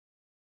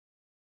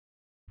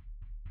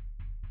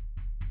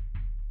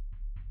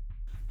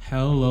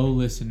Hello,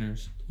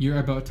 listeners. You're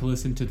about to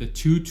listen to the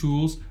Two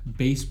Tools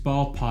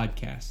Baseball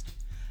Podcast.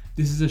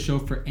 This is a show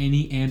for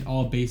any and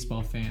all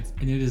baseball fans,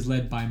 and it is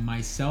led by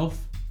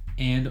myself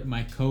and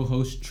my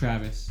co-host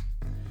Travis.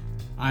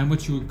 I'm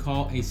what you would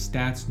call a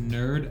stats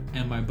nerd,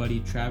 and my buddy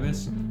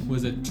Travis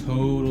was a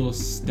total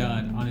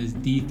stud on his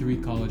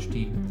D3 college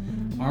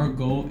team. Our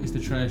goal is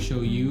to try to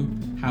show you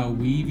how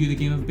we view the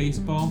game of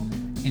baseball,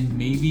 and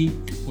maybe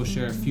we'll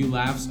share a few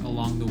laughs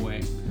along the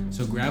way.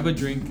 So grab a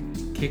drink,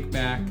 kick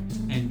back,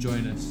 and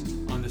join us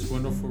on this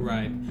wonderful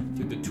ride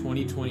through the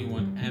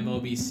 2021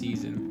 MLB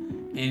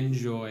season.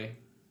 Enjoy.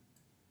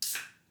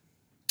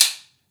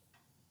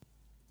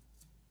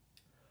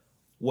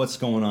 What's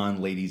going on,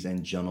 ladies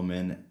and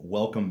gentlemen?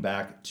 Welcome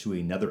back to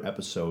another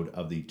episode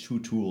of the Two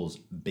Tools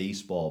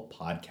Baseball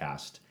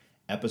Podcast,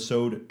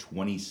 episode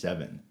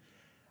 27.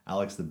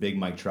 Alex, the big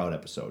Mike Trout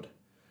episode.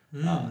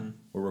 We're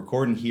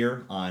recording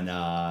here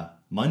on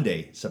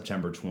Monday,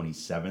 September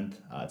 27th.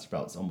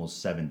 It's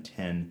almost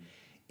 7:10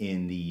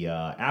 in the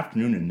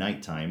afternoon and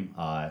nighttime.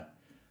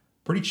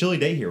 Pretty chilly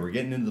day here. We're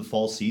getting into the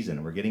fall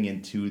season. We're getting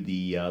into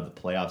the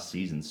playoff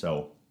season.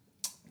 So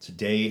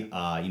today, me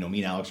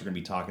and Alex are going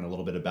to be talking a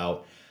little bit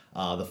about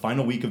the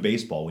final week of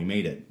baseball. We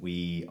made it.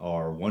 We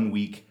are 1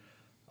 week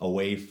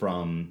away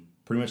from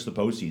pretty much the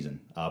postseason.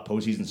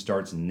 Postseason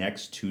starts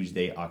next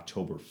Tuesday,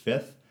 October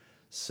 5th.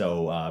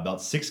 So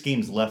about 6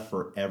 games left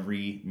for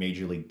every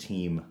major league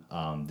team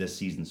this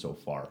season so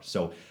far.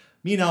 So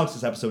me and Alex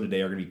this episode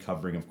today are going to be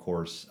covering, of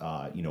course,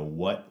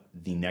 what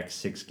the next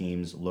 6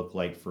 games look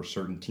like for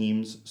certain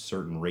teams,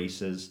 certain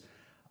races.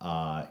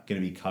 Going to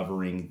be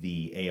covering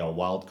the AL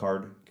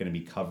wildcard, going to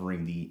be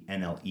covering the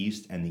NL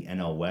East and the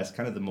NL West,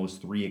 kind of the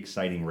most 3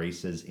 exciting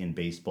races in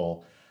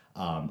baseball.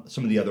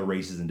 Some of the other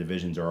races and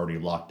divisions are already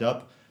locked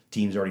up.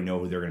 Teams already know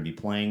who they're going to be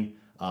playing.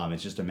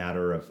 It's just a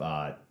matter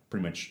of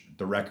pretty much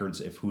the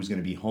records of who's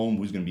going to be home,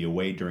 who's going to be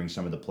away during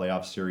some of the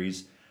playoff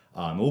series.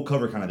 We'll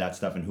cover kind of that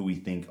stuff and who we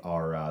think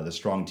are the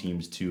strong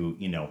teams to,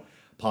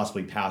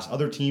 possibly pass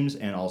other teams,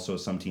 and also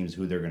some teams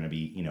who they're going to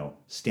be,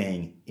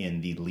 staying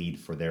in the lead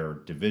for their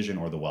division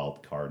or the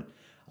wild card.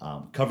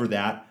 Cover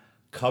that.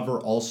 Cover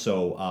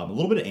also a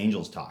little bit of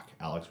Angels talk,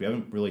 Alex. We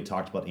haven't really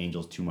talked about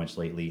Angels too much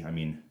lately. I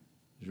mean,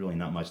 there's really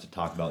not much to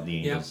talk about the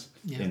Angels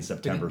in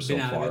September so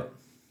far.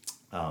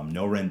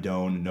 No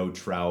Rendon, no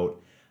Trout.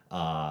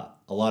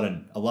 A lot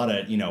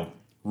of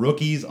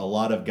rookies, a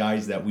lot of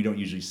guys that we don't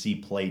usually see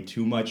play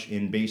too much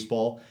in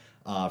baseball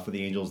for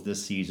the Angels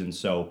this season.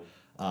 So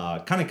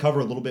kind of cover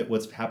a little bit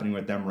what's happening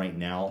with them right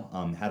now.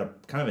 Had a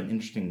kind of an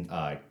interesting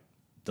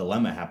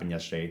dilemma happen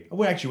yesterday.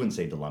 Well, I actually wouldn't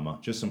say dilemma,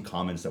 just some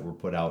comments that were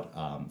put out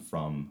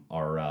from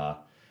our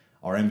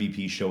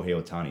MVP Shohei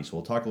Ohtani. So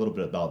we'll talk a little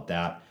bit about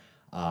that,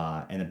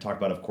 and then talk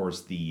about, of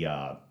course, the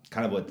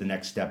kind of what the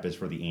next step is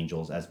for the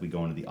Angels as we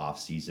go into the off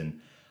season.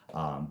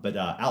 But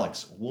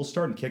Alex, we'll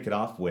start and kick it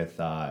off with.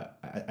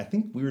 I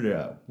think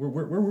where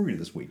were we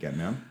this weekend,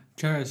 man?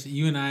 Travis,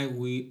 you and I,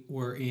 we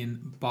were in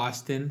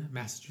Boston,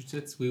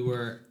 Massachusetts. We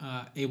were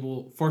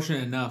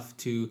fortunate enough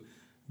to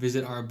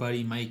visit our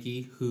buddy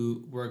Mikey,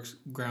 who works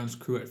grounds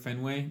crew at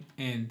Fenway,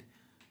 and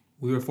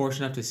we were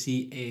fortunate enough to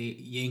see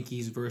a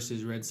Yankees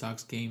versus Red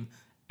Sox game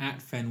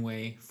at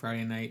Fenway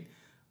Friday night.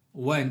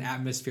 What an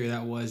atmosphere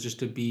that was! Just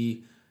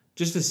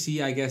to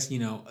see, I guess,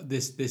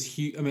 this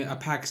huge. I mean, a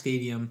packed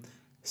stadium.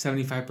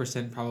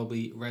 75%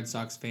 probably Red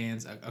Sox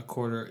fans, a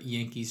quarter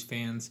Yankees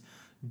fans,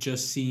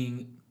 just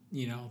seeing,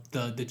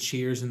 the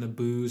cheers and the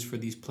boos for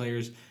these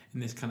players in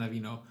this kind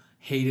of,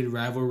 hated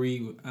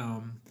rivalry,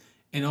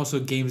 and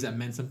also games that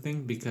meant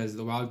something, because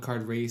the wild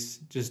card race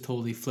just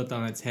totally flipped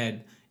on its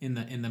head in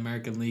the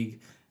American League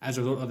as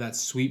a result of that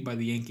sweep by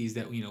the Yankees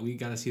that, we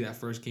got to see that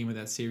first game of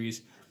that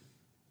series.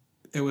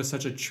 It was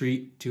such a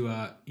treat to,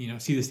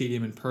 see the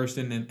stadium in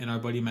person, and our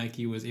buddy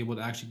Mikey was able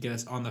to actually get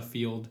us on the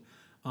field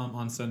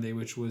on Sunday,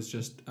 which was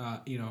just a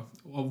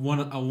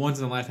once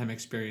in a lifetime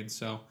experience.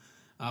 So,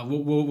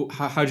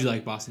 how'd you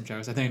like Boston,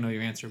 Travis? I think I know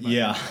your answer. But.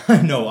 Yeah,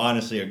 no,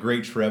 honestly, a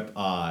great trip.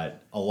 A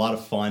lot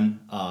of fun.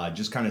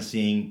 Just kind of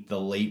seeing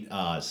the late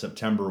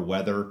September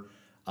weather.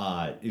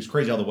 It's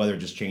crazy how the weather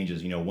just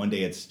changes. One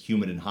day it's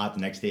humid and hot,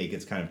 the next day it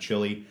gets kind of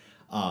chilly.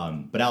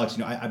 But Alex,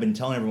 I've been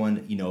telling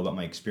everyone, about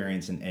my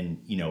experience and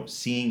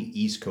seeing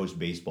East Coast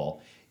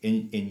baseball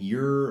in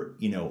your,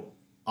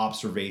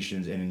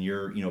 observations and in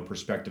your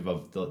perspective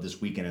of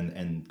this weekend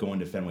and going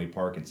to Fenway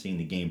Park and seeing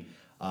the game,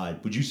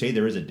 would you say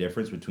there is a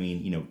difference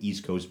between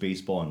East Coast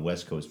baseball and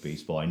West Coast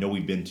baseball? I know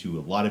we've been to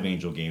a lot of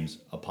Angel games,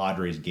 a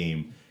Padres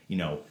game.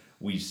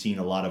 We've seen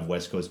a lot of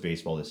West Coast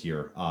baseball this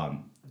year.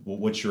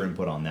 What's your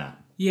input on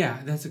that? Yeah,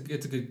 it's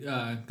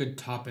a good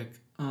topic.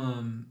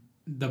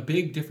 The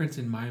big difference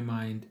in my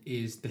mind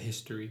is the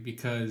history,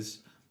 because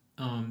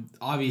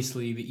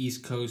obviously the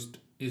East Coast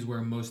is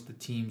where most of the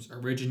teams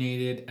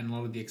originated, and a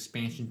lot of the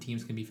expansion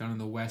teams can be found in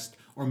the West,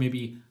 or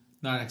maybe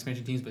not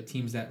expansion teams, but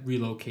teams that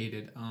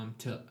relocated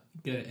to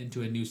get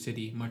into a new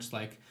city, much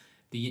like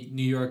the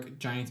New York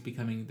Giants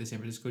becoming the San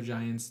Francisco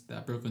Giants,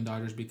 the Brooklyn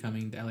Dodgers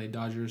becoming the LA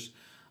Dodgers.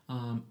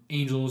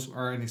 Angels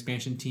are an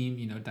expansion team.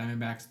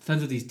 Diamondbacks.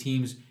 Tons of these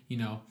teams,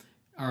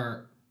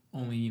 are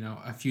only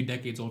a few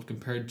decades old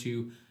compared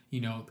to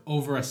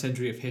over a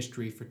century of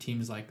history for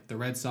teams like the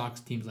Red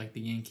Sox, teams like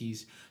the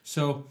Yankees.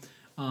 So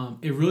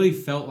it really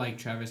felt like,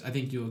 Travis, I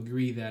think you'll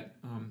agree that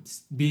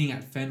being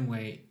at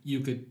Fenway, you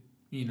could,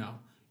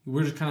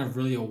 we're just kind of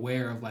really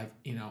aware of 80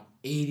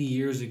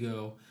 years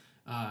ago,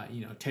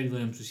 Teddy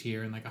Williams was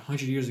here, and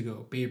 100 years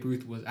ago, Babe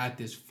Ruth was at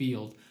this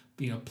field,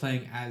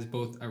 playing as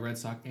both a Red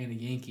Sox and a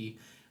Yankee.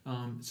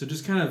 So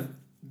just kind of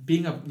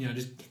being up,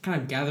 just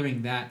kind of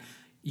gathering that.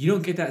 You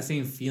don't get that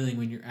same feeling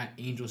when you're at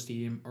Angel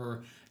Stadium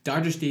or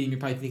Dodger Stadium. You're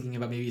probably thinking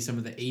about maybe some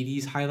of the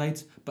 80s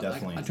highlights, but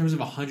in terms of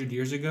 100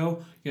 years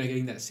ago, you're not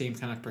getting that same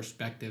kind of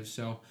perspective.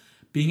 So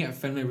being at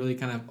Fenway really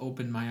kind of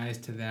opened my eyes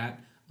to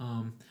that.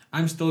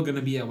 I'm still going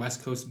to be a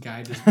West Coast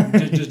guy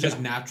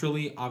just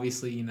naturally,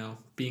 obviously,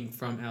 being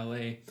from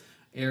LA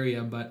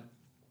area, but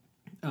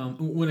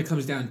when it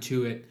comes down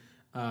to it,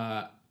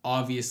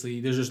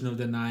 obviously, there's just no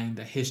denying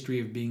the history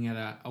of being at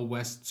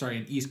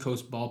an East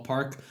Coast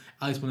ballpark,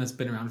 at least one that's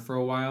been around for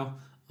a while.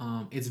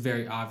 It's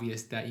very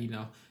obvious that,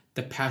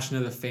 the passion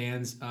of the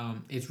fans,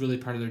 it's really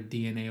part of their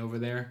DNA over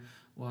there.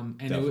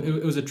 And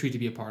it was a treat to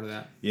be a part of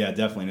that. Yeah,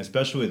 definitely. And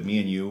especially with me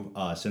and you,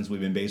 since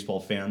we've been baseball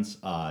fans,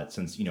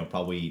 since,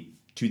 probably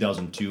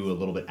 2002, a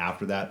little bit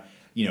after that,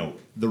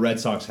 the Red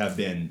Sox have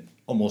been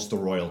almost the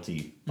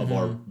royalty of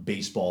our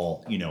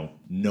baseball,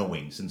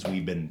 knowing since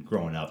we've been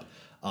growing up.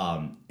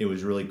 It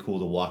was really cool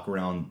to walk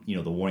around,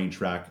 the warning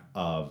track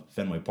of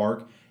Fenway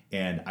Park.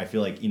 And I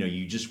feel like,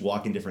 you just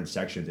walk in different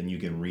sections and you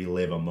can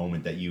relive a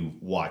moment that you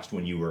watched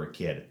when you were a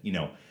kid.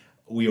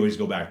 We always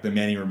go back, the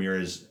Manny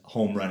Ramirez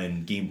home run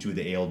in Game 2 of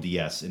the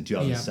ALDS in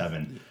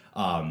 2007.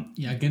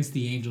 Against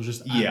the Angels,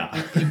 just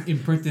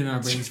imprinted in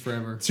our brains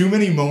forever. Too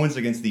many moments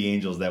against the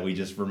Angels that we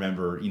just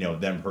remember,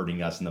 them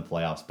hurting us in the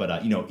playoffs.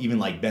 But, even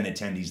like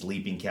Benintendi's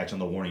leaping catch on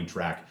the warning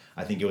track,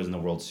 I think it was in the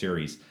World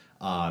Series.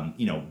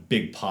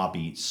 Big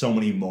Papi, so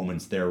many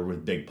moments there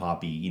with Big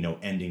Papi,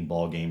 ending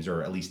ball games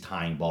or at least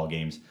tying ball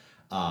games.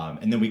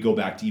 And then we go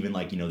back to even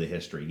the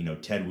history,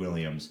 Ted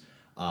Williams.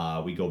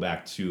 We go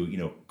back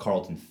to,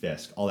 Carlton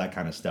Fisk, all that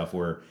kind of stuff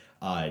where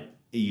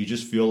you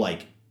just feel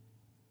like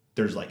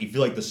you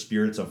feel like the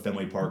spirits of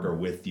Fenway Park are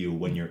with you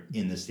when you're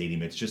in the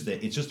stadium. It's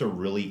just a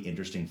really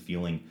interesting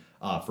feeling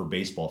for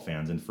baseball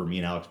fans. And for me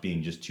and Alex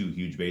being just two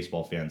huge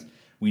baseball fans,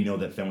 we know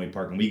that Fenway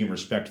Park, and we can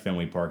respect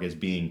Fenway Park as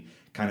being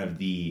kind of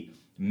the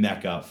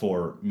mecca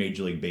for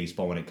Major League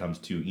Baseball when it comes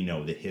to,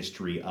 the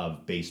history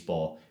of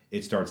baseball.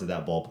 It starts at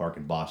that ballpark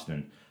in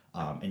Boston.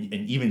 And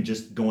even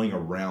just going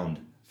around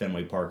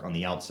Fenway Park on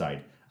the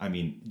outside, I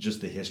mean, just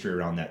the history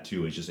around that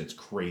too it's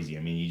crazy.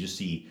 I mean, you just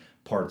see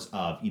parts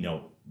of,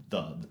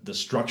 the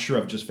structure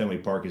of just Fenway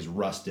Park is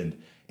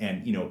rusted,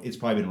 and, it's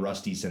probably been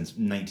rusty since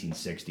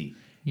 1960.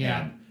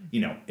 Yeah. And,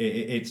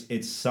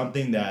 it's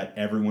something that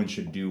everyone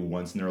should do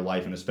once in their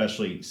life, and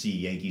especially see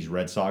Yankees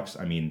Red Sox.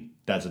 I mean,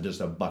 that's just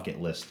a bucket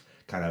list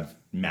kind of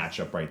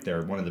matchup right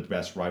there. One of the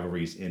best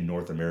rivalries in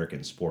North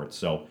American sports.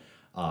 So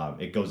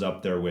it goes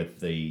up there with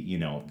the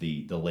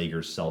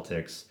Lakers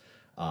Celtics.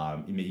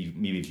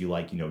 Maybe if you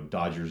like,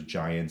 Dodgers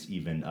Giants,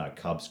 even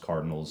Cubs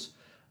Cardinals.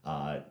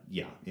 And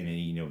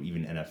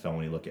even NFL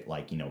when you look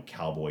at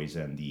Cowboys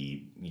and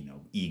the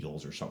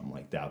Eagles or something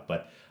like that.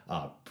 But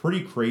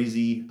pretty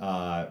crazy,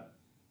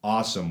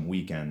 awesome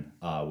weekend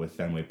with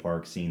Fenway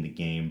Park, seeing the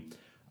game.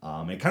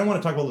 I kind of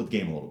want to talk about the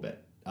game a little bit.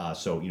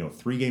 So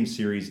 3-game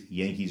series,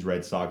 Yankees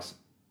Red Sox,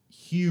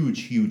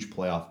 huge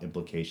playoff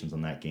implications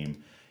on that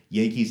game.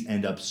 Yankees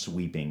end up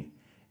sweeping,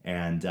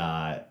 and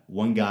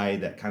one guy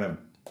that kind of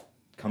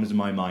comes to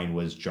my mind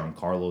was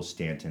Giancarlo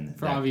Stanton.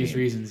 For obvious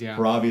reasons, yeah.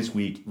 For obvious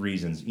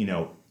reasons,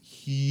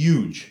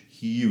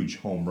 huge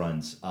home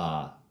runs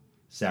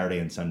Saturday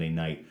and Sunday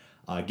night.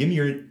 Give me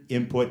your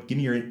input. Give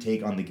me your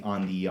take on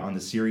the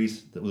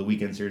series, the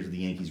weekend series of the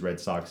Yankees Red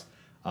Sox.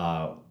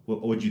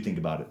 What would you think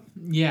about it?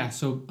 Yeah.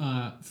 So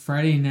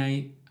Friday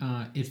night,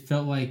 it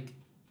felt like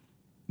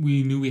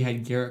we knew we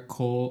had Garrett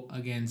Cole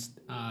against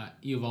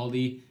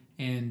Eovaldi,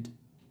 and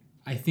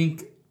I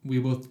think we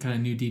both kind of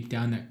knew deep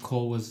down that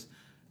Cole was.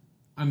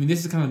 I mean,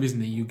 this is kind of the reason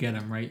that you get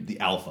him, right? The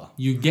alpha.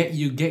 You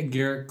get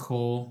Garrett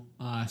Cole.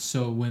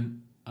 So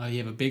when you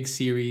have a big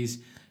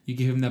series, you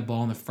give him that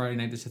ball on the Friday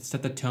night to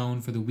set the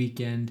tone for the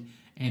weekend.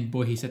 And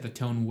boy, he set the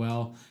tone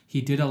well.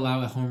 He did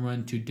allow a home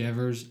run to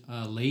Devers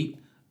later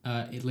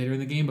in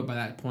the game, but by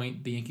that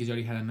point, the Yankees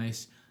already had a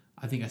nice,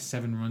 I think,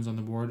 7 runs on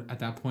the board at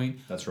that point.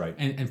 That's right.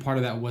 And part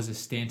of that was a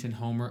Stanton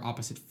homer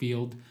opposite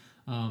field,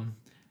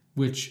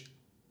 which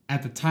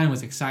at the time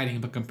was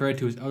exciting, but compared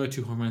to his other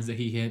 2 home runs that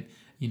he hit,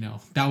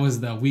 that was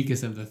the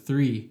weakest of the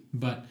 3.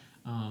 But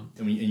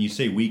and you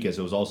say weakest,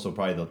 it was also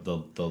probably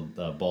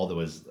the ball that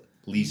was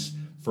least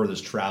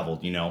furthest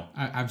traveled.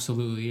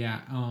 Absolutely,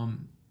 yeah.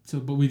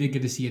 But we did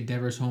get to see a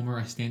Devers homer,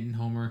 a Stanton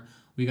homer.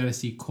 We got to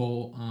see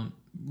Cole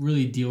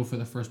really deal for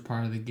the first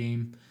part of the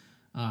game.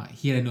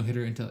 He had a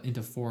no-hitter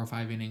into 4 or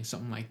 5 innings,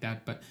 something like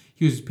that. But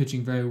he was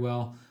pitching very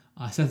well.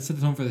 Set the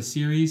tone for the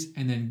series,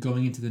 and then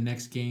going into the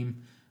next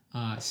game,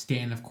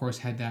 Stanton, of course,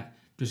 had that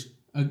just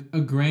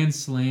a grand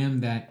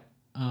slam that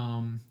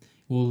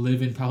will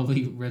live in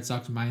probably Red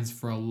Sox minds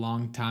for a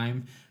long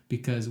time,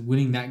 because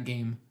winning that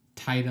game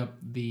tied up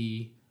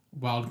the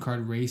wild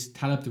card race,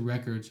 tied up the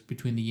records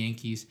between the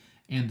Yankees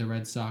and the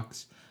Red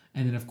Sox.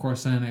 And then, of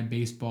course, Sunday Night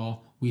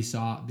Baseball, we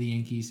saw the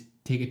Yankees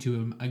take it to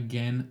him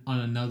again on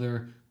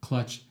another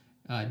clutch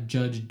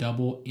Judge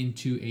double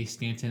into a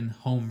Stanton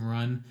home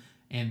run,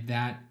 and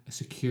that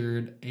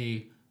secured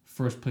a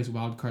first place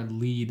wild card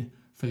lead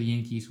for the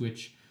Yankees,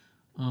 which,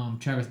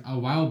 Travis, a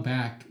while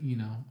back,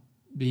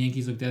 the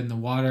Yankees looked dead in the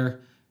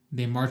water.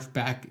 They marched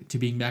back to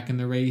being back in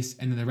the race,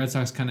 and then the Red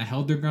Sox kind of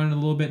held their ground a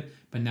little bit,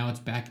 but now it's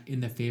back in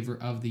the favor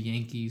of the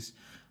Yankees.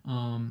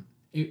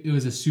 It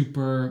was a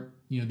super,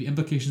 the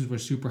implications were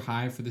super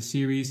high for the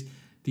series.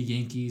 The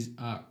Yankees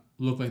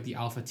looked like the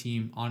alpha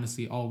team,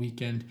 honestly, all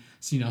weekend.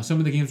 So, some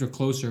of the games were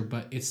closer,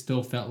 but it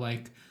still felt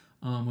like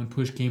when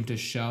push came to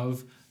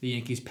shove, the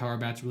Yankees' power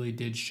bats really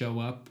did show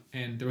up,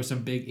 and there were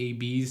some big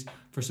ABs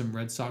for some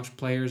Red Sox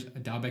players.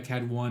 Dalbec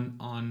had one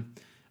on,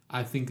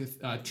 I think,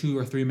 2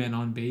 or 3 men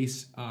on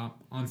base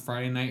on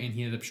Friday night, and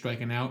he ended up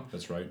striking out.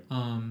 That's right.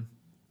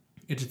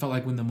 It just felt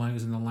like when the money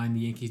was in the line,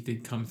 the Yankees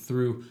did come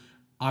through.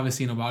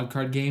 Obviously, in a wild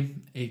card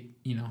game,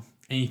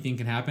 anything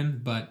can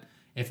happen, but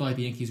it felt like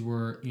the Yankees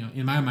were,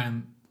 in my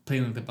mind,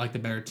 playing like the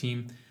better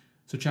team.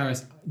 So,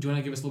 Travis, do you want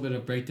to give us a little bit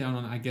of breakdown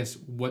on, I guess,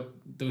 what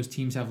those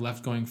teams have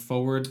left going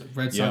forward?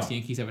 Red Sox,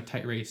 Yankees have a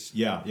tight race.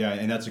 Yeah,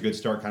 and that's a good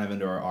start kind of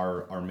into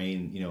our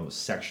main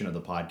section of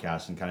the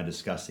podcast, and kind of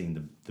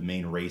discussing the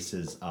main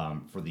races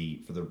for the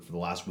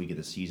last week of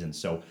the season.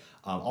 So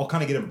I'll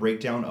kind of get a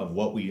breakdown of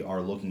what we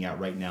are looking at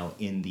right now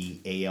in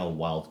the AL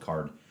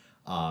wildcard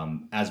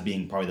as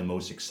being probably the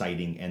most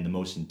exciting and the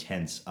most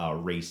intense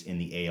race in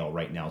the AL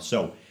right now.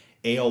 So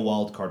AL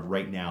wildcard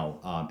right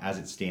now, as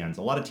it stands,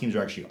 a lot of teams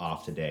are actually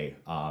off today.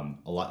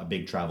 A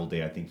big travel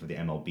day, I think, for the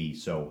MLB.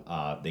 So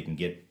they can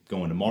get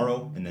going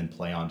tomorrow and then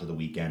play on to the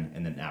weekend,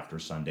 and then after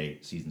Sunday,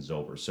 season's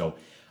over. So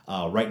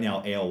right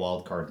now, AL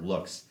wildcard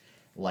looks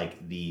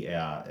like the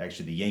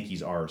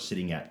Yankees are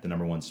sitting at the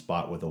number 1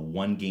 spot with a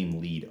 1-game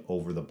lead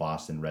over the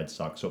Boston Red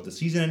Sox. So if the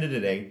season ended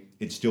today,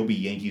 it'd still be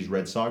Yankees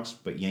Red Sox,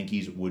 but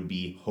Yankees would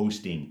be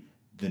hosting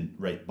the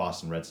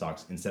Boston Red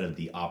Sox instead of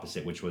the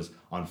opposite, which was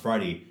on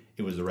Friday.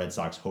 It was the Red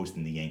Sox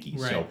hosting the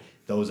Yankees. Right. So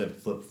those have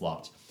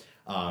flip-flopped.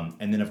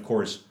 And then, of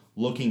course,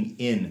 looking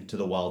into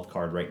the wild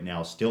card right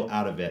now, still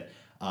out of it,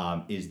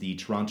 is the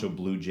Toronto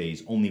Blue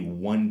Jays, only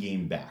 1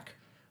 game back.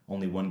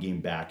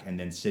 And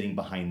then sitting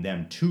behind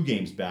them, 2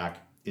 games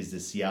back, is the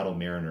Seattle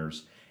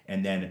Mariners.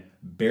 And then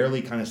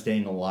barely kind of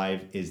staying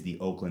alive is the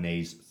Oakland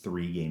A's,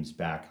 3 games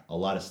back. A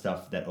lot of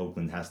stuff that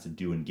Oakland has to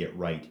do and get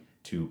right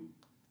to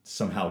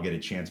somehow get a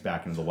chance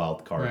back into the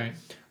wild card. Right.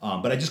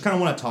 But I just kind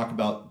of want to talk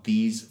about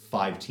these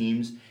 5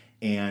 teams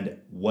and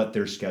what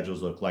their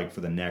schedules look like for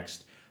the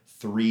next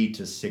 3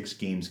 to 6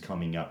 games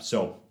coming up.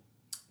 So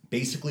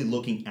basically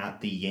looking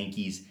at the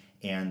Yankees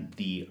and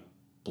the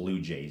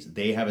Blue Jays,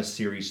 they have a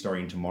series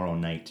starting tomorrow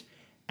night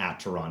at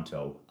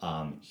Toronto.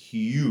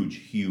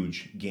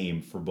 Huge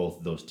game for both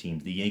of those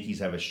teams. The Yankees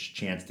have a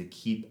chance to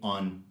keep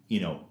on,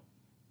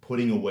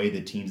 putting away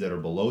the teams that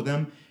are below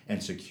them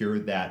and secure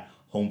that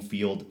home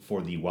field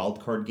for the wild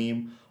card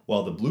game,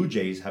 while the Blue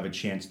Jays have a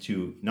chance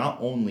to not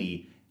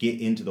only get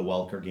into the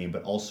wild card game,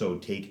 but also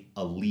take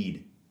a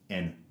lead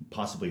and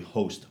possibly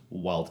host a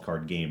wild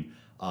card game,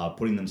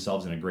 putting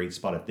themselves in a great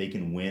spot. If they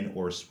can win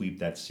or sweep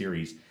that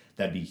series,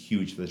 that'd be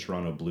huge for the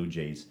Toronto Blue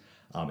Jays.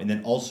 And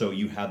then also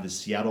you have the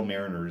Seattle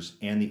Mariners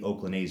and the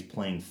Oakland A's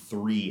playing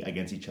 3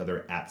 against each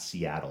other at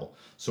Seattle.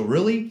 So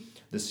really,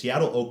 the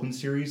Seattle-Oakland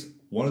series,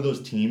 one of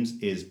those teams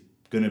is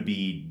going to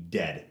be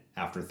dead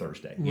after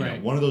Thursday.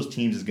 One of those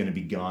teams is going to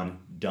be gone,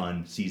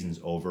 done, season's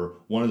over.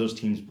 One of those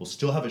teams will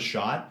still have a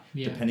shot,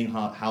 depending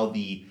how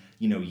the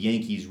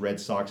Yankees, Red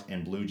Sox,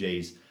 and Blue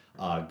Jays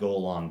go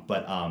along.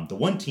 But the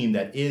one team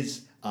that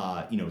is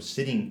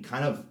sitting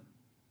kind of,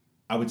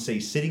 I would say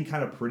sitting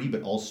kind of pretty,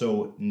 but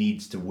also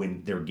needs to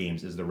win their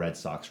games is the Red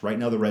Sox. Right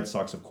now, the Red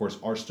Sox, of course,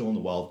 are still in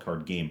the wild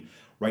card game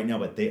right now,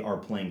 but they are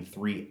playing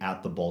 3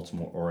 at the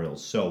Baltimore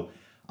Orioles. So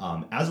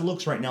as it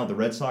looks right now, the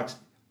Red Sox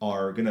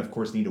are going to, of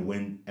course, need to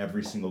win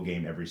every single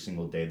game, every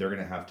single day. They're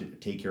going to have to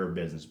take care of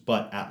business.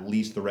 But at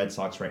least the Red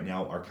Sox right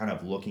now are kind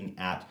of looking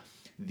at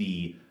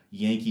the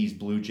Yankees,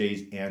 Blue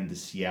Jays, and the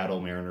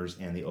Seattle Mariners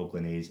and the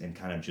Oakland A's and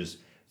kind of just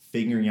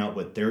figuring out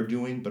what they're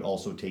doing, but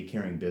also take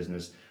care of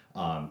business,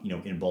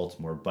 in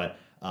Baltimore. But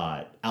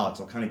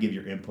Alex, I'll kind of give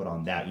your input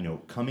on that.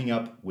 Coming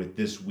up with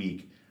this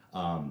week,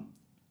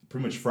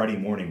 pretty much Friday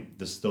morning,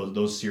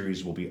 those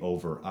series will be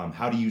over.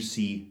 How do you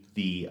see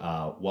the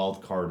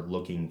wild card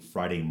looking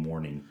Friday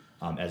morning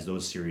as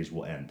those series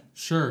will end?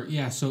 Sure.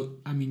 Yeah. So,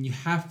 you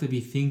have to be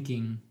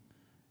thinking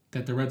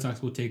that the Red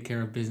Sox will take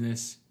care of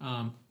business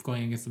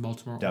going against the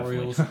Baltimore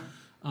Orioles.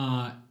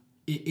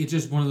 It's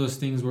just one of those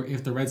things where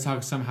if the Red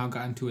Sox somehow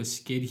got into a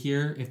skid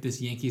here, if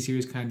this Yankee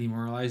series kind of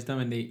demoralized them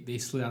and they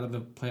slid out of the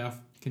playoff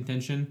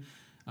contention,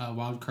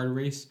 wild card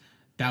race,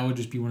 that would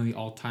just be one of the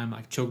all-time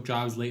choke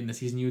jobs late in the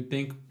season, you would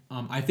think.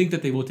 I think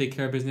that they will take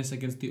care of business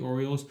against the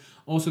Orioles.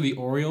 Also, the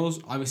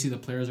Orioles, obviously the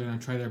players are going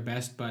to try their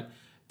best, but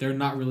they're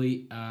not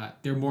really,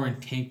 they're more in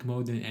tank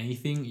mode than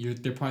anything.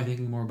 They're probably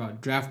thinking more about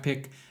draft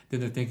pick than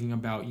they're thinking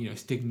about,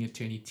 sticking it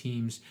to any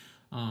teams.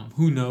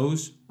 Who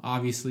knows?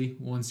 Obviously,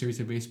 one series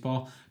of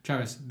baseball.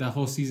 Travis, the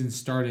whole season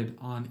started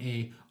on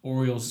a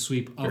Orioles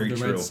sweep of Very the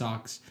true. Red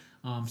Sox.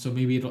 So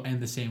maybe it'll end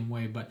the same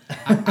way, but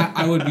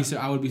I would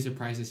be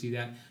surprised to see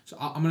that. So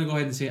I'm gonna go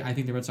ahead and say I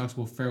think the Red Sox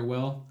will fare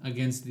well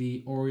against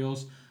the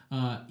Orioles.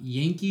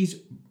 Yankees,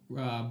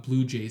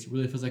 Blue Jays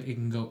really feels like it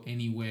can go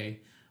any way.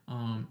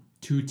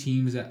 Two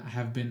teams that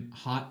have been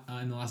hot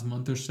in the last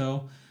month or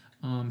so.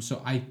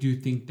 So I do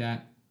think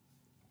that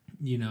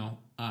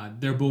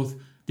they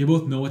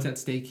both know what's at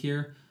stake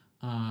here.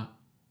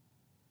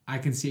 I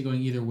can see it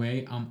going either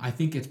way. I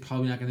think it's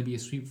probably not going to be a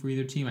sweep for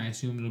either team. I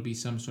assume it'll be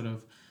some sort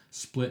of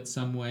split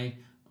some way.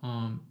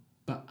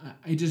 But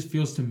it just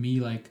feels to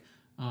me like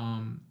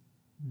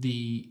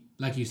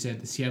like you said,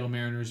 the Seattle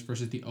Mariners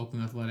versus the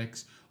Oakland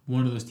Athletics,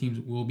 one of those teams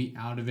will be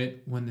out of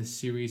it when the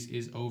series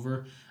is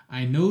over.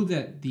 I know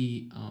that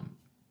the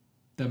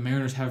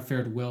Mariners have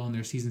fared well in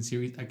their season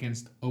series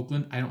against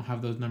Oakland. I don't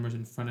have those numbers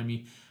in front of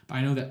me, but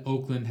I know that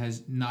Oakland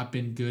has not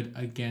been good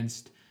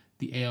against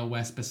the AL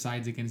West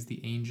besides against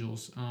the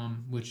Angels,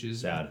 which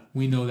is sad.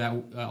 We know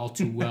that all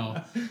too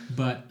well.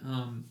 But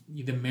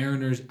the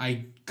Mariners,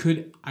 I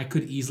could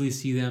easily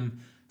see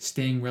them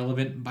staying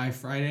relevant by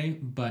Friday,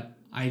 but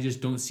I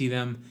just don't see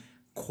them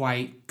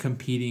quite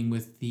competing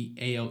with the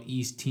AL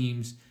East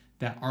teams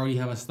that already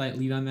have a slight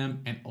lead on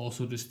them and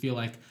also just feel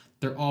like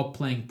they're all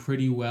playing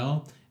pretty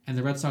well. And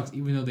the Red Sox,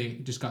 even though they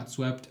just got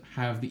swept,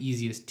 have the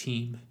easiest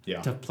team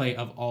to play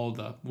of all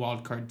the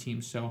wild card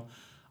teams. So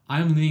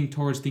I'm leaning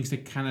towards things to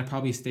kind of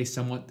probably stay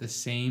somewhat the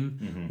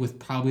same with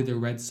probably the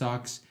Red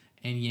Sox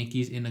and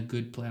Yankees in a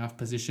good playoff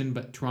position.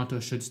 But Toronto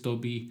should still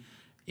be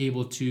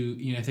able to,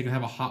 if they can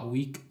have a hot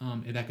week,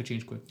 that could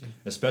change quickly.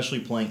 Especially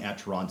playing at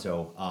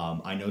Toronto.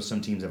 I know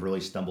some teams have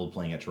really stumbled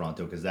playing at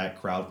Toronto because that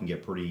crowd can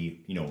get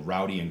pretty,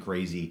 rowdy and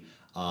crazy.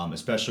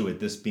 Especially with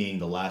this being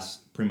the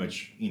last pretty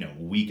much,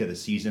 week of the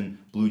season.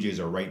 Blue Jays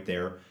are right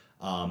there.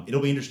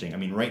 It'll be interesting. I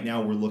mean, right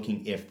now we're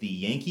looking if the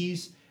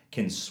Yankees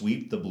can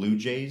sweep the Blue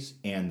Jays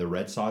and the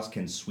Red Sox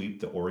can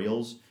sweep the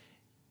Orioles,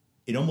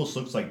 it almost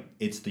looks like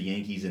it's the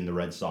Yankees and the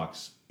Red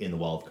Sox in the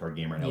wild card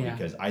game right now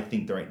because I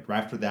think right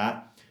after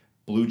that,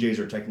 Blue Jays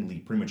are technically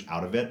pretty much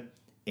out of it,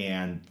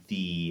 and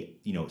the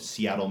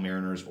Seattle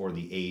Mariners or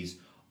the A's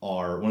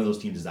are one of those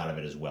teams is out of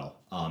it as well.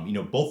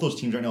 Both those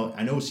teams right now.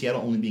 I know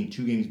Seattle only being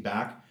 2 games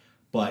back,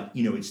 but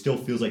it still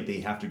feels like they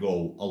have to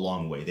go a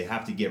long way. They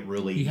have to get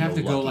really. You have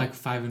to lucky. go like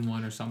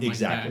 5-1 or something like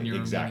that in your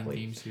remaining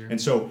games here.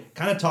 And so,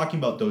 kind of talking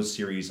about those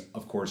series,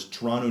 of course,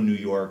 Toronto, New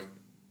York,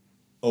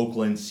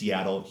 Oakland,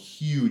 Seattle,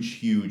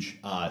 huge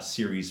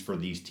series for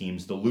these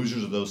teams. The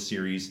losers of those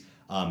series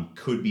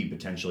could be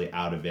potentially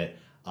out of it.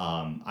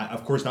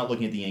 Of course, not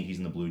looking at the Yankees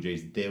and the Blue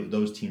Jays.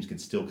 Those teams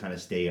could still kind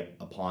of stay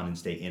upon and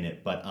stay in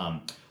it. But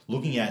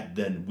looking at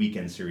the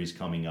weekend series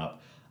coming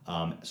up,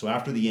 so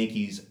after the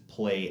Yankees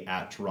play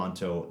at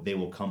Toronto, they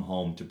will come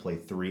home to play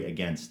 3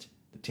 against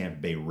the Tampa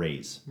Bay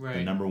Rays,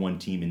 the number 1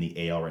 team in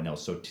the AL right now.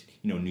 So,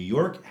 New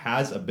York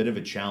has a bit of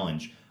a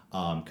challenge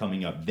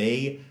coming up.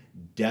 They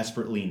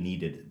desperately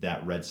needed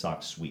that Red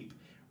Sox sweep.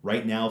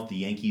 Right now, if the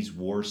Yankees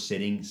were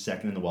sitting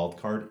second in the wild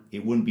card,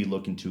 it wouldn't be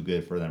looking too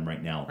good for them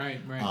right now.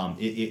 Right.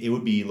 It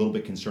would be a little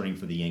bit concerning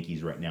for the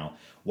Yankees right now.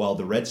 While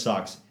the Red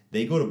Sox,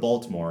 they go to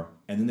Baltimore,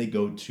 and then they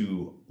go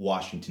to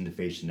Washington to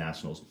face the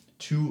Nationals.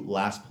 2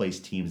 last-place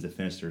teams that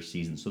finish their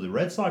season. So the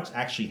Red Sox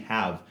actually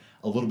have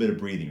a little bit of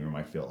breathing room,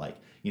 I feel like.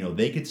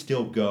 They could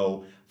still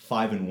go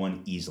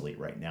 5-1 easily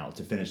right now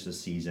to finish the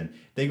season.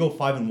 If they go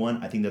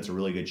 5-1, I think that's a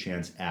really good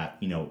chance at,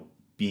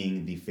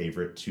 being the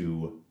favorite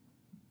to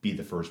be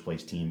the first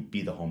place team,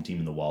 be the home team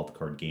in the wild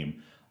card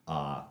game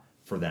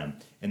for them.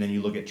 And then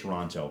you look at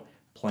Toronto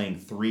playing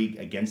 3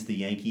 against the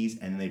Yankees,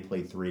 and then they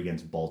play 3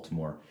 against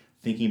Baltimore.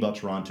 Thinking about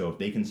Toronto, if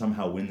they can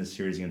somehow win the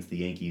series against the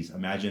Yankees,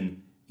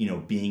 imagine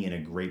being in a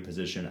great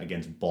position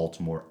against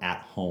Baltimore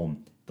at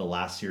home the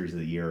last series of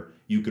the year.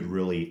 You could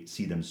really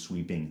see them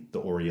sweeping the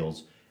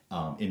Orioles.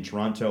 In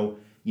Toronto,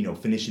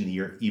 finishing the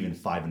year even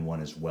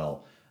 5-1 as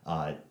well.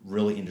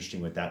 Really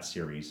interesting with that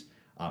series.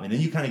 And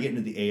then you kind of get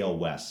into the AL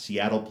West.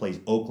 Seattle plays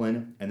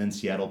Oakland, and then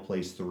Seattle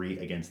plays 3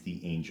 against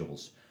the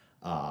Angels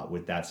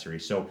with that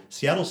series. So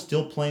Seattle's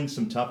still playing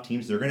some tough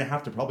teams. They're going to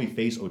have to probably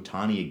face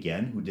Ohtani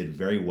again, who did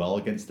very well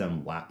against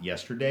them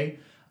yesterday.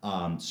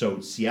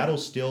 So Seattle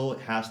still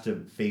has to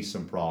face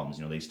some problems.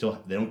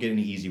 They don't get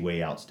any easy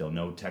way out still.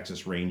 No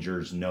Texas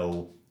Rangers,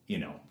 no,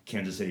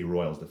 Kansas City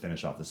Royals to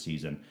finish off the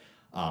season.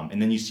 And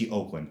then you see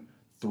Oakland,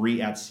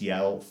 3 at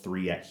Seattle,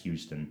 3 at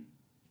Houston.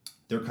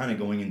 They're kind of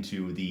going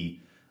into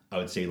I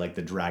would say like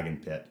the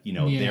dragon pit.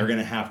 They're going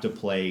to have to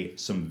play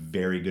some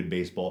very good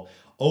baseball.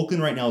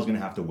 Oakland right now is going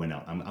to have to win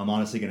out. I'm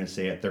honestly going to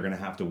say it. They're going to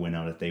have to win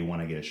out if they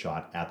want to get a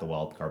shot at the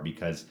wild card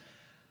because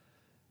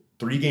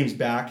 3 games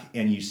back,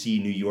 and you see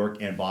New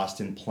York and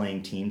Boston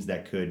playing teams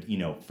that could,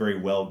 very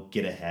well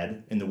get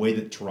ahead. And the way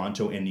that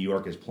Toronto and New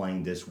York is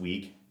playing this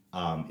week,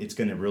 it's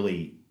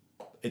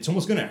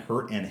almost going to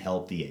hurt and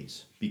help the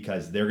A's,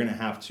 because they're going to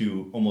have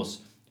to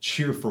almost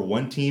cheer for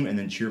one team and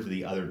then cheer for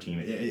the other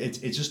team. It's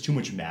just too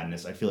much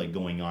madness, I feel like,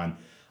 going on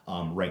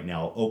right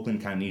now.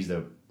 Oakland kind of needs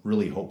to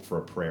really hope for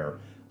a prayer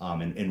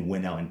and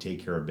win out and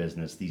take care of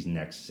business these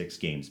next 6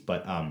 games.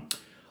 But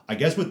I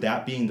guess with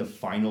that being the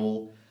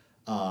final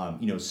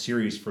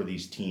series for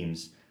these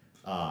teams,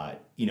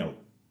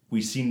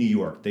 we see New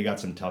York. They got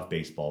some tough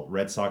baseball.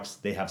 Red Sox,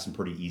 they have some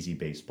pretty easy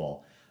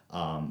baseball.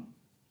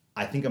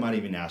 I think I might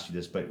even ask you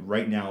this, but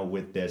right now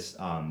with this,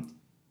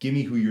 give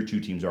me who your 2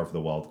 teams are for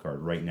the wild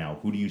card right now.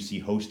 Who do you see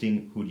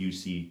hosting? Who do you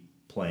see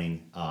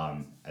playing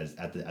as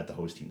at the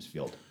host team's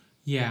field?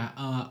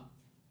 Yeah,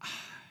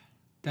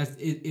 that's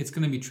it. It's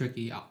going to be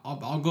tricky.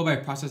 I'll go by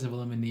process of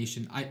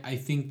elimination. I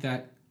think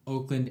that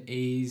Oakland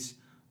A's,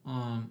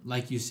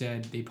 like you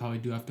said, they probably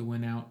do have to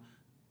win out.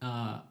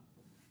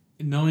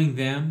 Knowing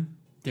them,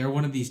 they're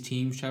one of these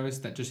teams, Travis,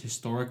 that just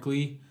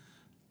historically,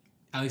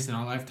 at least in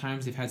our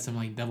lifetimes, they've had some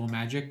like devil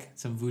magic,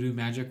 some voodoo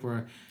magic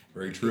where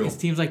very true. It's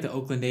teams like the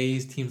Oakland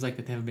A's, teams like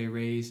the Tampa Bay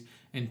Rays,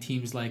 and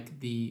teams like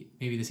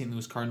maybe the St.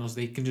 Louis Cardinals.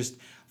 They can just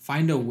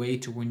find a way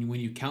to when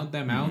you count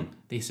them out,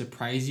 they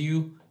surprise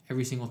you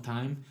every single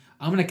time.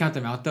 I'm gonna count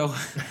them out though,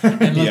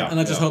 and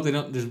let's just hope they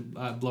don't just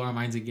blow our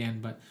minds again.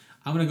 But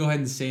I'm gonna go ahead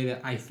and say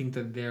that I think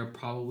that they're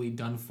probably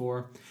done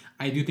for.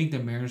 I do think the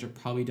Mariners are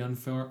probably done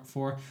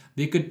for.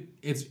 They could.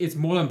 It's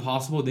more than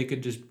possible. They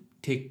could just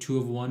take 2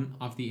 of 1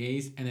 off the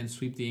A's and then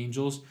sweep the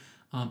Angels.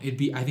 I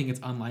think it's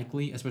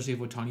unlikely, especially if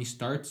Ohtani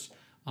starts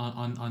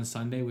on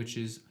Sunday, which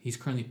is he's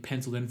currently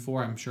penciled in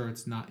for. I'm sure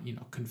it's not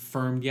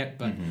confirmed yet,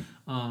 but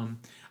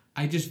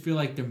I just feel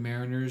like the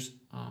Mariners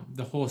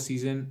the whole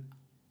season,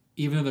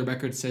 even though their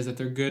record says that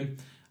they're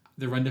good,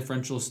 the run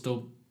differential is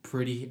still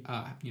pretty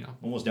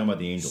almost down by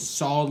the Angels,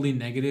 solidly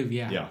negative.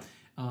 Yeah.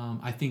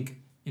 I think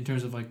in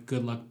terms of like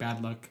good luck,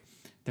 bad luck,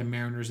 the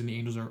Mariners and the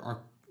Angels are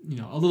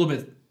a little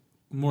bit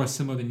more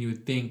similar than you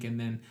would think, and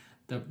then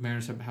the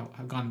Mariners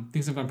have gone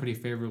pretty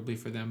favorably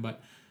for them.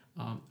 But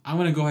I'm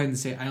going to go ahead and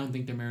say I don't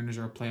think the Mariners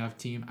are a playoff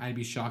team. I'd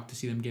be shocked to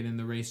see them get in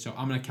the race, so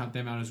I'm going to count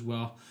them out as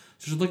well.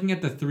 So just looking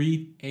at the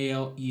 3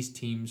 AL East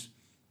teams,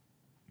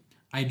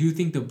 I do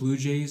think the Blue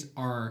Jays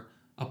are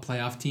a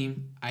playoff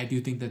team. I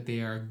do think that they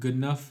are good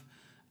enough.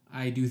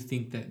 I do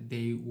think that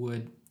they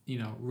would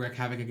wreak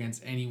havoc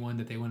against anyone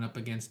that they went up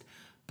against.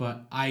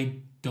 But I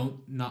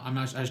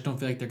just don't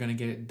feel like they're going to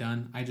get it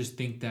done. I just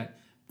think that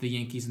the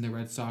Yankees and the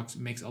Red Sox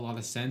makes a lot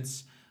of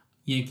sense.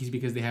 Yankees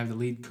because they have the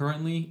lead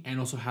currently and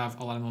also have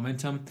a lot of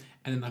momentum.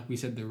 And then like we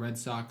said, the Red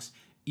Sox,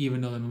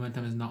 even though the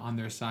momentum is not on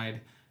their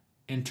side,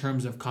 in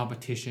terms of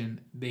competition,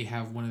 they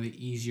have one of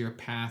the easier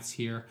paths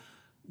here.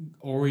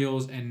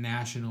 Orioles and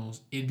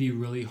Nationals, it'd be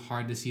really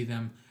hard to see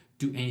them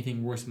do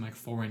anything worse than like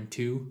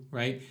 4-2,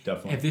 right?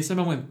 Definitely. If they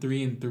somehow went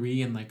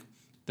 3-3 and like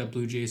the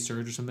Blue Jays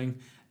surge or something,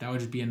 that would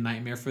just be a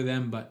nightmare for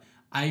them. But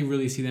I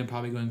really see them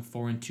probably going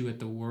 4-2 at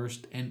the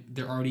worst, and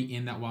they're already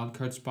in that wild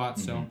card spot.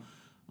 So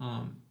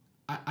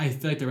I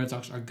feel like the Red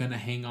Sox are gonna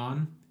hang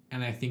on,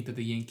 and I think that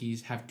the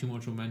Yankees have too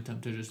much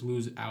momentum to just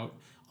lose out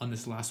on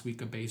this last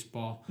week of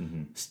baseball.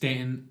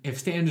 If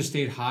Stanton just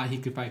stayed hot, he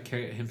could probably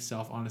carry it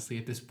himself, honestly,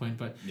 at this point.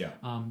 But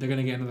they're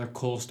gonna get another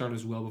Cole start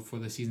as well before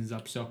the season's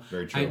up. So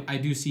very true. I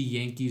do see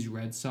Yankees,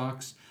 Red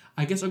Sox.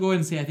 I guess I'll go ahead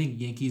and say I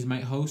think Yankees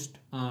might host,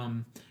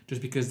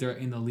 just because they're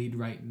in the lead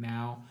right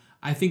now.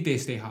 I think they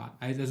stay hot.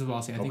 That's what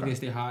I'll say. I think they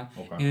stay hot.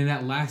 Okay. And in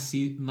that last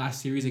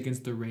series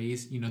against the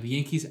Rays, the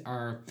Yankees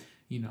are,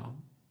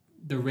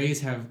 the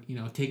Rays have,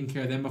 taken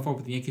care of them before,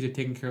 but the Yankees have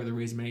taken care of the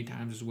Rays many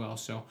times as well.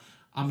 So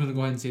I'm going to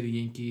go ahead and say the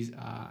Yankees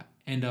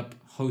end up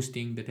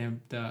hosting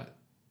the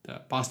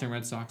Boston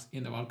Red Sox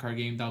in the wildcard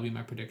game. That'll be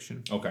my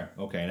prediction. Okay.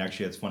 And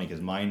actually, it's funny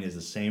because mine is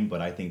the same,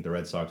 but I think the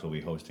Red Sox will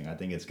be hosting. I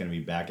think it's going to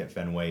be back at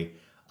Fenway.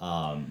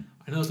 I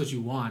know that's what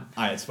you want.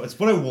 It's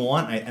what I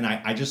want, and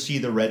I just see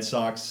the Red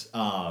Sox.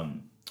 I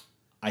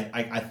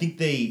think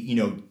they,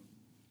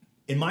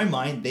 in my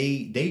mind,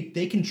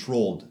 they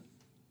controlled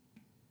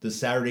the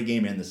Saturday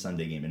game and the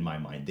Sunday game. In my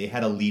mind, they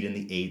had a lead in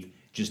the 8th,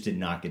 just did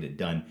not get it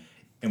done.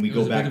 And we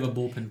go back, bit of a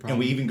bullpen problem. And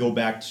we even go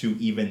back to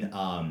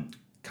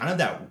kind of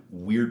that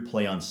weird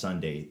play on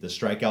Sunday, the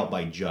strikeout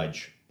by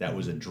Judge. That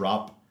was a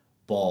drop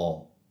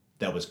ball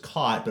that was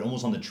caught, but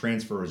almost on the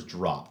transfer was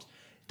dropped.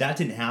 That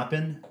didn't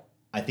happen.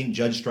 I think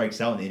Judge strikes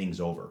out and the inning's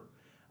over.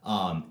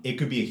 It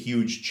could be a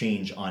huge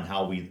change on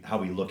how we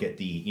look at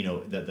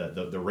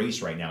the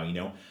race right now.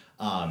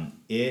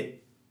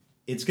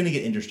 It's going to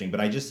get interesting, but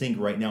I just think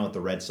right now with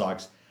the Red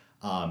Sox,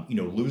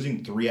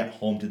 losing 3 at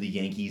home to the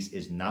Yankees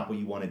is not what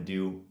you want to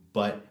do.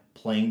 But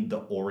playing the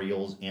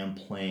Orioles and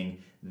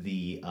playing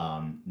the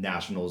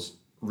Nationals,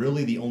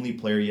 really the only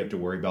player you have to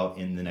worry about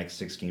in the next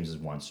 6 games is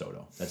Juan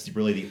Soto. That's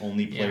really the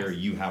only player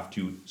you have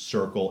to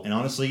circle. And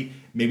honestly,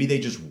 maybe they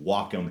just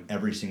walk him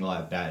every single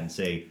at bat and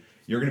say,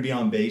 "You're going to be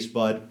on base,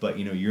 bud, but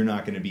you're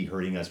not going to be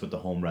hurting us with the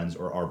home runs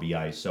or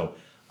RBIs." So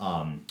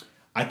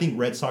I think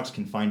Red Sox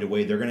can find a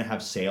way. They're going to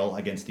have Sale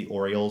against the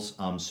Orioles,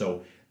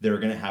 so they're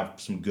going to have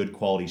some good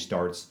quality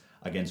starts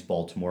against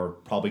Baltimore.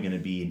 Probably going to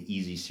be an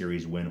easy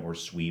series win or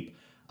sweep.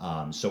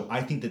 So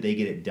I think that they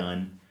get it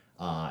done.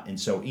 And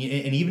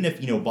even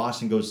if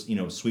Boston goes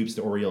sweeps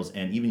the Orioles,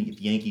 and even if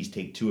the Yankees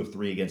take 2 of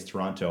 3 against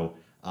Toronto,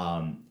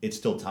 it's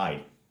still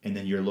tied. And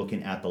then you're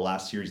looking at the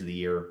last series of the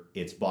year.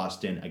 It's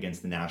Boston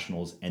against the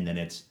Nationals, and then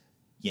it's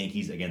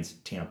Yankees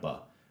against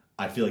Tampa.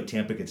 I feel like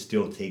Tampa could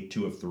still take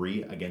 2 of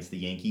 3 against the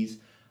Yankees,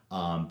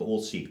 but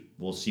we'll see.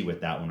 We'll see with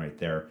that one right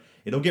there.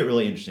 It'll get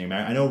really interesting.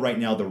 I know right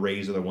now the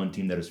Rays are the one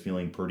team that is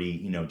feeling pretty,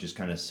 just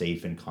kind of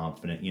safe and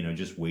confident,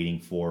 just waiting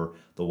for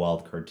the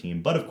wild card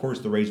team. But of course,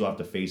 the Rays will have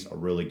to face a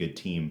really good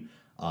team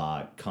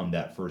come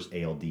that first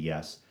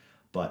ALDS.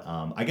 But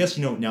I guess,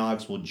 now,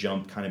 Alex, we'll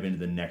jump kind of into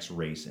the next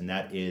race, and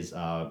that is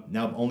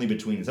now only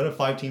between, instead of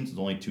 5 teams, it's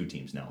only 2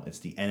 teams now. It's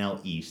the NL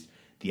East,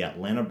 the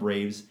Atlanta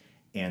Braves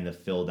and the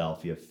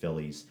Philadelphia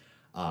Phillies.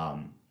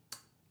 Right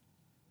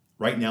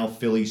now,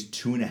 Phillies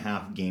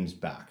 2.5 games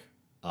back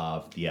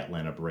of the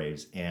Atlanta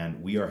Braves,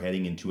 and we are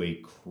heading into a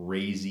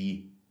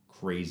crazy,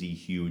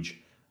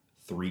 huge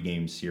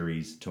 3-game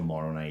series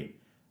tomorrow night.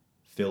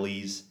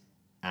 Phillies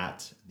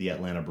at the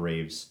Atlanta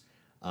Braves.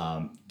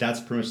 That's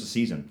pretty much the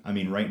season. I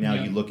mean, right now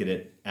you look at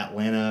it,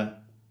 Atlanta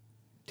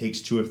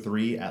takes 2 of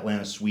 3,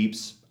 Atlanta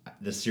sweeps,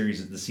 the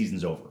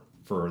season's over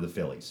for the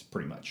Phillies,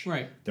 pretty much.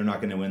 Right. They're not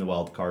going to win the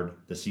wild card.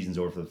 The season's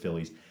over for the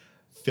Phillies.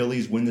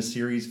 Phillies win the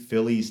series.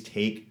 Phillies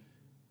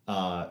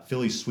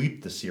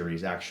sweep the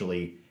series,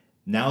 actually.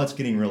 Now it's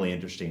getting really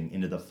interesting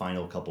into the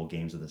final couple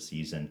games of the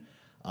season.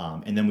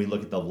 And then we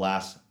look at the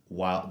last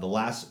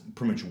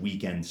pretty much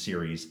weekend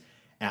series,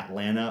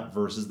 Atlanta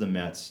versus the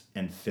Mets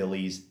and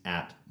Phillies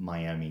at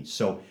Miami.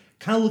 So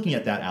kind of looking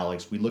at that,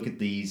 Alex, we look at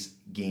these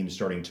games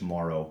starting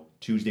tomorrow,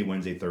 Tuesday,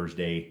 Wednesday,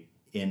 Thursday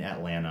in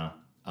Atlanta.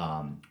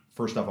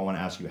 First off, I want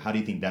to ask you, how do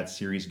you think that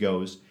series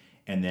goes?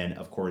 And then,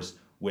 of course,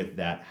 with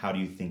that, how do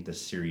you think the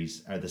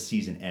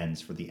season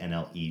ends for the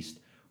NL East?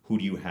 Who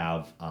do you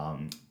have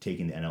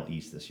taking the NL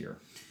East this year?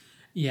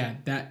 Yeah,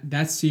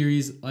 that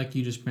series, like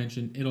you just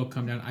mentioned, it'll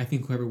come down. I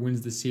think whoever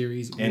wins the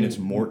series, and it's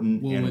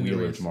Morton and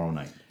Wheeler tomorrow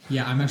night.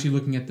 Yeah, I'm actually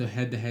looking at the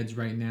head-to-heads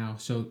right now.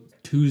 So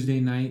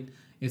Tuesday night,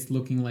 it's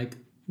looking like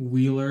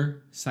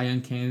Wheeler, Cy Young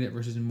candidate,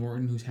 versus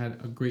Morton, who's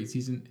had a great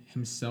season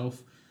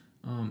himself.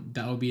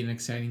 That will be an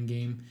exciting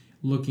game.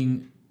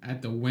 Looking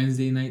at the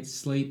Wednesday night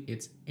slate,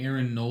 it's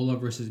Aaron Nola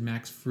versus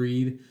Max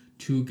Fried,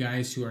 2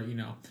 guys who are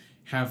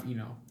have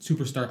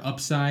superstar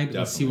upside.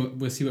 Definitely.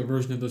 We'll see what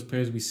version of those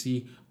players we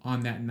see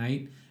on that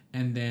night.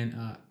 And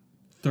then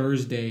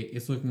Thursday,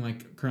 it's looking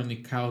like currently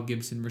Kyle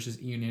Gibson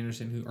versus Ian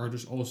Anderson, who are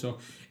just also.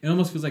 It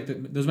almost feels like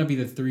those might be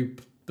the three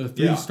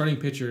starting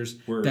pitchers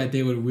that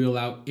they would wheel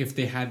out if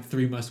they had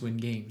 3 must-win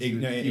games.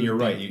 You're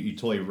right. You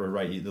totally were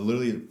right. It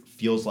literally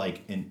feels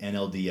like an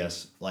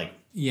NLDS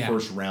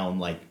first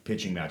round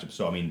pitching matchup.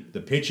 So I mean, the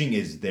pitching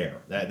is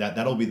there.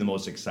 That'll be the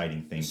most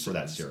exciting thing for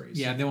that series.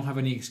 Yeah, they won't have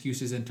any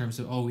excuses in terms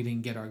of we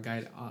didn't get our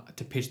guy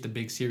to pitch the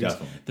big series.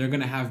 Definitely. They're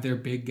gonna have their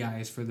big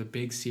guys for the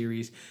big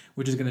series,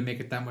 which is gonna make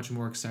it that much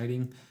more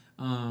exciting.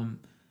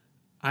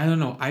 I don't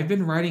know. I've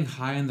been riding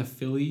high on the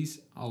Phillies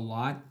a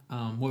lot.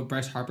 What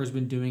Bryce Harper's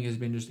been doing has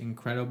been just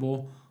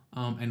incredible.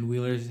 And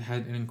Wheeler's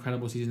had an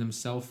incredible season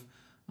himself.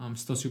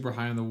 Still super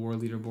high on the WAR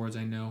leaderboards,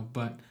 I know.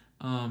 But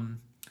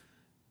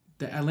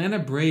the Atlanta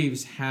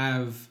Braves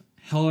have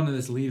held on to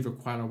this lead for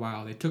quite a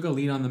while. They took a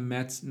lead on the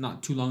Mets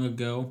not too long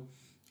ago.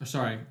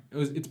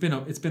 It's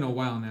been a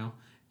while now,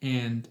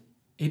 and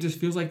it just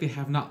feels like they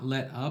have not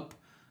let up.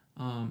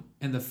 And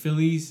the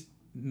Phillies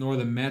nor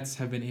the Mets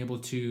have been able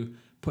to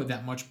put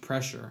that much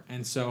pressure.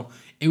 And so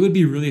it would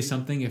be really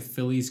something if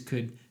Phillies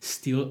could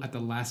steal at the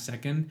last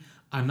second.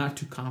 I'm not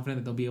too confident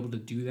that they'll be able to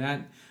do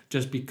that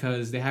just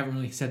because they haven't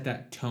really set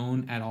that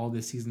tone at all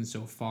this season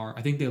so far.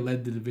 I think they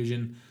led the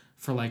division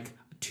for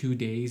 2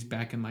 days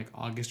back in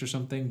August or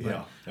something.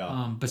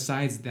 But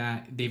besides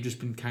that, they've just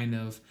been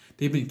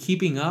they've been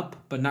keeping up,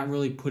 but not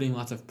really putting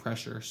lots of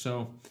pressure.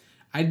 So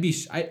I'd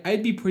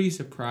be pretty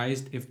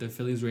surprised if the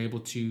Phillies were able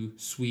to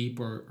sweep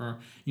or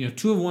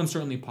 2 of 1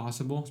 certainly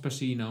possible,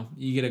 especially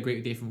you get a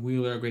great day from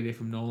Wheeler, a great day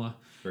from Nola.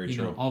 Very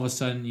true. All of a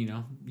sudden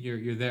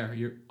you're there.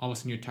 All of a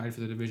sudden you're tied for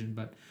the division.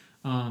 But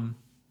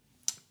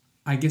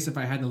I guess if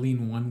I had to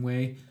lean one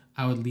way,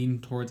 I would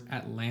lean towards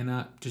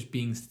Atlanta.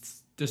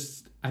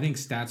 I think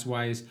stats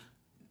wise,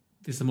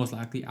 this is the most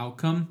likely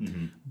outcome.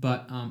 Mm-hmm.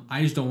 But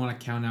I just don't want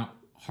to count out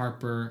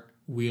Harper,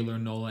 Wheeler,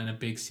 Nola in a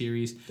big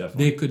series.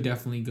 Definitely. They could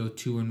definitely go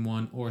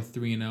 2-1 or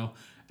 3-0.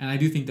 And I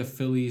do think the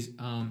Phillies,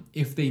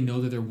 if they know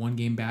that they're 1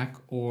 game back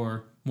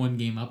or 1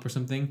 game up or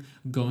something,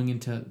 going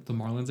into the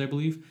Marlins, I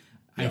believe,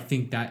 I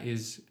think that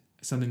is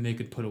something they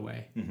could put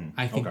away. Mm-hmm.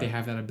 I think they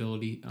have that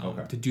ability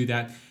to do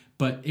that.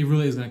 But it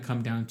really is going to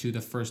come down to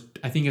the first.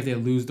 I think if they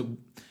lose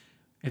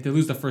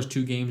the first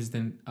 2 games,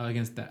 then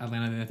against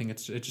Atlanta, then I think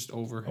it's just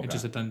over. Okay. It's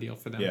just a done deal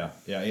for them. Yeah,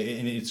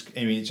 and it's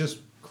just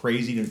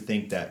crazy to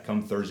think that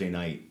come Thursday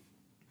night,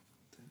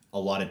 a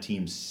lot of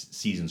teams'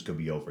 seasons could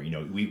be over. You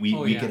know,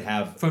 we could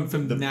have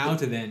from now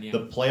to then. Yeah,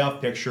 the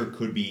playoff picture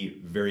could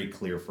be very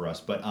clear for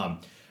us. But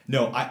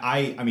no,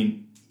 I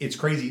mean, it's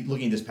crazy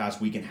looking at this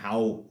past weekend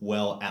how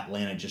well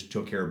Atlanta just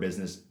took care of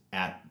business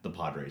at the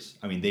Padres.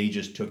 I mean, they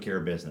just took care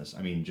of business.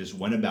 I mean, just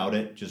went about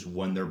it, just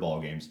won their ball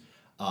games.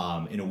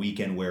 In a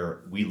weekend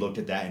where we looked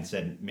at that and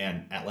said,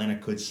 man, Atlanta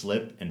could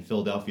slip and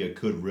Philadelphia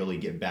could really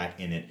get back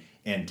in it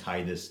and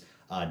tie this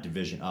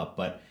division up.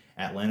 But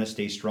Atlanta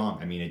stays strong.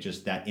 I mean, it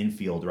just, that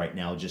infield right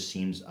now just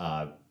seems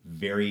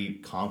very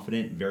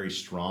confident, very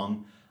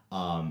strong,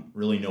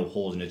 really no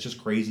holes. And it's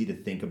just crazy to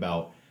think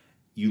about.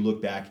 You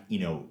look back, you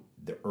know,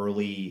 the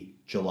early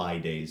July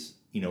days,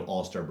 you know,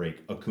 All-Star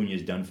break,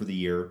 Acuna's done for the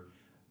year.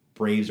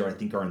 Braves I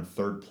think are in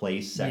third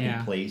place,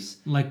 second place.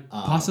 Like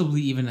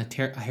possibly even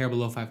a hair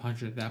below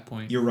 500 at that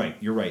point. You're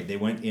right. They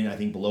went in, I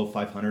think, below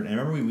 500. And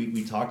I remember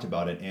we talked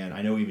about it, and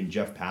I know even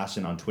Jeff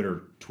Passan on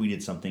Twitter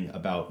tweeted something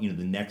about, you know,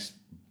 the next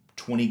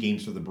 20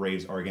 games for the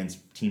Braves are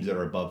against teams that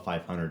are above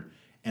 500.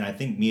 And I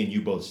think me and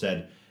you both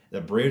said the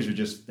Braves are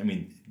just, I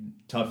mean,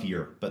 tough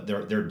year, but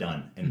they're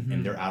done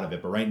and they're out of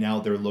it. But right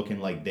now they're looking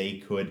like they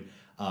could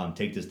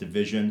take this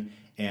division.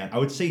 And I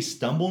would say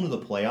stumble into the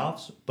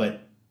playoffs,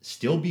 but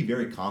still be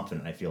very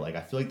confident. I feel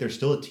like they're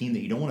still a team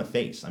that you don't want to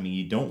face. I mean,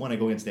 you don't want to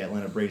go against the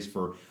Atlanta Braves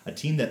for a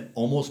team that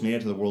almost made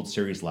it to the World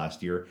Series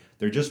last year.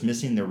 They're just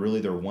missing their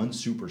one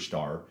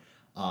superstar.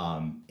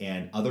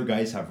 And other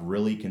guys have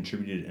really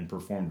contributed and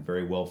performed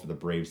very well for the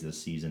Braves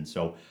this season.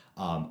 So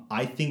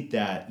I think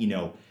that, you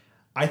know,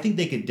 I think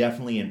they could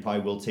definitely and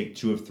probably will take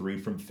 2 of 3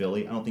 from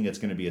Philly. I don't think it's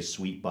going to be a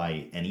sweep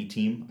by any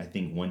team. I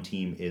think one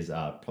team is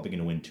probably going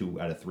to win 2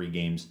 out of 3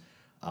 games.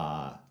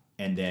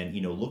 And then, you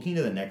know, looking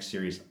to the next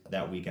series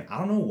that weekend, I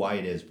don't know why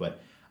it is,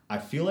 but I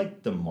feel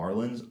like the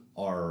Marlins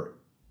are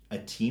a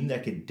team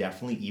that could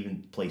definitely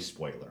even play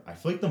spoiler. I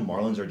feel like the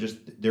Marlins are just,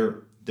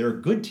 they're a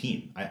good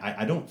team.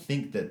 I don't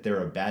think that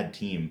they're a bad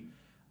team.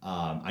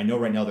 I know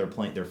right now they're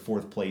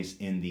 4th place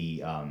in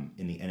the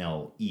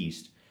NL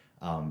East,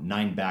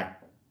 9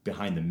 back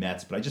behind the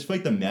Mets, but I just feel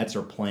like the Mets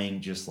are playing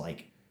just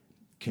like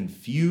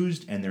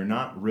confused and they're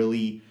not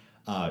really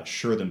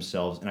sure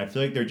themselves. And I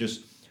feel like they're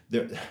just,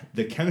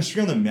 the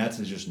chemistry on the Mets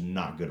is just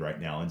not good right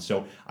now, and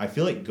so I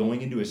feel like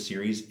going into a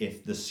series,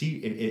 if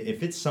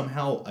it's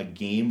somehow a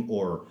game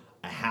or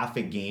a half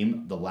a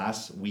game the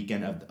last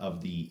weekend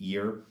of the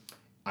year,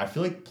 I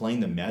feel like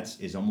playing the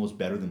Mets is almost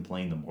better than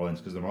playing the Marlins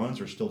because the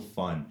Marlins are still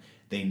fun.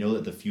 They know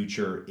that the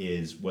future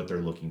is what they're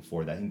looking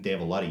for. I think they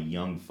have a lot of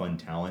young, fun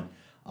talent.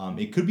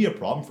 It could be a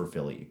problem for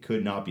Philly. It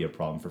could not be a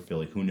problem for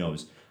Philly. Who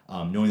knows?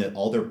 Knowing that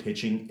all their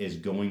pitching is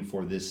going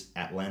for this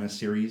Atlanta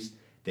series,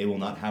 they will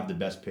not have the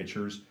best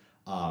pitchers.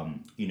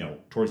 You know,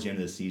 towards the end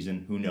of the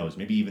season, who knows?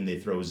 Maybe even they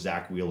throw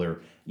Zach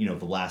Wheeler, you know,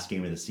 the last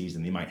game of the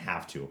season. They might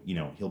have to, you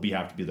know, he'll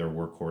have to be their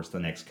workhorse the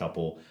next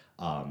couple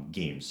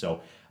games.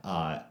 So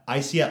I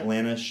see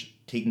Atlanta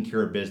taking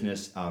care of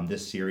business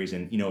this series.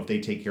 And, you know, if they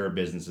take care of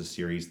business this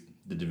series,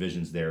 the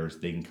division's theirs.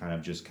 They can kind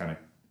of,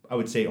 I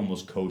would say,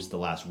 almost coast the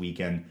last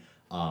weekend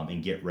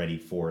and get ready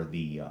for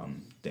the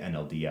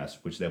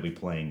NLDS, which they'll be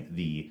playing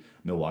the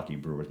Milwaukee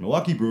Brewers.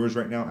 Milwaukee Brewers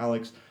right now,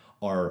 Alex,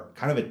 are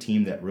kind of a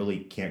team that really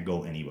can't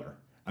go anywhere.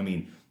 I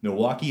mean,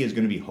 Milwaukee is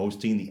going to be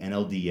hosting the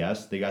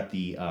NLDS. They got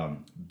the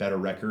better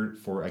record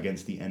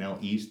against the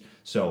NL East.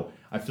 So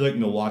I feel like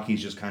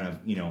Milwaukee's just kind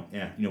of,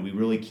 we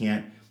really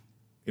can't.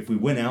 If we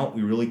win out,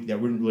 that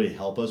wouldn't really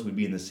help us. We'd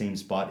be in the same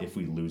spot if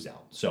we lose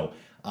out. So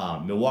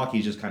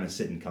Milwaukee's just kind of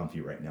sitting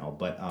comfy right now.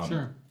 But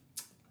Sure.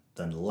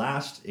 The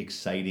last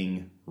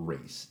exciting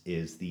race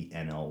is the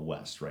NL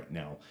West right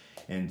now.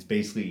 And it's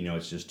basically,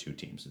 it's just 2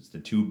 teams. It's the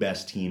 2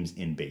 best teams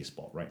in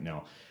baseball right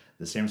now.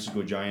 The San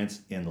Francisco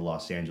Giants and the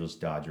Los Angeles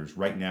Dodgers.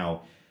 Right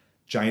now,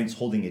 Giants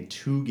holding a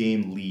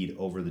 2-game lead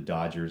over the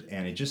Dodgers.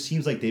 And it just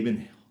seems like they've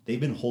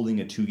been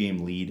holding a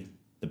 2-game lead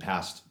the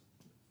past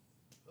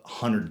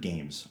 100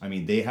 games. I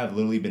mean, they have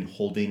literally been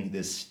holding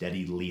this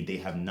steady lead. They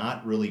have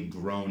not really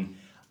grown.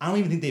 I don't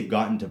even think they've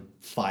gotten to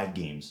 5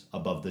 games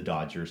above the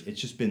Dodgers.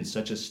 It's just been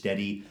such a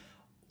steady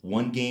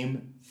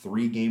 1-game,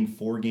 3-game,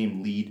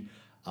 4-game lead.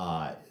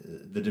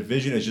 The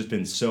division has just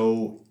been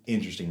so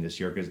interesting this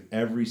year because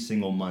every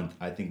single month,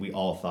 I think we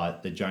all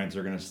thought the Giants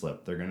are going to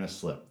slip. They're going to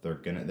slip.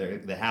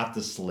 They have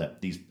to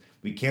slip.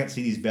 We can't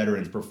see these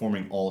veterans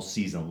performing all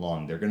season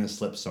long. They're going to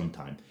slip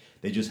sometime.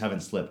 They just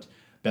haven't slipped.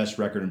 Best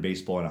record in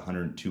baseball at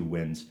 102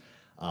 wins.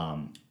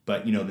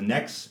 But the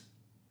next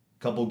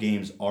couple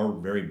games are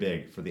very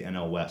big for the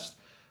NL West.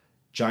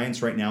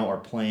 Giants right now are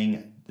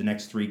playing the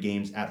next 3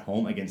 games at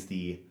home against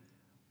the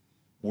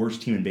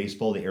worst team in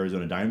baseball, the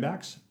Arizona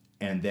Diamondbacks.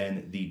 And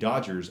then the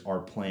Dodgers are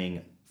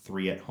playing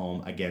 3 at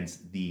home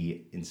against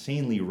the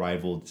insanely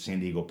rivaled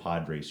San Diego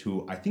Padres,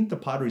 who I think the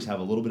Padres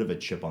have a little bit of a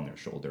chip on their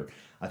shoulder.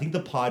 I think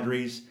the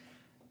Padres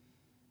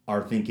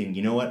are thinking,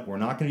 you know what, we're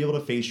not going to be able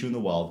to face you in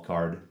the wild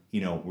card.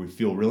 We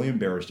feel really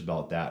embarrassed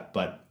about that,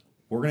 but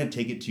we're going to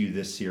take it to you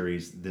this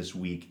series this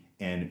week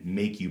and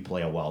make you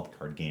play a wild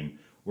card game.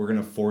 We're going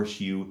to force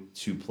you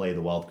to play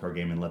the wild card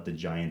game and let the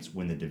Giants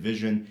win the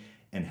division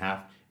and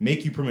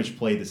make you pretty much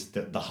play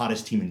the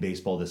hottest team in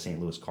baseball, the St.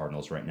 Louis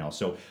Cardinals right now.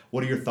 So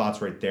what are your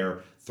thoughts right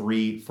there?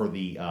 Three for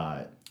the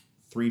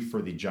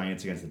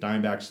Giants against the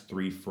Diamondbacks,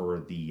 3 for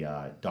the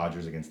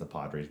Dodgers against the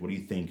Padres. What do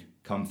you think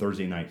come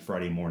Thursday night,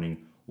 Friday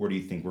morning? Where do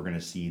you think we're going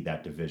to see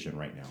that division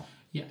right now?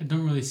 Yeah, I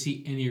don't really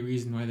see any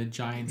reason why the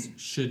Giants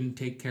shouldn't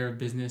take care of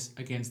business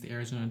against the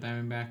Arizona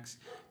Diamondbacks.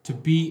 To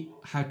be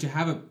like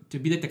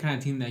the kind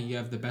of team that you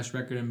have the best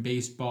record in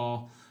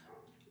baseball,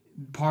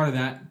 part of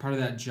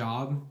that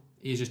job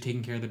is just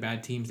taking care of the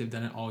bad teams. They've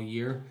done it all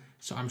year,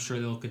 so I'm sure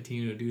they'll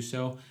continue to do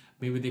so.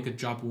 Maybe they could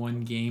drop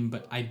one game,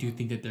 but I do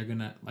think that they're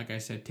gonna, like I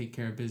said, take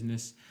care of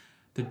business.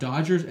 The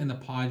Dodgers and the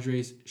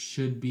Padres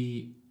should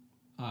be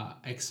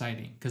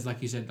exciting because,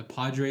 like you said, the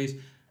Padres,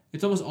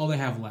 it's almost all they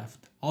have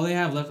left. All they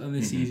have left on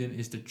this season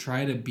is to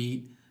try to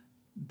beat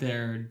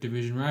their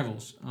division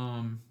rivals.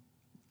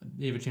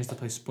 They have a chance to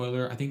play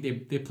spoiler. I think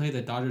they play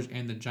the Dodgers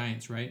and the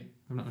Giants, right?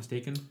 If I'm not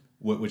mistaken.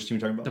 Which team are you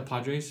talking about? The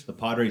Padres. The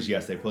Padres,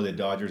 yes, they play the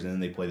Dodgers and then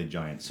they play the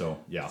Giants. So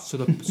yeah. So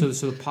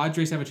the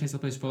Padres have a chance to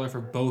play spoiler for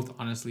both,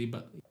 honestly,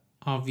 but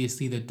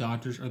obviously the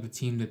Dodgers are the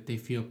team that they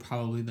feel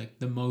probably like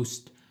the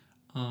most.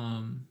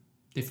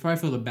 They probably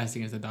feel the best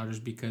against the Dodgers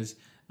because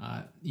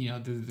they're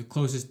the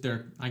closest.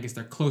 They're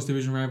close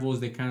division rivals.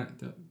 They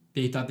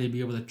thought they'd be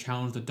able to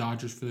challenge the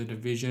Dodgers for the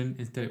division.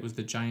 Instead, it was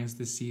the Giants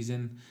this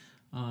season.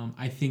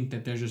 I think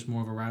that there's just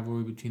more of a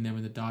rivalry between them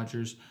and the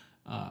Dodgers.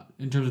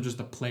 In terms of just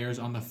the players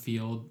on the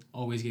field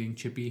always getting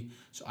chippy.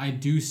 So I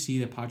do see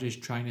the Padres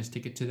trying to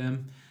stick it to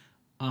them.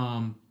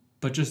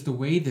 But just the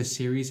way the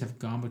series have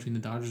gone between the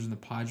Dodgers and the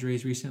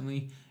Padres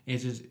recently,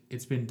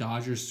 it's been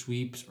Dodgers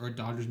sweeps or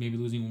Dodgers maybe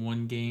losing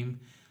one game.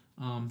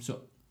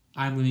 So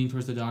I'm leaning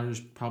towards the Dodgers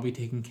probably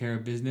taking care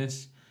of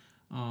business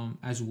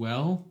as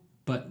well.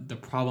 But the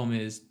problem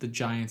is the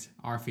Giants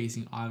are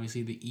facing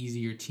obviously the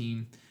easier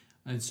team.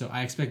 And so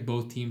I expect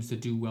both teams to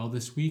do well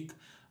this week.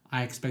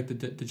 I expect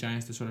the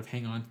Giants to sort of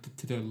hang on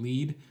to their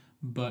lead,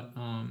 but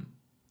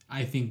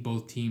I think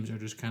both teams are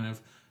just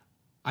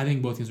I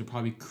think both teams will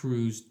probably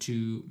cruise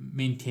to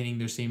maintaining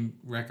their same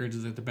records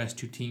as like the best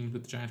two teams,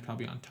 with the Giants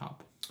probably on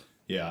top.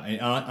 Yeah,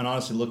 and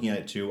honestly, looking at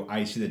it too,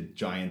 I see the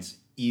Giants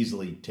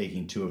easily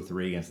taking 2 of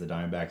 3 against the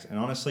Diamondbacks, and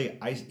honestly,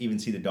 I even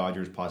see the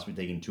Dodgers possibly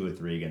taking 2 of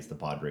 3 against the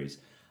Padres.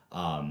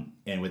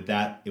 And with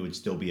that, it would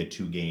still be a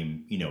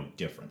 2-game,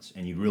 difference,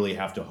 and you really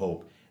have to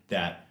hope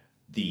that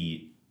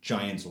the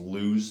Giants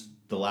lose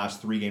the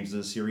last 3 games of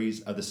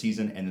the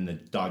season, and then the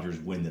Dodgers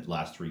win the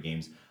last 3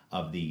 games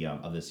of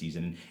the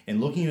season.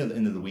 And looking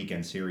into the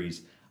weekend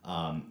series,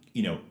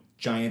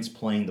 Giants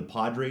playing the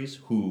Padres,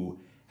 who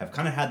have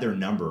kind of had their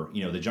number.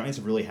 The Giants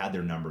have really had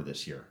their number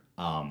this year.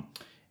 And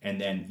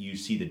then you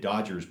see the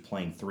Dodgers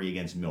playing 3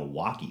 against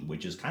Milwaukee,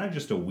 which is kind of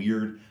just a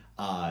weird,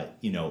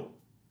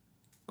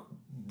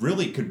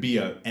 really could be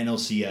a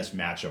NLCS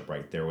matchup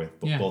right there with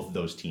both of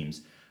those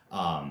teams.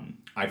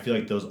 I feel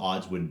like those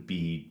odds would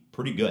be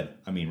pretty good.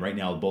 I mean, right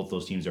now, both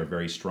those teams are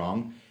very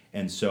strong.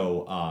 And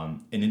so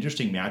an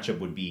interesting matchup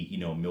would be,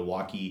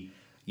 Milwaukee,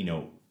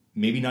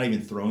 maybe not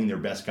even throwing their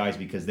best guys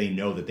because they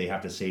know that they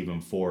have to save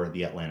them for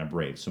the Atlanta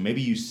Braves. So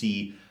maybe you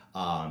see,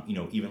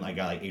 even like a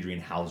guy like Adrian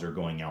Hauser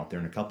going out there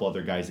and a couple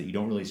other guys that you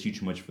don't really see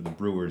too much for the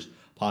Brewers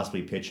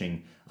possibly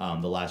pitching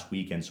the last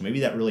weekend. So maybe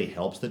that really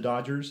helps the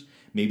Dodgers.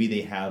 Maybe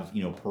they have,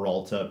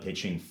 Peralta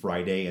pitching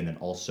Friday and then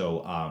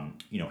also,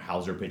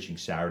 Hauser pitching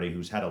Saturday,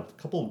 who's had a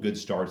couple of good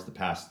starts the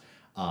past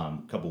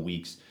couple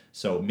weeks.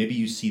 So maybe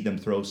you see them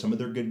throw some of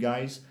their good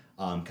guys,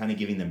 kind of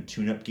giving them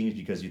tune-up games,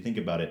 because you think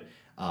about it,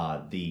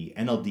 the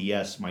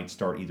NLDS might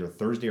start either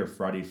Thursday or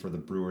Friday for the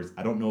Brewers.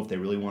 I don't know if they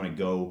really want to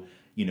go,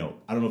 I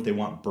don't know if they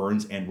want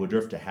Burns and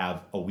Woodruff to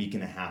have a week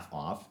and a half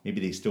off. Maybe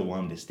they still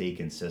want them to stay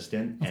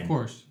consistent. Of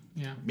course,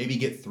 yeah. Maybe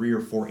get 3 or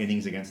 4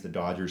 innings against the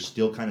Dodgers,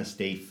 still kind of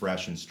stay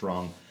fresh and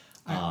strong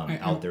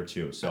out there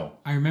too. So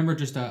I remember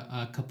just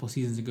a couple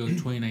seasons ago,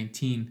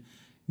 2019,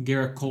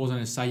 Garrett Cole was on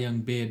his Cy Young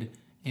bid.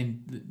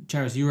 And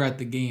Charis, you were at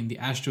the game. The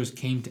Astros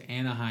came to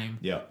Anaheim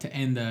to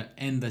end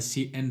the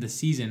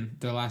season,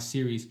 their last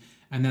series,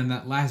 and then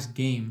that last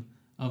game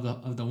of the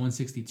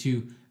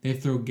 162, they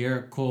throw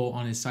Garrett Cole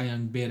on his Cy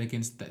Young bid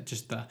against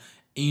the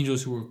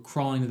Angels, who were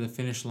crawling to the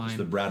finish line. It's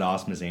the Brad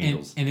Ausmus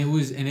Angels, and it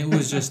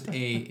was just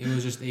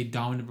a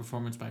dominant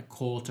performance by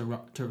Cole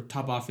to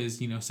top off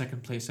his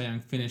second place Cy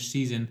Young finish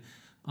season.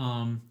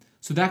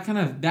 So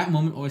that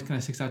moment always kind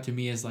of sticks out to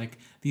me as like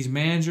these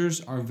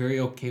managers are very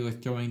okay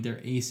with throwing their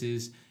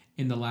aces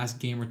in the last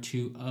game or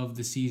two of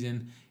the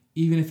season,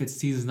 even if it's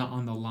season's not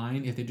on the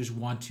line. If they just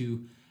want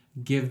to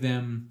give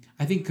them,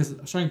 I think, because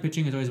starting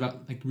pitching is always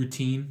about like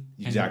routine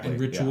and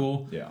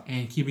ritual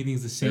and keeping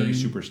things the same. Very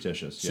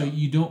superstitious. So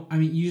you don't. I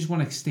mean, you just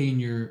want to stay in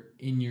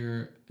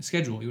your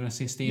schedule. You want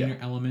to stay in your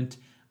element.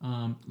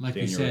 Like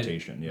you said,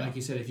 rotation, like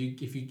you said, if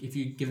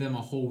you give them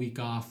a whole week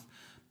off,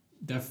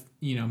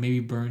 maybe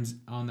Burns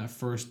on that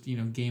first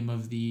game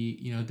of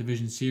the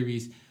division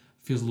series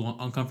feels a little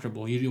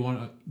uncomfortable. You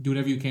want to do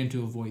whatever you can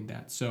to avoid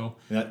that. So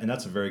and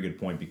that's a very good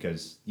point,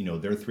 because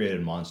they're a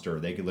 3-headed monster.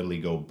 They could literally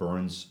go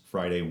Burns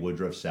Friday,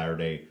 Woodruff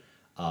Saturday,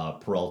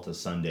 Peralta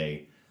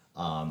Sunday,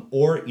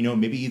 Or,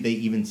 maybe they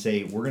even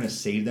say, we're going to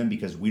save them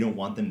because we don't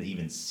want them to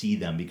even see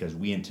them because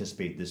we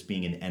anticipate this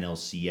being an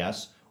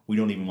NLCS. We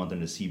don't even want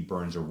them to see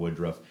Burns or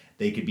Woodruff.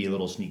 They could be a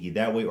little sneaky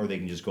that way, or they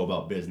can just go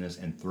about business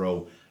and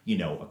throw,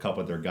 a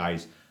couple of their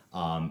guys.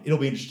 It'll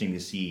be interesting to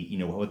see,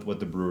 what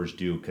the Brewers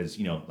do because,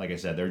 like I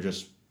said,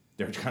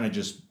 they're kind of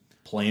just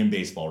playing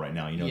baseball right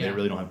now. They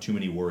really don't have too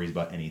many worries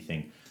about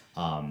anything.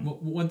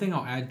 One thing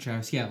I'll add,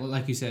 Travis,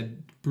 like you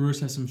said, Brewers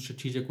have some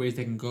strategic ways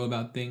they can go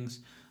about things.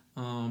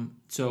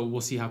 So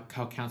we'll see how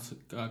Counsell,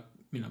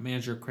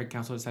 manager Craig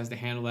Counsell decides to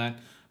handle that.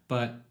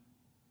 But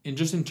in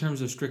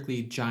terms of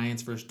strictly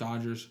Giants versus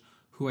Dodgers,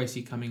 who I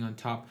see coming on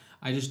top,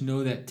 I just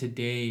know that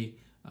today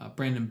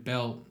Brandon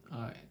Belt,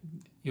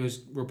 it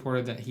was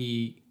reported that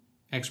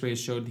X-rays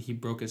showed he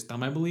broke his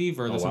thumb, I believe,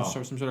 or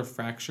some sort of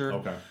fracture.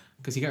 Okay.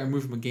 Because he got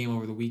removed from a game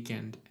over the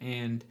weekend,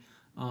 and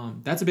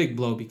that's a big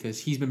blow because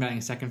he's been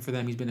batting second for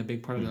them. He's been a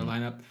big part of their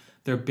lineup.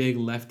 Their big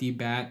lefty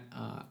bat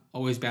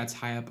always bats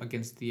high up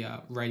against the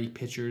righty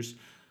pitchers.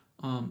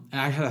 And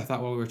I had a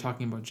thought while we were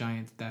talking about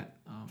Giants that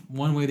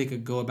one way they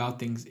could go about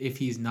things if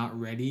he's not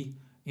ready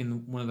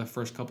in one of the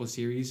first couple of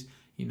series.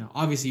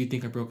 Obviously you'd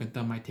think a broken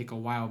thumb might take a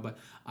while, but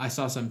I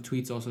saw some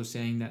tweets also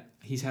saying that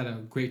he's had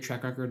a great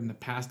track record in the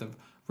past of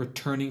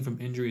returning from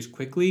injuries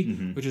quickly,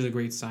 which is a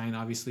great sign,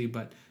 obviously.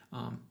 But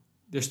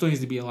there still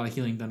needs to be a lot of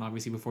healing done,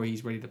 obviously, before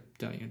he's ready to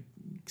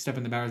step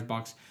in the batter's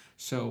box.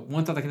 So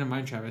one thought that came to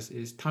mind, Travis,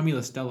 is Tommy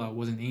La Stella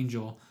was an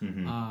Angel.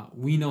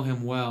 We know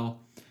him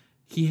well.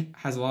 He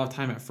has a lot of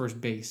time at first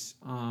base,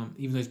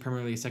 even though he's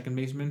primarily a second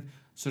baseman.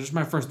 So just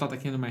my first thought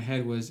that came to my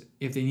head was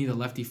if they need a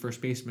lefty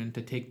first baseman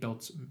to take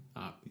Belt's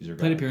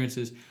plate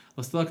appearances,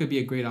 La Stella could be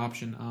a great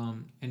option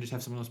and just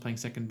have someone else playing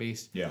second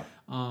base. Yeah.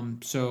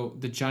 So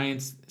the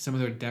Giants, some of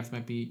their depth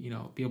might be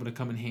be able to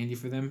come in handy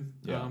for them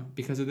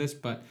because of this.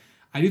 But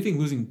I do think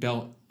losing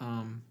Belt,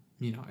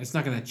 it's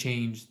not going to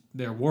change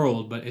their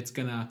world, but it's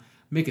going to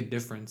make a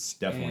difference.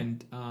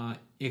 Definitely. And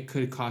it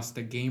could cost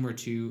a game or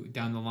two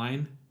down the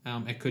line.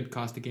 It could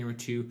cost a game or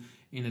two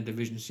in a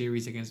division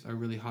series against a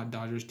really hot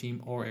Dodgers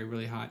team or a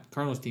really hot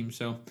Cardinals team.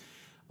 So,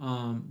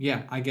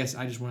 I guess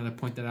I just wanted to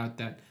point that out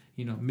that,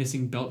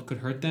 missing Belt could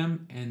hurt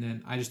them. And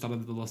then I just thought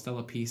of the La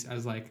Stella piece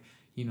as like,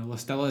 La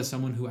Stella is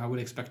someone who I would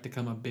expect to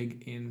come up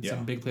big in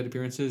some big plate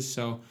appearances.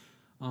 So,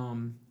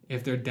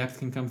 if their depth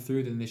can come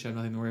through, then they should have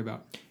nothing to worry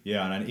about.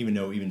 Yeah, and I even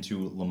know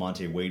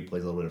Lamonte Wade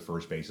plays a little bit of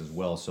first base as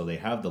well. So they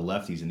have the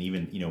lefties, and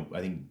even I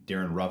think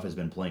Darren Ruff has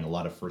been playing a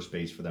lot of first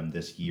base for them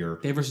this year.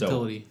 They have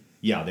versatility. So,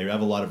 yeah, they have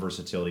a lot of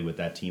versatility with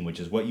that team, which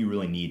is what you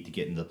really need to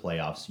get into the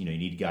playoffs. You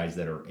need guys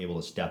that are able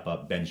to step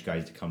up, bench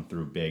guys to come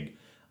through big.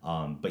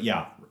 But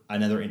yeah,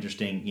 another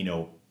interesting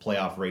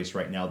playoff race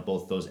right now.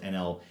 Both those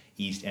NL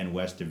East and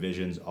West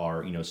divisions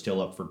are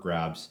still up for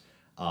grabs.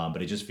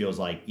 But it just feels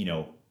like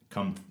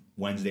come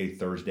Wednesday,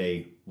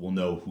 Thursday, we'll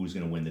know who's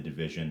going to win the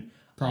division.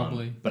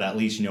 Probably. But at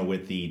least,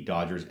 with the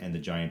Dodgers and the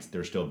Giants,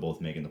 they're still both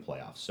making the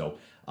playoffs. So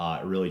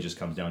it really just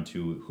comes down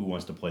to who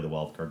wants to play the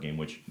wild card game,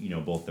 which,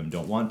 both of them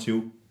don't want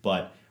to,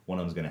 but one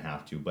of them's going to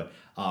have to. But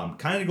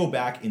kind of to go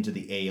back into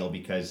the AL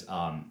because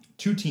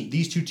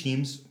these two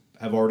teams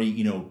have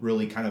already,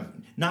 really kind of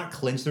not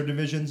clinched their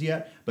divisions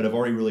yet, but have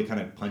already really kind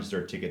of punched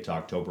their ticket to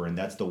October, and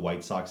that's the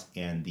White Sox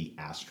and the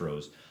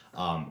Astros.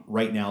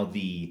 Right now,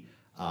 the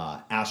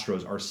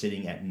Astros are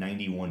sitting at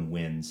 91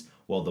 wins,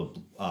 while the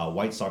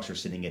White Sox are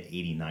sitting at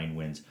 89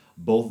 wins.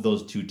 Both of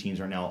those two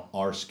teams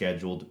are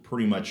scheduled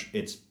pretty much.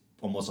 It's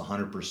almost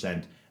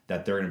 100%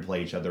 that they're going to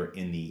play each other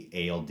in the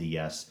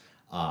ALDS,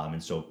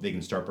 and so they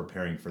can start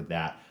preparing for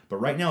that. But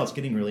right now, it's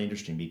getting really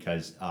interesting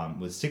because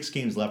with 6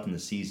 games left in the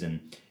season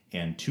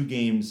and a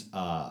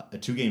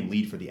 2-game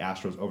lead for the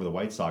Astros over the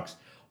White Sox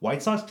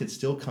could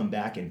still come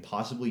back and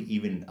possibly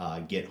even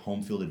get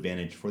home field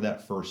advantage for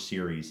that first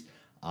series.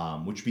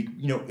 Which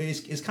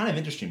is kind of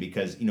interesting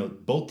because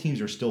both teams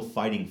are still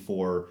fighting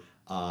for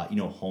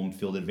home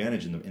field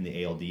advantage in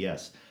the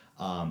ALDS.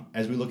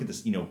 As we look at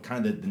this,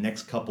 kind of the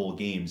next couple of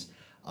games,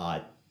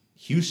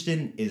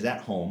 Houston is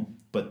at home,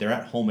 but they're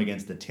at home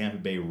against the Tampa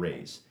Bay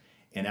Rays,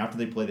 and after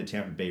they play the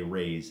Tampa Bay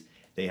Rays,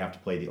 they have to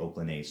play the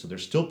Oakland A's. So they're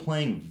still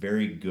playing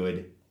very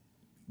good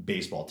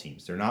baseball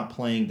teams. They're not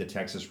playing the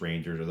Texas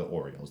Rangers or the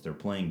Orioles. They're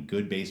playing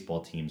good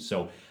baseball teams.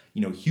 So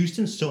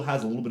Houston still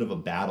has a little bit of a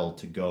battle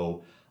to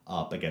go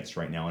up against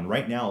right now. And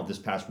right now, this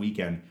past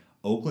weekend,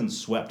 Oakland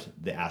swept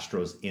the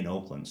Astros in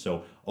Oakland.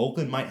 So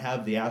Oakland might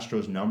have the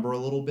Astros number a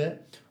little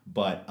bit,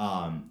 but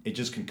it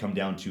just can come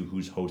down to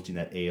who's hosting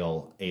that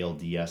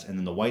ALDS. And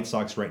then the White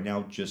Sox right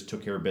now just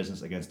took care of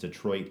business against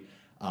Detroit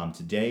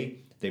today.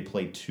 They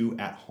play 2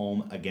 at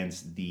home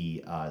against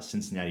the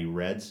Cincinnati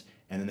Reds,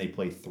 and then they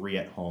play 3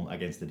 at home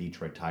against the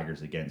Detroit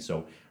Tigers again.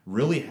 So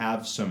really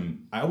have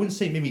some, I wouldn't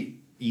say maybe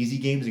easy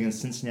games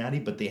against Cincinnati,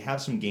 but they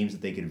have some games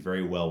that they could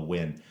very well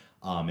win.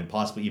 And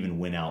possibly even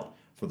win out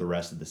for the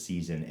rest of the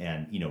season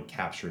and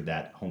capture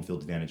that home field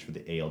advantage for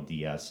the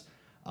ALDS.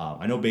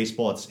 I know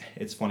baseball,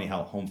 it's funny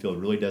how home field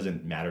really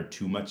doesn't matter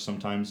too much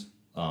sometimes.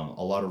 A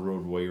lot of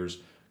road warriors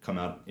come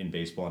out in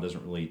baseball. It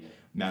doesn't really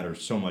matter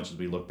so much as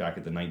we look back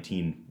at the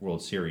 19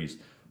 World Series.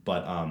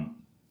 But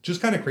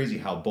just kind of crazy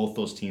how both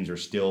those teams are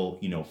still,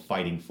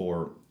 fighting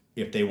for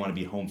if they want to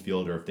be home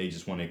field or if they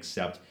just want to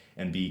accept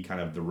and be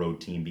kind of the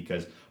road team,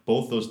 because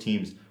both those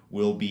teams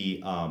will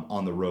be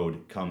on the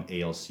road come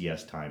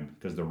ALCS time,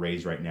 because the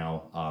Rays right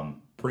now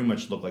pretty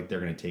much look like they're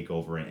going to take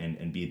over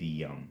and be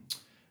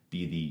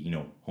the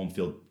home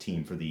field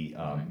team for the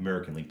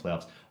American League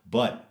playoffs.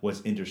 But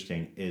what's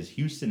interesting is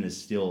Houston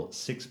is still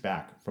 6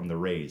 back from the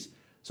Rays.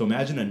 So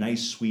imagine a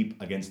nice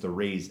sweep against the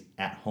Rays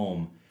at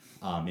home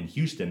in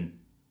Houston.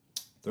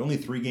 They're only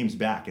 3 games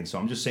back. And so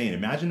I'm just saying,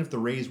 imagine if the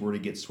Rays were to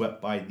get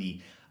swept by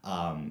the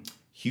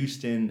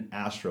Houston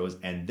Astros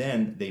and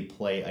then they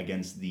play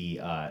against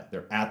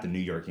they're at the New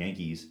York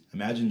Yankees.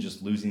 Imagine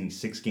just losing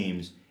 6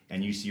 games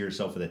and you see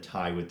yourself with a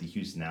tie with the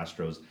Houston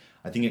Astros.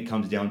 I think it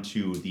comes down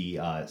to the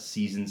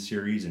season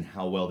series and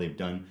how well they've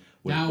done.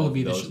 That would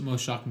be the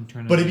most shocking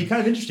tournament. But it'd be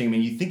kind of interesting. I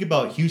mean, you think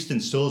about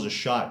Houston still has a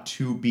shot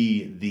to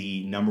be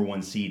the number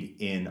 1 seed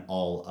in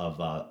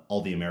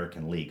all the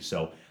American League.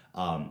 So,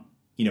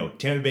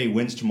 Tampa Bay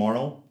wins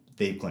tomorrow,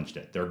 they've clinched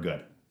it. They're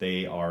good.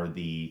 They are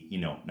the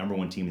number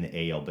 1 team in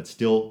the AL, but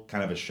still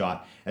kind of a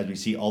shot as we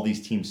see all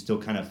these teams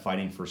still kind of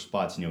fighting for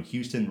spots.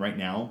 Houston right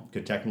now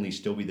could technically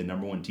still be the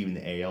number 1 team in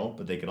the AL,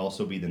 but they could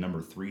also be the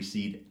number 3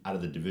 seed out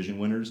of the division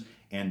winners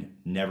and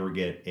never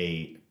get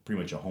pretty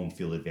much a home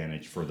field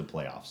advantage for the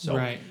playoffs. So,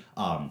 right.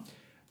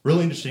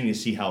 Really interesting to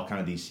see how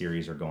kind of these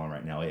series are going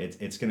right now.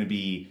 It's going to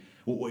be.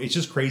 It's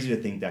just crazy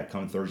to think that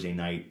come Thursday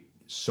night,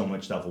 so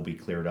much stuff will be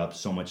cleared up.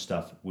 So much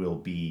stuff will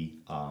be.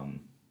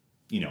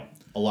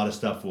 A lot of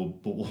stuff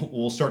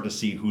we'll start to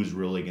see who's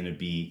really going to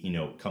be,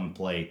 come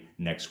play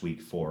next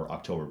week for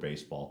October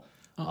baseball.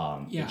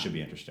 It should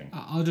be interesting.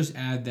 I'll just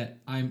add that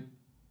I'm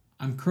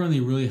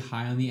currently really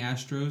high on the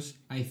Astros.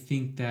 I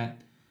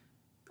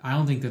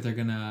don't think that they're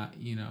gonna,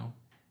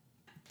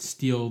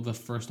 steal the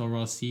first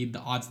overall seed. The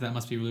odds of that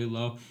must be really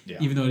low. Yeah.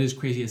 Even though it is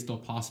crazy, it's still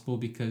possible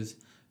because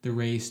the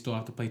Rays still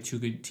have to play 2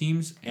 good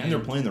teams, and they're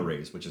playing the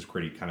Rays, which is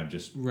pretty kind of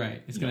just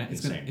right. It's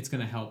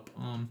gonna help.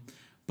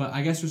 But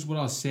I guess just what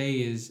I'll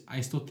say is I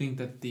still think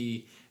that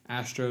the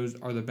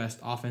Astros are the best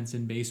offense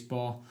in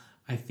baseball.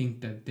 I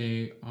think that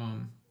they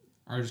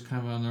are just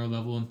kind of on their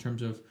level in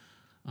terms of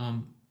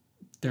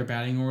their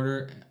batting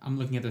order. I'm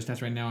looking at their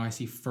stats right now. I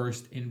see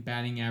first in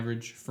batting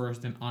average,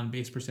 first in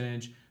on-base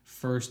percentage,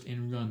 first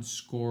in runs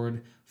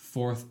scored,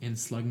 fourth in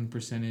slugging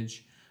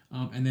percentage.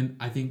 And then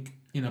I think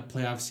in a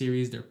playoff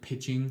series, their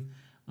pitching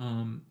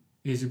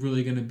is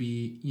really going to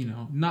be,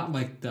 not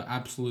like the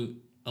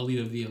absolute elite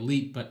of the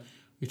elite, but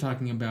you're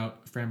talking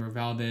about Framber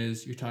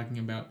Valdez, you're talking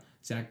about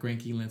Zach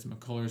Greinke, Lance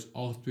McCullers.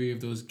 All 3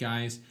 of those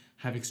guys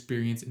have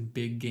experience in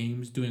big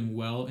games, doing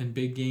well in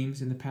big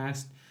games in the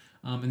past.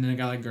 And then a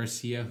guy like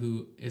Garcia,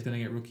 who is going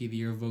to get Rookie of the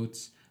Year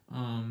votes,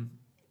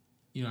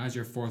 as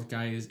your 4th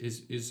guy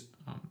is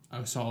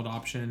a solid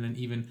option. And then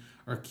even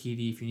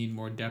Urquidy, if you need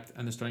more depth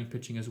and the starting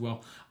pitching as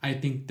well. I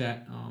think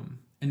that,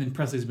 and then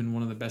Presley's been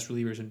one of the best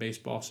relievers in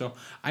baseball. So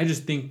I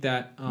just think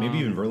that maybe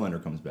even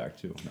Verlander comes back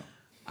too. No.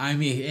 I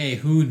mean, hey,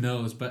 who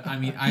knows? But I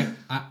mean,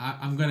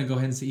 I'm gonna go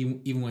ahead and say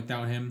even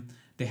without him,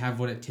 they have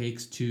what it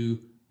takes to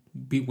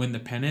win the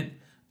pennant.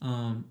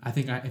 I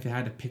think if I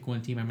had to pick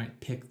one team, I might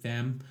pick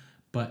them.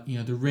 But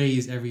the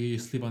Rays, every year you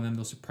sleep on them,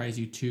 they'll surprise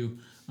you too.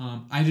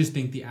 I just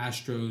think the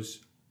Astros,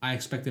 I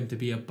expect them to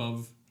be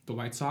above the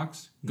White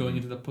Sox going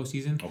into the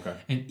postseason. Okay.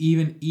 And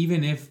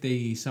even if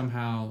they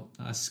somehow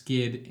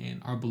skid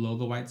and are below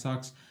the White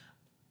Sox,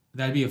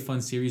 that'd be a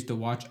fun series to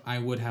watch. I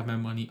would have my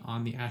money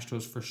on the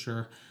Astros for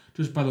sure.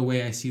 Just by the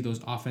way I see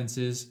those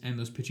offenses and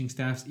those pitching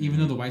staffs, even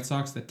though the White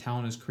Sox, the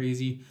talent is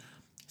crazy.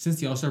 Since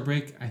the All-Star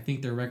break, I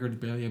think their record is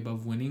barely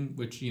above winning,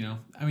 which,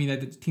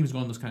 the teams go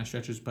on those kind of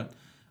stretches, but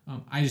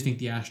I just think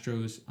the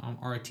Astros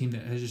are a team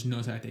that just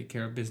knows how to take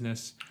care of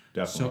business.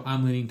 Definitely. So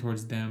I'm leaning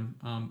towards them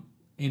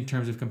in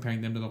terms of comparing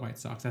them to the White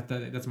Sox.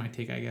 That's my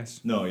take, I guess.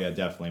 No, yeah,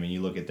 definitely. I mean,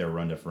 you look at their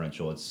run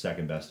differential, it's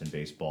 2nd best in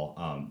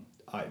baseball.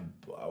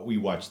 We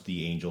watched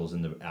the Angels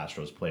and the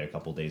Astros play a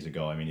couple days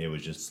ago. I mean, it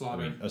was just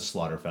a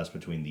slaughter fest for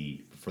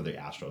the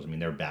Astros. I mean,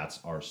 their bats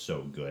are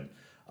so good.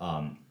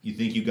 You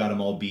think you got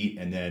them all beat,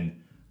 and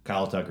then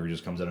Kyle Tucker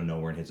just comes out of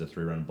nowhere and hits a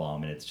 3-run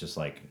bomb, and it's just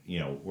like,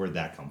 where'd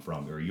that come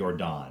from? Or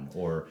Jordan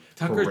or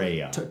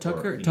Correa.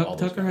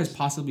 Tucker has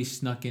possibly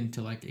snuck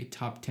into like a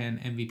top 10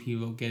 MVP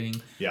vote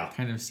getting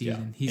kind of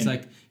season.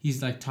 Yeah.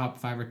 He's like top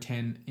 5 or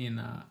 10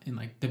 in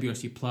like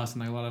WRC plus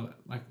and like a lot of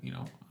like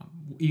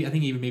I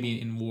think even maybe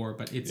in WAR,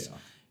 but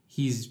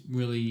he's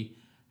really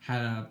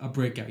had a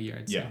breakout year.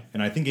 I'd say. Yeah,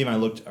 and I think even I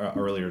looked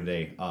earlier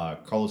today,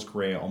 Carlos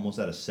Correa almost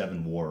at a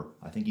 7 WAR.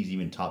 I think he's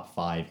even top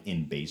 5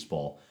 in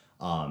baseball.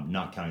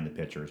 Not counting the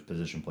pitchers,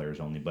 position players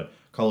only, but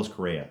Carlos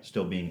Correa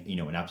still being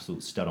an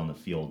absolute stud on the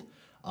field.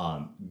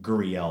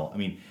 Gurriel, I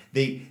mean,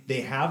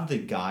 they have the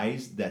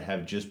guys that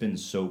have just been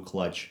so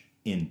clutch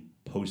in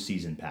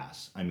postseason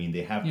pass. I mean,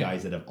 they have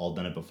guys that have all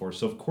done it before.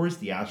 So of course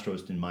the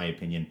Astros, in my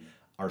opinion,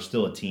 are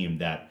still a team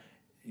that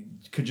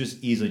could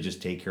just easily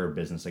just take care of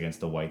business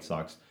against the White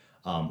Sox.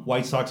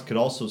 White Sox could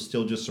also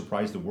still just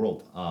surprise the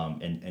world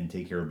and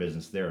take care of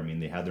business there. I mean,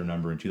 they had their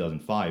number in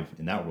 2005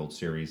 in that World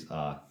Series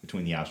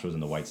between the Astros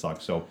and the White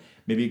Sox. So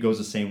maybe it goes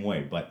the same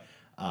way. But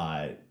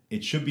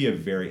it should be a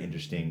very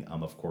interesting,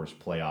 of course,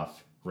 playoff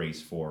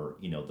race for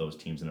those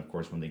teams. And of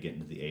course, when they get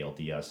into the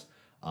ALDS,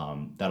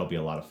 that'll be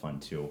a lot of fun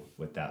too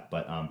with that.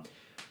 But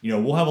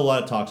we'll have a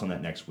lot of talks on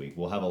that next week.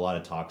 We'll have a lot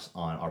of talks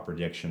on our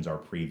predictions, our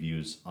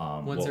previews.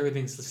 Once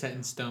everything's set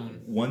in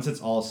stone. Once it's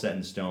all set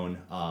in stone,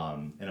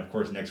 and of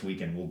course next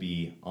weekend we'll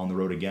be on the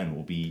road again.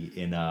 We'll be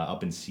in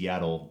up in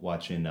Seattle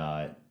watching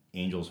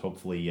Angels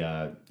hopefully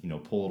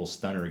pull a little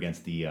stunner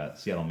against the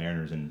Seattle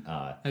Mariners and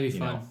That'd be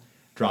fun.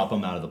 Drop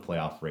them out of the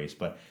playoff race.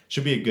 But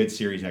should be a good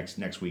series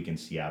next week in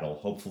Seattle.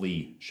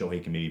 Hopefully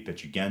Shohei can maybe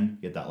pitch again,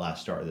 get that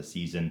last start of the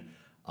season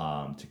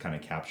to kind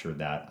of capture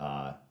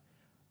that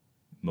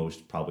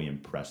most probably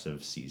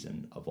impressive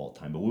season of all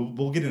time. But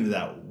we'll get into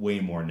that way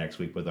more next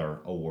week with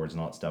our awards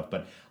and all that stuff.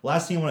 But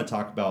last thing I want to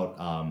talk about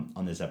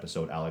on this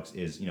episode, Alex,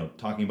 is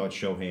talking about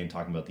Shohei and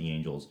talking about the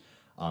Angels.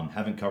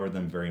 Haven't covered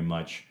them very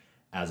much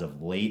as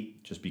of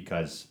late, just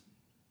because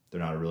they're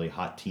not a really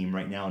hot team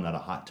right now, not a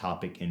hot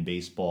topic in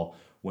baseball.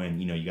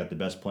 When you got the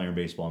best player in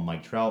baseball,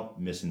 Mike Trout,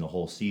 missing the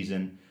whole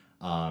season.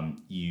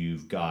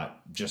 You've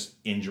got just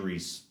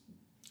injuries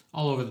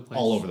all over the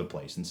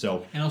place.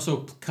 And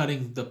also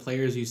cutting the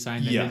players you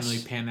signed that didn't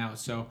really pan out.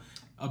 So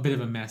a bit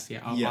of a mess,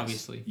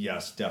 obviously.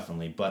 Yes,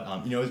 definitely.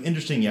 But it was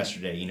interesting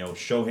yesterday.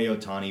 Shohei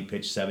Ohtani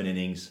pitched 7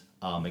 innings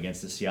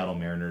against the Seattle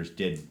Mariners,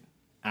 did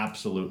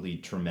absolutely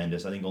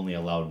tremendous. I think only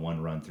allowed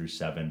 1 run through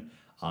 7.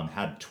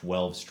 Had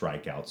 12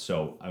 strikeouts.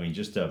 So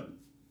just a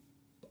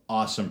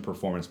awesome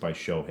performance by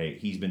Shohei.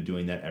 He's been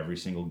doing that every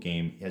single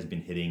game. He has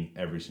been hitting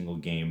every single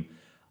game.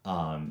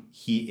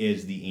 He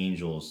is the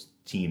Angels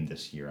team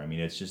this year.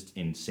 It's just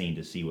insane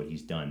to see what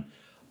he's done.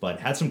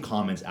 But had some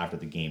comments after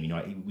the game.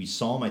 We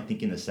saw him, I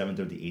think, in the 7th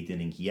or the 8th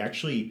inning. He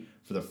actually,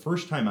 for the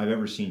first time I've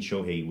ever seen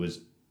Shohei, was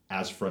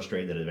as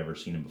frustrated that I've ever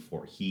seen him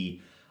before.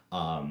 He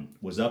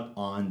was up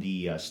on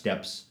the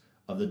steps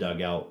of the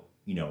dugout,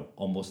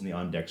 almost in the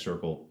on-deck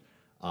circle.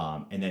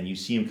 And then you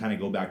see him kind of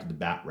go back to the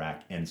bat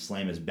rack and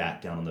slam his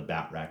bat down on the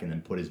bat rack and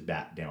then put his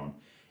bat down.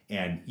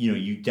 And,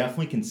 you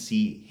definitely can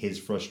see his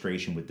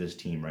frustration with this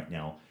team right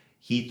now.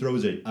 He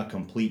throws a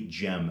complete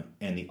gem,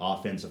 and the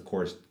offense, of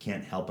course,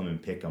 can't help him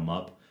and pick him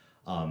up.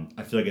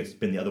 I feel like it's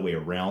been the other way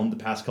around the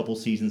past couple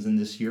seasons in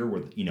this year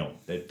where,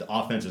 the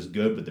offense is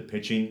good, but the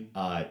pitching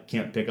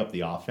can't pick up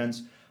the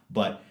offense.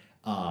 But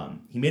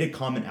he made a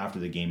comment after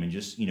the game and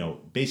just,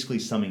 basically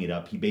summing it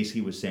up. He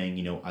basically was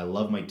saying, I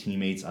love my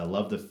teammates. I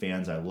love the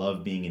fans. I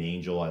love being an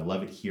Angel. I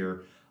love it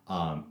here.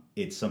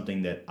 It's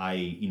something that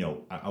I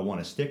want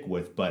to stick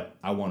with, but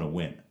I want to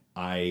win.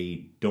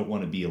 I don't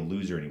want to be a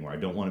loser anymore. I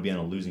don't want to be on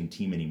a losing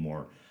team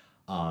anymore.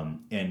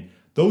 And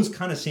those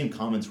kind of same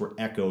comments were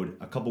echoed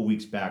a couple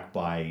weeks back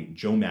by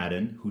Joe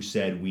Madden, who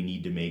said we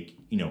need to make,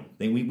 we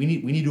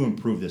need to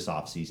improve this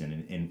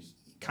offseason, and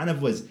kind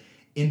of was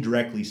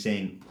indirectly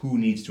saying who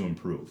needs to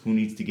improve, who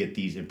needs to get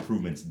these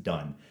improvements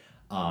done.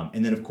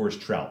 And then, of course,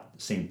 Trout,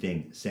 same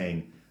thing,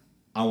 saying,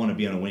 I want to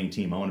be on a winning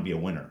team. I want to be a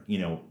winner.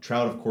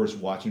 Trout, of course,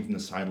 watching from the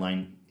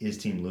sideline, his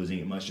team losing,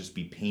 it must just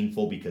be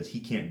painful because he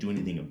can't do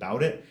anything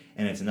about it,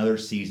 and it's another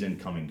season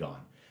come and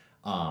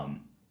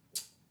gone.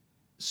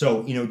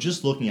 So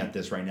just looking at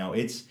this right now,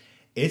 it's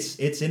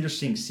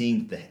interesting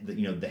seeing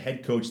the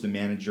head coach, the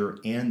manager,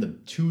 and the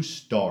 2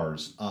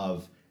 stars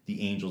of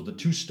the Angels, the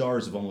 2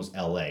 stars of almost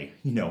LA,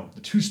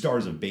 the 2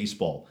 stars of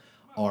baseball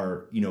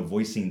are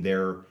voicing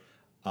their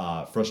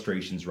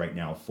frustrations right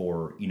now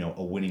for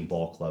a winning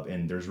ball club.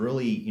 And there's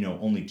really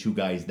only 2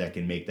 guys that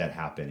can make that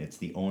happen. It's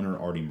the owner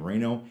Artie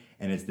Moreno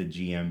and it's the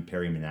GM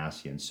Perry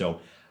Manassian.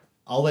 So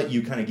I'll let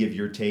you kind of give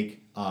your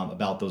take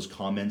about those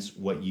comments,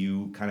 what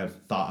you kind of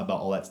thought about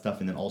all that stuff,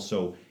 and then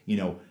also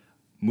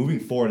moving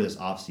forward this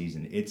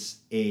offseason, it's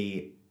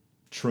a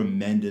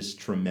tremendous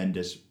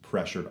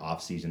pressured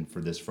offseason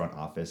for this front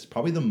office.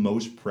 Probably the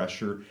most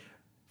pressure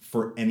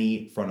for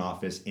any front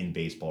office in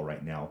baseball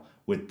right now.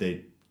 With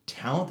the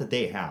talent that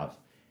they have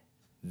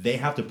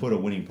to put a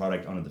winning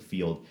product onto the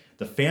field.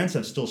 The fans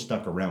have still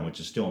stuck around, which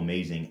is still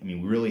amazing. We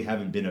really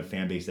haven't been a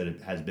fan base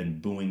that has been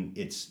booing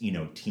its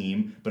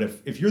team. But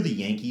if you're the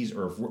Yankees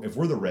or if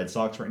we're the Red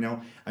Sox right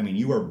now,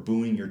 you are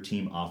booing your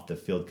team off the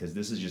field because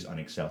this is just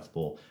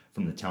unacceptable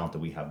from the talent that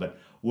we have. But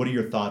what are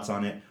your thoughts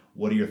on it?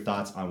 What are your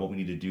thoughts on what we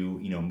need to do,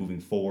 moving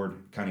forward?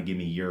 Kind of give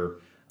me your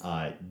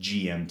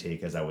GM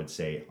take, as I would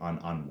say,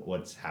 on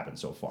what's happened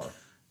so far.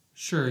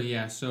 Sure,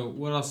 yeah. So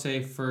what I'll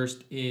say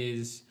first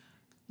is,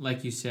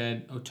 like you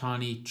said,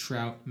 Ohtani,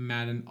 Trout,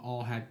 Madden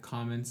all had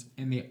comments,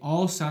 and they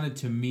all sounded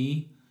to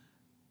me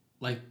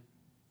like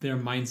their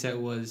mindset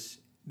was,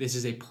 this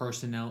is a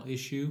personnel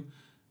issue.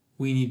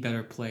 We need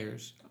better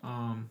players.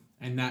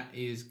 And that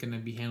is going to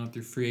be handled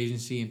through free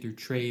agency and through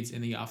trades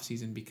in the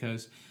offseason,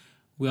 because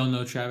we all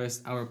know,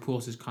 Travis, our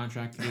Pujols'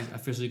 contract is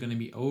officially going to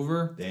be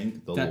over.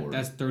 Thank the Lord.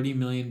 That's $30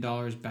 million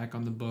back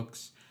on the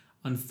books.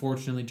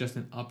 Unfortunately,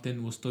 Justin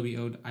Upton will still be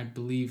owed, I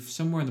believe,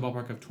 somewhere in the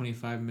ballpark of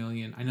 $25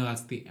 million. I know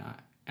that's the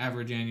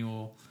average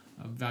annual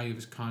value of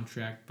his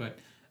contract. But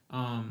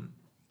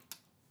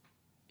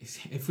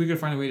if we could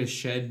find a way to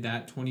shed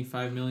that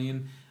 $25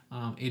 million,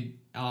 it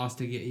allows us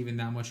to get even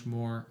that much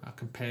more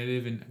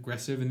competitive and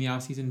aggressive in the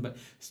offseason. But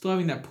still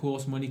having that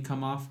Pujols money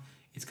come off,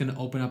 it's going to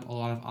open up a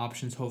lot of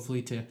options,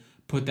 hopefully, to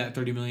put that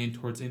 $30 million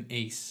towards an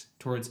ace,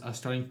 towards a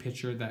starting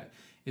pitcher that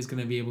is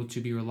going to be able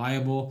to be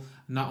reliable,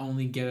 not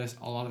only get us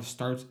a lot of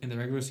starts in the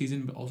regular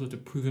season, but also to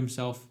prove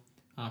himself,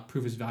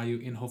 prove his value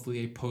in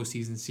hopefully a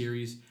postseason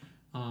series.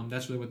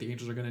 That's really what the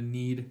Angels are going to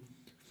need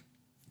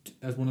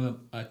as one of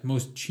the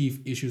most chief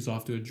issues they'll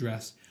have to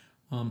address.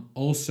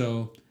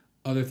 Also,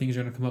 other things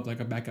are going to come up like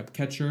a backup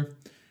catcher,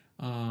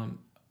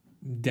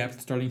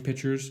 depth starting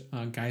pitchers,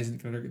 guys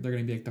that they're going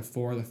to be like the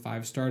 4 or the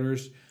 5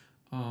 starters.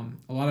 A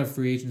lot of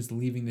free agents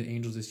leaving the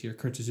Angels this year.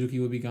 Kurt Suzuki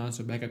will be gone,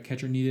 so backup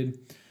catcher needed.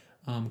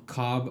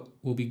 Cobb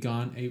will be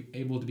gone,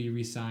 able to be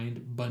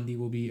re-signed. Bundy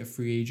will be a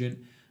free agent.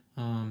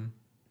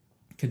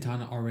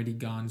 Quintana already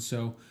gone.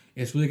 So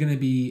it's really going to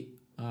be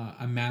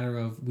a matter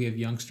of, we have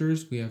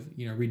youngsters. We have,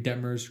 Reed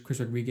Detmers, Chris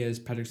Rodriguez,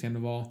 Patrick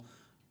Sandoval.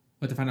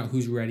 We have to find out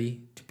who's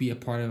ready to be a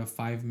part of a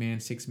 5-man,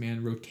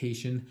 6-man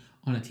rotation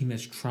on a team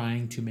that's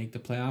trying to make the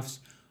playoffs.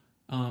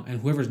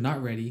 And whoever's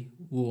not ready,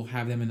 we'll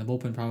have them in the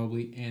bullpen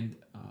probably, and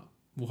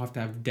we'll have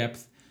to have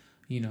depth,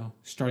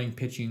 starting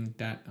pitching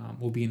that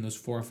will be in those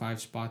 4 or 5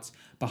 spots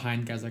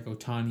behind guys like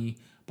Ohtani,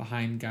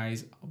 behind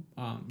guys,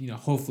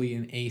 hopefully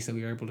an ace that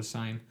we are able to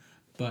sign.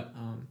 But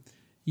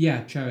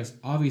yeah, Travis,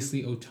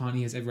 obviously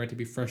Ohtani has every right to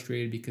be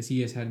frustrated because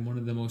he has had one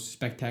of the most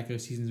spectacular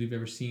seasons we've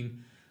ever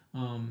seen.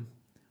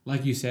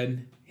 Like you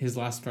said, his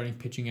last starting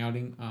pitching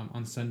outing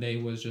on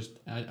Sunday was just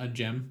a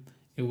gem.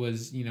 It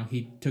was,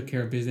 he took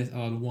care of business,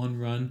 allowed 1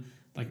 run,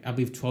 like I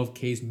believe 12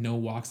 Ks, no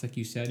walks, like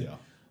you said. Yeah.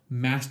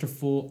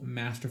 Masterful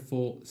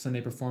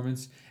Sunday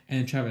performance.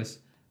 And Travis,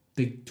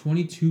 the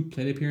 22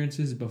 plate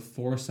appearances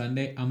before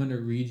Sunday, I'm going to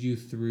read you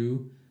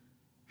through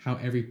how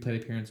every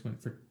plate appearance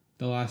went for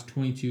the last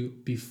 22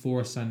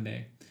 before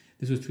Sunday.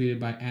 This was tweeted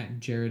by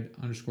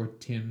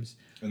 @Jared_Tims.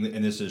 And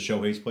this is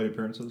Shohei's plate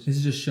appearances? This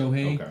is just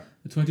Shohei. Okay.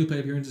 The 22 plate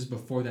appearances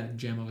before that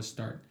gem of a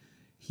start.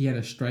 He had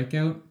a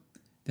strikeout,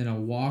 then a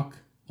walk,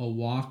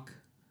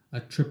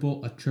 a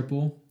triple,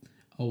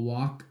 a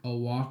walk,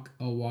 Waka,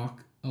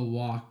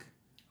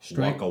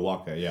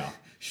 yeah.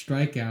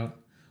 Strikeout,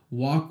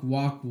 walk,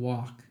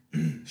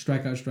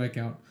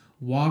 strikeout,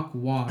 walk,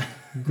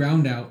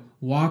 ground out,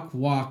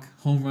 walk,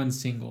 home run,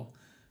 single.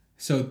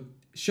 So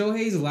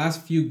Shohei's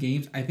last few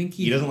games, I think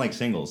he doesn't like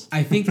singles.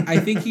 I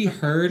think he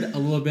heard a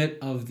little bit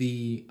of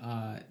the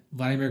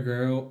Vladimir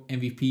Guerrero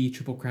MVP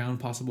Triple Crown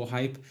possible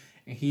hype,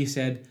 and he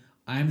said,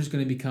 "I'm just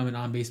going to become an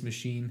on-base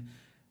machine."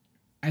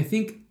 I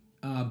think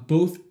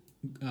both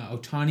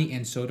Ohtani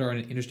and Soto are in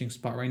an interesting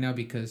spot right now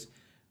because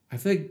I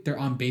feel like their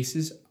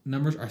on-bases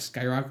numbers are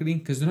skyrocketing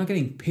because they're not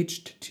getting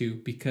pitched to,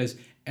 because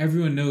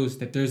everyone knows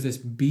that there's this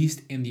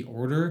beast in the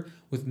order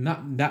with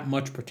not that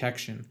much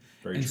protection.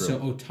 Very and true. So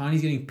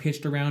Ohtani's getting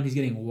pitched around, he's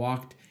getting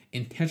walked,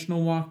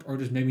 intentional walked, or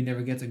just maybe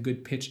never gets a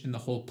good pitch in the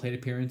whole plate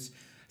appearance.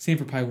 Same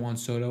for probably Juan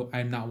Soto.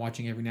 I'm not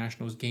watching every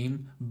Nationals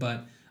game,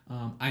 but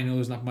I know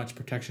there's not much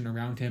protection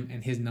around him,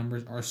 and his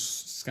numbers are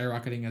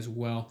skyrocketing as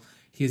well.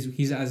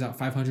 He's at about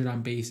 500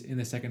 on base in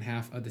the second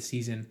half of the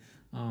season.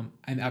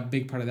 And a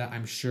big part of that,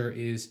 I'm sure,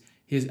 is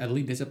his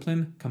elite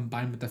discipline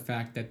combined with the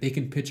fact that they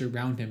can pitch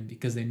around him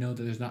because they know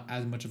that there's not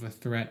as much of a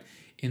threat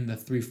in the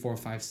 3, 4,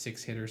 5,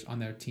 6 hitters on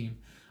their team.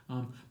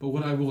 But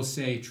what I will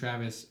say,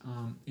 Travis,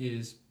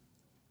 is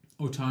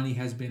Ohtani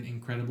has been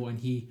incredible, and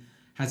he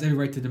has every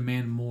right to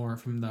demand more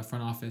from the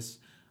front office.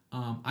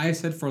 I have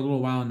said for a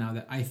little while now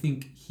that I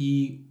think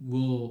he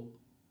will,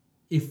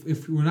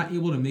 if we're not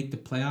able to make the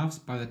playoffs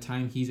by the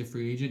time he's a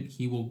free agent,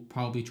 he will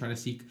probably try to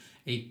seek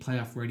a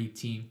playoff-ready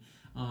team.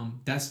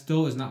 That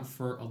still is not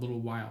for a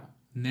little while.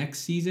 Next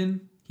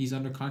season, he's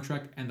under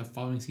contract, and the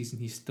following season,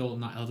 he's still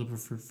not eligible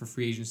for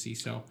free agency.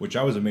 So, which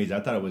I was amazed.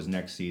 I thought it was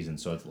next season.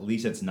 So at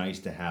least it's nice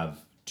to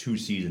have 2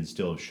 seasons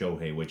still of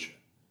Shohei, which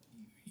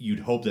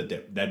you'd hope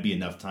that'd be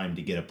enough time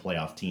to get a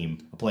playoff team,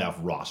 a playoff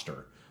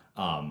roster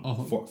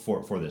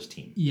for this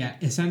team. Yeah,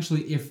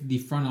 essentially, if the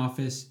front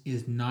office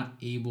is not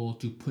able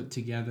to put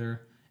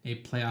together a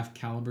playoff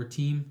caliber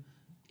team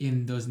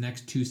in those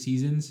next 2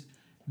 seasons,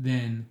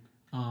 then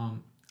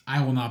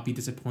I will not be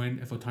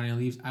disappointed if Ohtani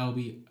leaves. I will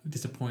be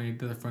disappointed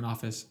that the front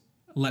office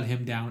let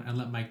him down and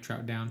let Mike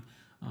Trout down.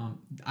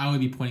 I would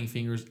be pointing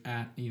fingers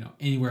at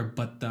anywhere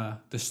but the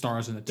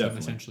stars in the team. Definitely.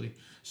 Essentially.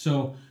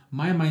 So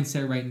my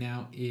mindset right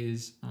now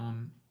is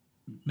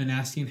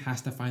Manassian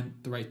has to find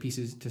the right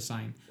pieces to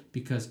sign,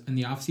 because in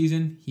the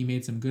offseason he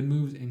made some good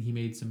moves and he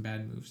made some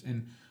bad moves.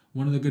 And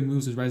one of the good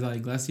moves was Raisel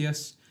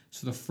Iglesias.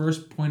 So the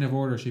first point of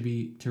order should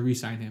be to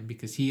re-sign him,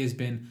 because he has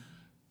been.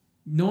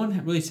 No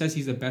one really says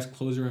he's the best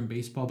closer in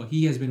baseball, but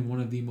he has been one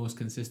of the most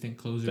consistent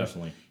closers.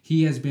 Definitely.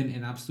 He has been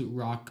an absolute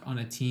rock on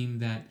a team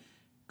that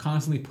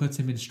constantly puts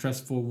him in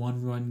stressful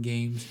 1-run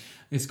games.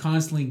 It's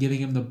constantly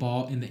giving him the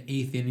ball in the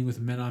 8th inning with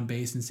men on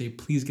base and say,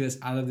 please get us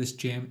out of this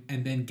jam,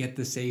 and then get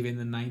the save in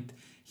the 9th.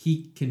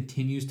 He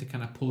continues to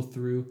kind of pull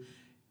through.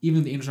 even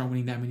if the Angels aren't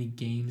winning that many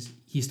games,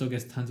 he still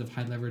gets tons of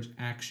high leverage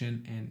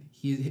action. And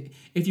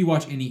if you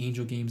watch any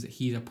Angel games that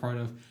he's a part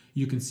of,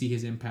 you can see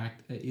his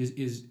impact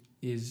it's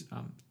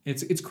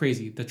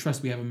crazy. The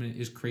trust we have him in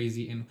is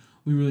crazy, and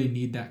we really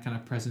need that kind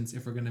of presence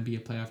if we're going to be a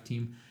playoff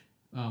team.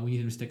 We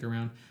need him to stick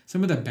around.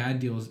 Some of the bad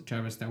deals,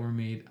 Travis, that were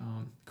made.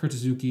 Kurt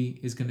Suzuki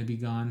is going to be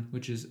gone,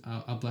 which is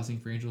a blessing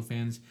for Angel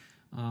fans.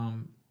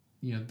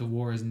 The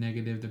WAR is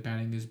negative. The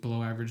batting is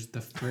below average.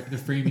 The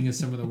framing is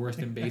some of the worst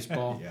in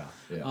baseball.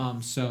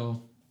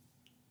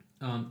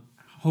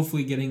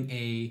 Hopefully getting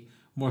a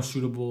more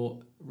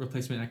suitable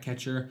replacement at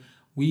catcher.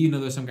 We know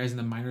there's some guys in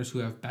the minors who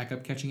have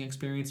backup catching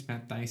experience.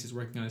 Matt Thaiss is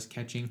working on his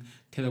catching.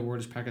 Taylor Ward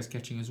is practice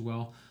catching as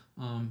well.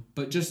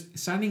 But just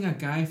signing a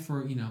guy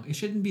for, it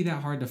shouldn't be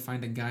that hard to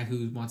find a guy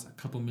who wants a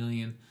couple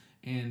million.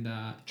 And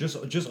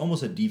just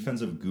almost a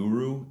defensive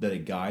guru, that a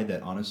guy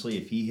that honestly,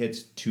 if he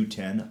hits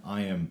 210,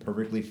 I am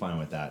perfectly fine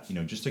with that.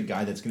 Just a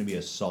guy that's going to be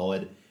a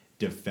solid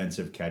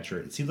defensive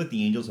catcher. It seems like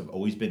the Angels have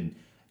always been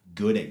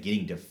good at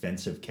getting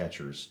defensive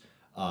catchers.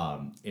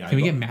 Can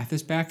we get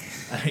Mathis back?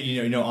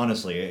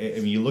 Honestly, I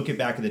mean, you look at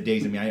back in the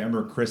days. I mean, I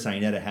remember Chris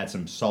Iannetta had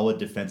some solid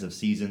defensive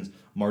seasons.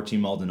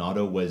 Martin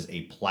Maldonado was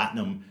a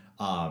platinum.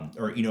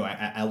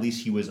 At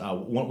least he was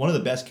one of the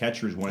best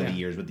catchers one of the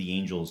years with the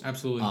Angels.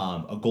 Absolutely.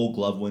 A Gold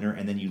Glove winner.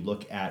 And then you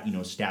look at,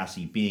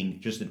 Stassi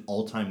being just an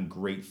all-time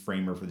great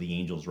framer for the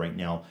Angels right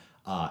now.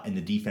 And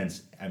the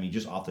defense, I mean,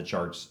 just off the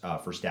charts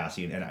for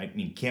Stassi. And I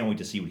mean, can't wait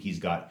to see what he's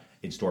got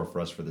in store for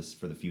us for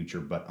the future.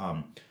 But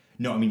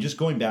no, I mean, just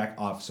going back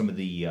off some of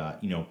the,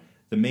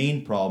 the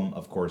main problem,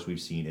 of course,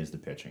 we've seen is the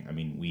pitching. I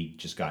mean, we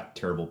just got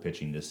terrible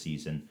pitching this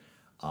season.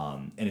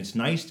 And it's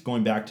nice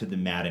going back to the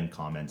Madden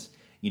comments.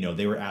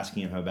 They were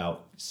asking him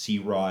about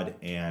C-Rod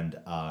and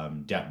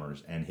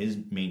Detmers, and his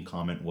main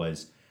comment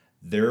was,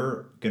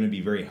 they're going to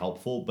be very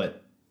helpful,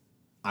 but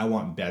I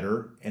want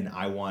better, and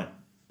I want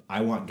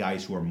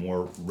guys who are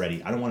more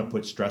ready. I don't want to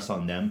put stress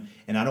on them,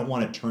 and I don't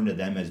want to turn to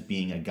them as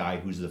being a guy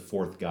who's the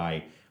fourth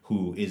guy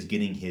who is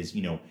getting his,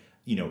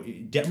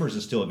 Detmers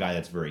is still a guy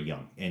that's very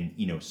young, and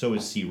so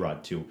is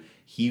C-Rod too.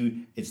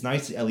 It's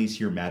nice to at least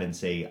hear Madden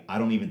say, I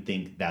don't even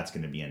think that's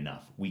going to be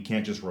enough. We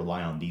can't just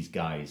rely on these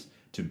guys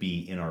to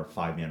be in our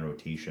 5-man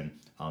rotation.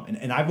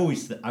 And I've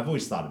always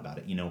thought about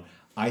it.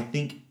 I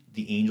think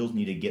the Angels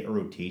need to get a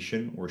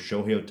rotation where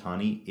Shohei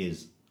Ohtani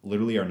is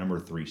literally our number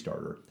 3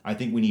 starter. I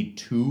think we need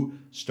 2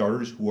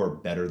 starters who are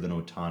better than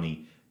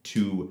Ohtani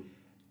to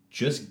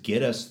just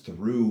get us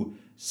through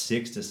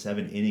 6 to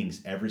 7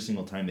 innings every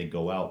single time they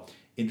go out.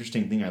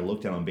 Interesting thing I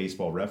looked at on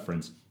Baseball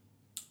Reference,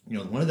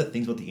 one of the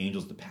things about the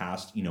Angels the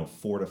past,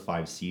 4 to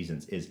 5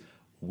 seasons is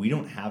we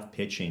don't have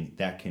pitching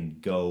that can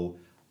go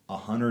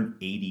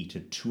 180 to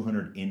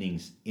 200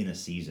 innings in a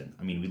season.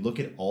 I mean, we look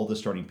at all the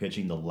starting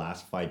pitching the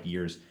last 5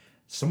 years.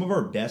 Some of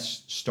our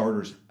best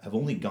starters have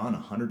only gone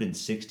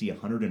 160,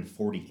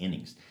 140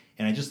 innings.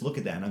 And I just look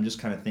at that and I'm just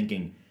kind of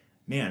thinking,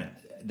 man,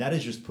 that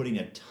is just putting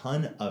a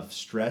ton of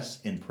stress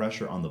and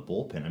pressure on the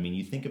bullpen. I mean,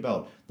 you think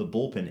about the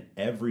bullpen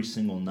every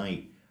single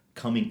night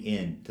coming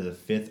in to the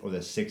 5th or the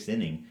 6th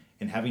inning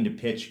and having to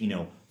pitch,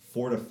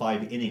 4 to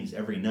 5 innings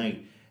every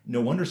night. No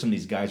wonder some of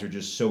these guys are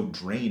just so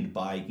drained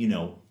by,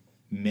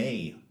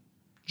 May,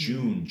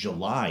 June,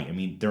 July. I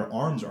mean, their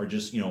arms are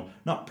just,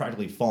 not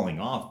practically falling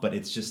off, but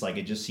it's just like,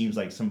 it just seems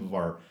like some of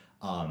our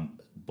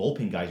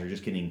bullpen guys are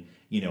just getting,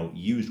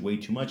 used way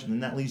too much. And then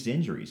that leads to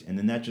injuries. And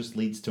then that just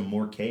leads to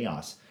more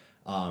chaos.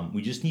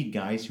 We just need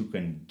guys who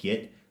can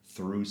get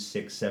through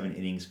 6, 7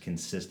 innings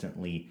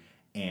consistently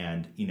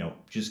and,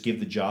 just give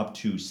the job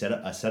to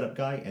a setup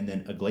guy and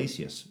then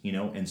Iglesias,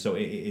 And so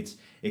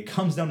it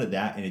comes down to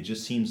that. And it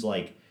just seems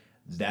like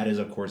that is,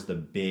 of course, the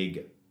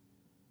big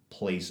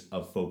place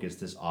of focus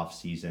this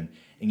offseason.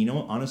 And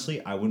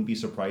honestly, I wouldn't be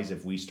surprised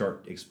if we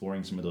start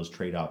exploring some of those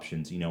trade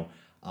options.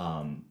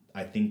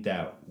 I think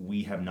that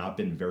we have not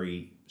been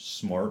very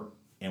smart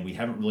and we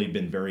haven't really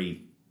been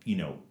very,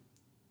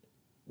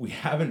 we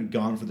haven't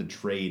gone for the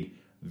trade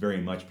very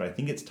much, but I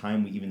think it's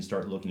time we even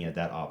start looking at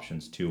that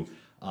options too.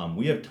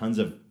 We have tons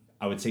of,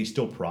 I would say,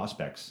 still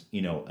prospects,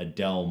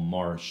 Adele,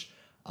 Marsh,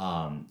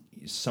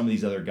 some of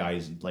these other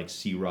guys like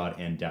C-Rod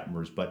and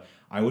Detmers, but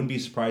I wouldn't be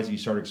surprised if you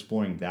start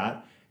exploring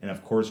that. And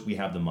of course, we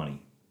have the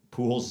money.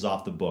 Pujols is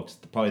off the books.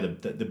 Probably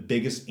the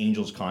biggest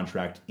Angels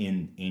contract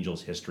in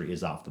Angels history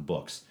is off the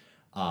books,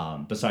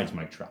 besides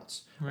Mike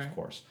Trout's, right, of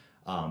course.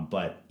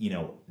 But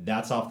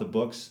that's off the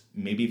books.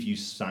 Maybe if you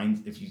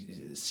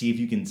see if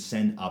you can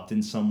send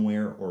Upton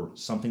somewhere or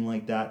something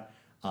like that,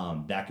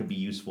 that could be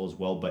useful as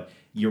well. But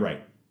you're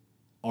right.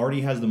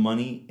 Artie has the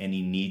money and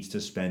he needs to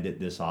spend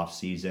it this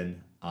offseason.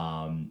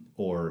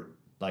 Or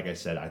like I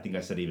said, I think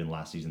I said even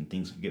last season,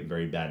 things could get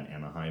very bad in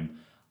Anaheim.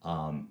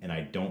 And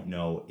I don't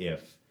know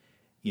if,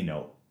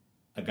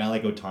 a guy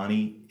like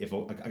Ohtani,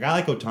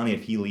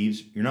 if he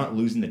leaves, you're not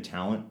losing the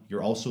talent.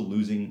 You're also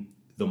losing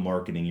the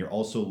marketing. You're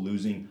also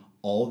losing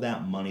all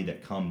that money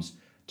that comes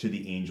to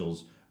the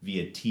Angels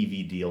via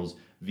TV deals,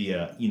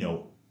 via,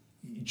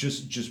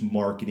 just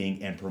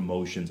marketing and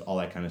promotions, all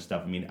that kind of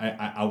stuff. I mean,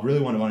 I really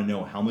want to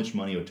know how much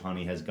money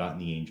Ohtani has gotten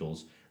the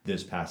Angels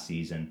this past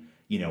season.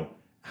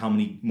 How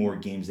many more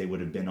games they would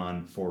have been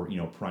on for,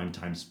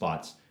 primetime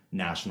spots,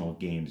 national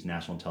games,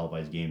 national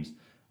televised games.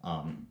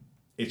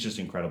 It's just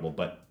incredible.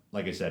 But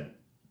like I said,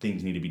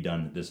 things need to be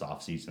done this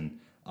offseason.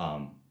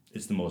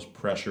 It's the most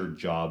pressured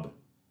job,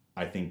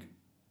 I think,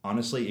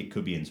 honestly, it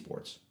could be in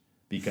sports,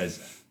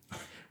 because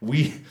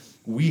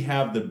we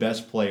have the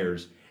best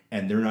players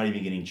and they're not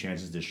even getting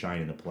chances to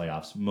shine in the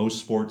playoffs. Most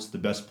sports, the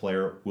best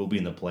player will be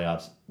in the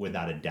playoffs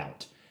without a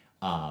doubt.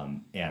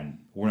 And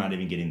we're not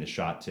even getting the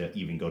shot to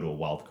even go to a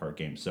wild card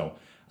game. So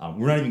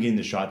we're not even getting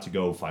the shot to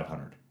go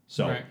 500.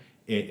 So right.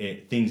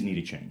 Things need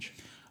to change.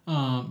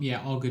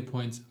 Yeah, all good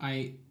points.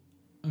 I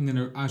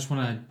just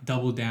want to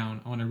double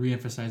down. I want to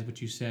reemphasize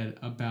what you said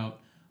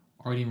about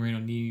Artie Moreno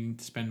needing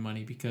to spend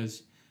money,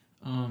 because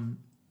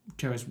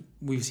Travis,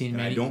 we've seen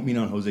many. I don't mean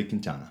on Jose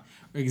Quintana.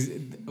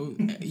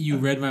 You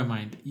read my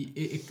mind.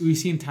 We've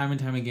seen time and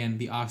time again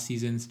the off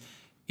seasons.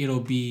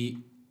 It'll be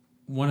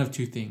one of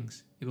two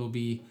things. It'll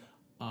be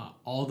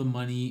all the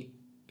money.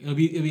 It'll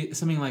be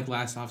something like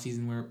last off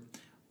season, where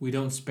we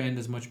don't spend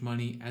as much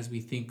money as we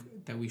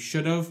think that we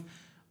should have.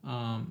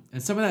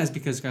 And some of that is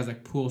because guys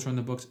like Pujols are on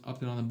the books,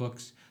 Upton on the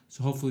books.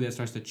 So hopefully that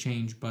starts to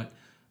change. But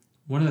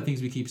one of the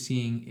things we keep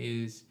seeing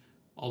is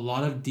a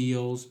lot of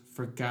deals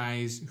for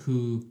guys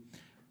who,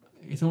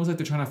 it's almost like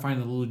they're trying to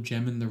find a little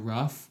gem in the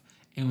rough.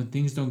 And when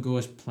things don't go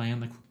as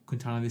planned, like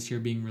Quintana this year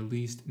being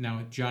released, now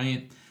a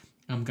Giant,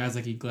 guys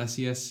like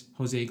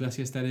Jose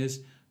Iglesias, that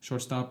is,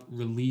 shortstop,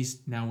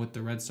 released now with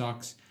the Red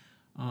Sox.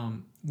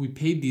 We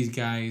paid these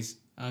guys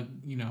a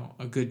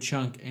good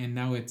chunk, and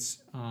now it's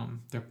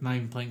they're not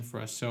even playing for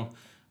us. So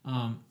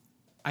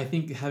I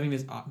think having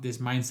this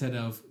mindset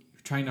of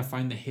trying to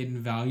find the hidden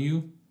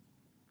value,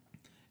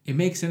 it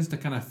makes sense to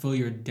kind of fill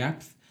your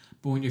depth.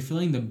 But when you're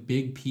filling the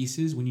big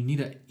pieces, when you need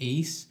an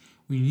ace,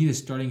 when you need a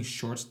starting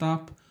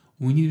shortstop,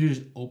 we need to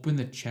just open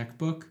the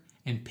checkbook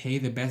and pay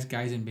the best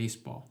guys in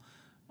baseball.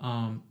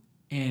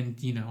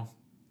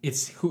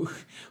 It's who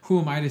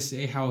am I to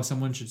say how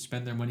someone should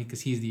spend their money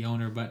because he's the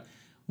owner? But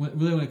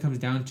when it comes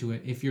down to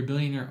it, if your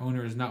billionaire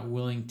owner is not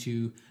willing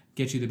to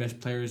get you the best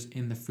players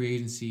in the free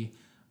agency,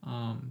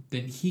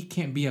 then he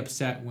can't be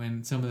upset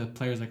when some of the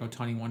players like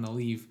Ohtani want to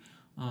leave.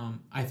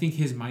 I think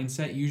his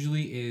mindset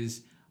usually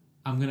is,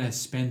 I'm going to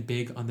spend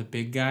big on the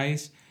big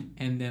guys,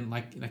 and then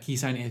like he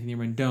signed Anthony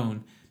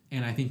Rendon,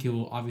 and I think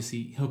he'll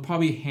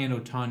probably hand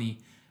Ohtani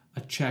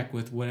a check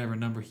with whatever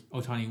number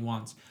Ohtani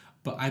wants.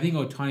 But I think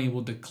Ohtani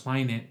will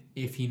decline it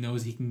if he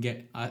knows he can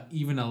get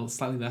even a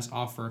slightly less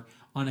offer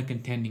on a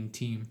contending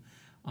team.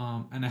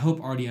 And I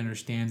hope Artie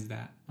understands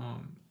that,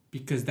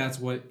 because that's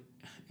what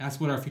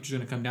our future is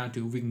going to come down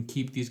to. If we can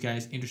keep these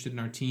guys interested in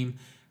our team,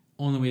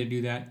 only way to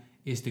do that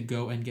is to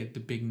go and get the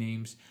big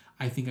names.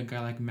 I think a guy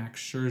like Max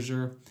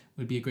Scherzer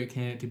would be a great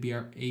candidate to be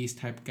our ace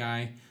type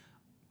guy.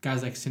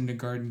 Guys like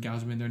Syndergaard and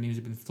Gausman, their names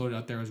have been floated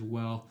out there as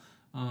well.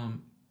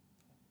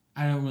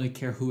 I don't really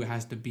care who it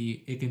has to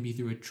be. It can be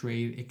through a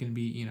trade. It can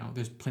be,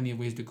 there's plenty of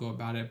ways to go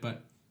about it.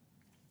 But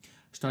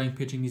starting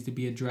pitching needs to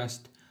be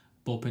addressed.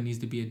 Bullpen needs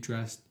to be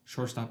addressed.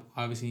 Shortstop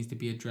obviously needs to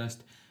be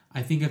addressed.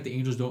 I think if the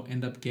Angels don't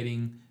end up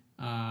getting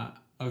a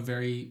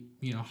very,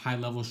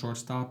 high-level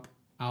shortstop,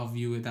 I'll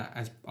view that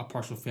as a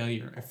partial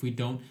failure. If we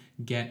don't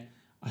get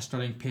a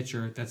starting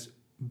pitcher that's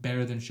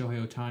better than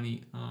Shohei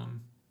Ohtani,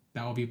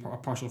 that will be a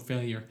partial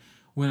failure.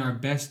 When our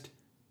best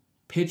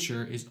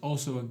pitcher is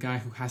also a guy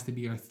who has to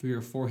be our 3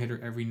 or 4 hitter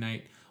every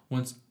night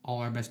once all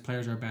our best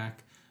players are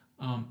back,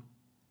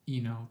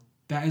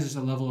 that is just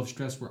a level of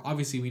stress where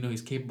obviously we know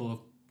he's capable of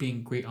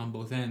being great on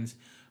both ends,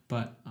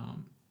 but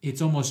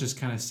it's almost just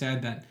kind of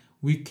sad that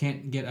we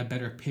can't get a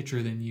better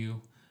pitcher than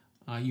you.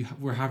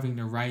 We're having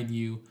to ride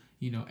you,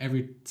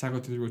 every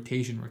cycle through the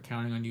rotation. We're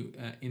counting on you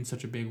in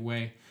such a big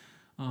way.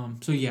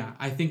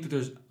 I think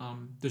that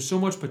there's so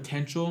much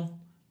potential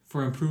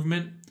for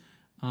improvement.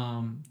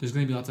 There's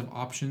going to be lots of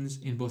options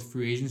in both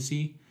free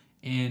agency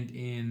and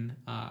in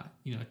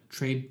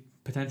trade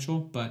potential,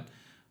 but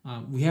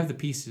we have the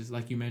pieces,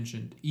 like you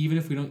mentioned. Even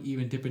if we don't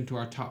even dip into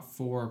our top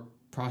 5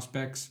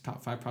 prospects,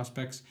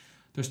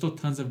 there's still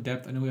tons of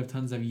depth. I know we have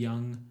tons of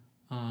young,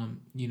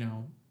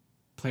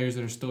 players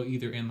that are still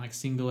either in like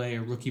single A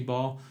or rookie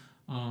ball.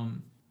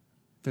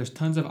 There's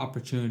tons of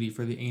opportunity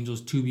for the Angels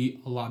to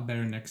be a lot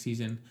better next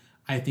season.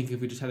 I think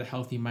if we just had a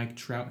healthy Mike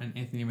Trout and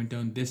Anthony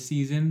Rendon this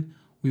season,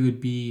 we would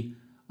be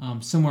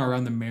somewhere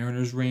around the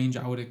Mariners range.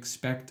 I would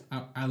expect,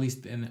 at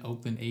least in the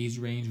Oakland A's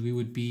range, we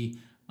would be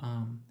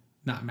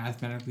not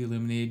mathematically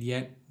eliminated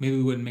yet. Maybe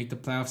we wouldn't make the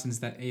playoffs since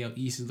that AL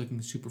East is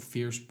looking super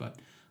fierce, but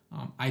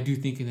I do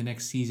think in the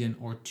next season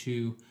or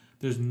two,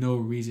 there's no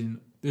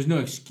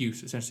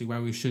excuse, essentially, why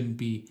we shouldn't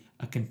be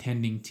a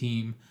contending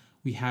team.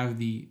 We have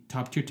the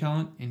top-tier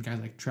talent in guys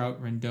like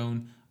Trout,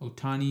 Rendon,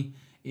 Ohtani.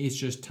 It's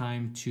just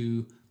time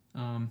to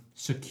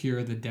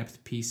secure the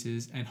depth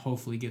pieces and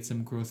hopefully get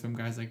some growth from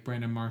guys like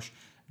Brandon Marsh,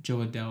 Joe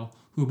Adell,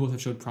 who both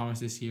have showed promise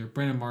this year.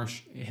 Brandon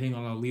Marsh hitting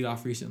on a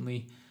leadoff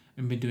recently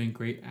and been doing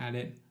great at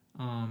it.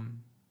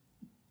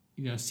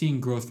 Seeing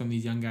growth from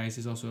these young guys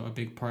is also a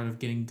big part of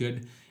getting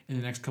good in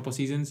the next couple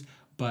seasons.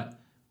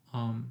 But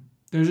I'm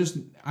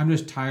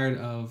just tired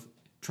of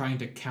trying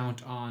to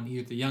count on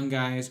either the young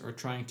guys or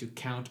trying to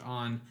count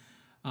on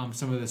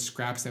some of the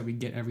scraps that we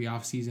get every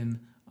offseason,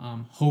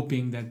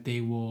 hoping that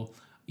they will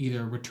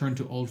either return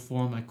to old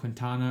form like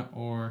Quintana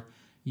or,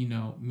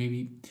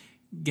 maybe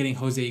getting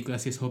Jose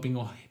Iglesias, hoping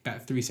he'll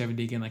bat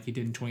 370 again like he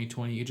did in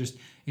 2020. It's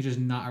just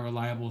not a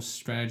reliable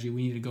strategy.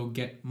 We need to go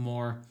get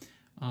more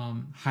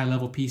high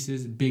level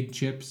pieces, big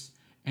chips,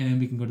 and then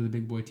we can go to the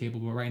big boy table.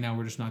 But right now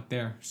we're just not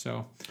there.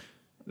 So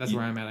that's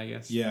where I'm at, I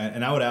guess. Yeah,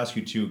 and I would ask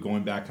you too,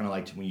 going back kind of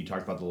like to when you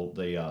talked about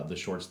the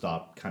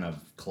shortstop kind of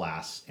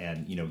class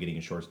and getting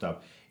a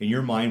shortstop. In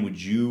your mind, would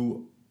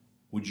you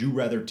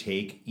rather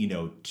take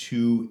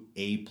two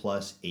A+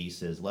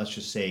 aces? Let's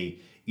just say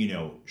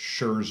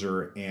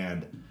Scherzer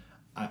and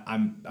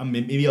I'm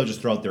maybe I'll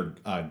just throw out there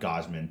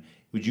Gausman.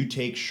 Would you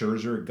take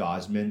Scherzer,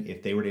 Gausman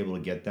if they were able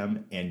to get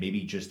them, and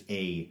maybe just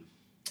I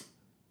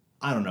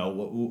don't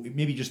know,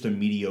 maybe just a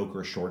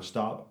mediocre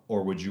shortstop,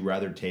 or would you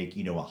rather take,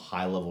 a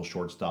high-level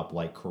shortstop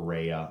like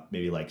Correa,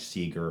 maybe like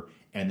Seager,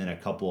 and then a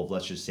couple of,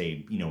 let's just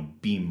say,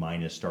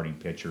 B- starting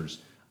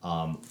pitchers?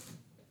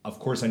 Of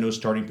course, I know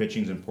starting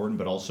pitching is important,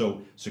 but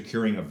also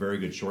securing a very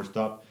good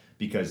shortstop,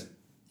 because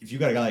if you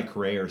got a guy like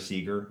Correa or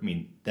Seager, I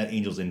mean, that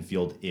Angels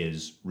infield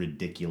is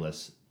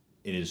ridiculous.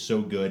 It is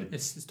so good.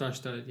 It's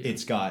star-studded. Yeah.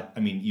 It's got, I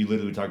mean, you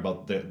literally talk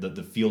about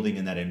the fielding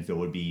in that infield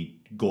would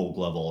be Gold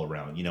Glove all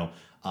around,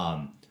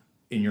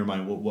 in your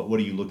mind, what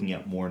are you looking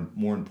at more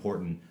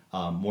important,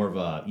 more of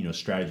a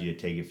strategy to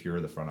take if you're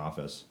the front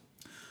office?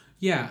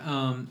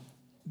 Yeah,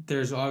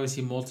 there's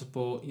obviously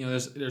multiple.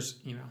 There's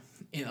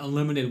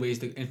unlimited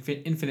ways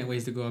infinite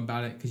ways to go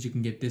about it because you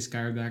can get this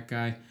guy or that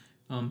guy.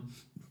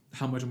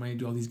 How much money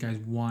do all these guys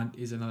want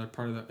is another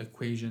part of the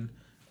equation.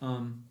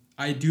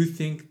 I do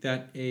think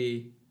that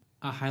a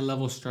high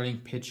level starting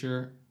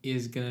pitcher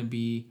is gonna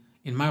be,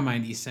 in my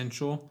mind,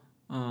 essential.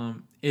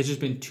 It's just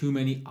been too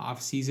many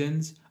off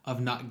seasons of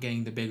not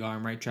getting the big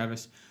arm, right,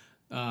 Travis?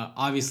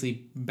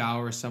 Obviously,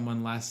 Bauer is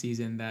someone last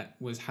season that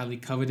was highly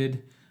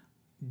coveted,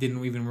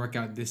 didn't even work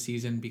out this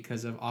season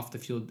because of off the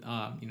field,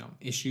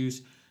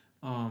 issues.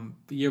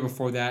 The year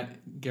before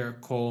that,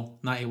 Garrett Cole,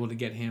 not able to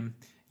get him.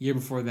 Year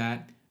before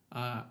that,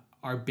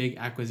 our big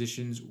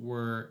acquisitions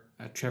were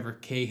Trevor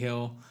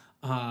Cahill,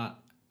 I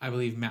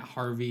believe Matt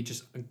Harvey,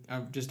 just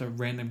a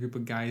random group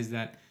of guys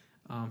that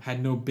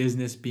had no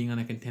business being on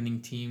a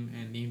contending team,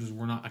 and the Angels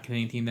were not a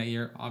contending team that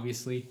year,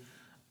 obviously.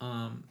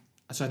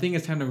 So I think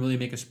it's time to really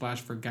make a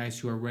splash for guys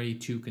who are ready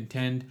to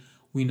contend.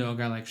 We know a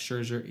guy like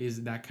Scherzer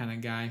is that kind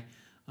of guy.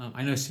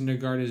 I know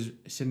Syndergaard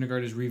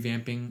is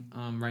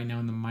revamping right now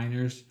in the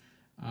minors.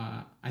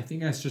 I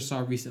think I just saw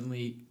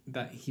recently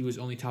that he was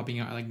only topping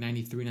out at like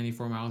 93,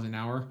 94 miles an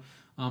hour.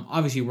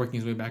 Obviously working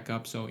his way back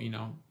up, so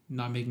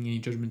not making any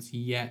judgments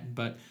yet,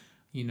 but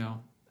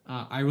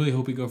I really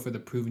hope we go for the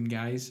proven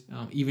guys.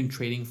 Even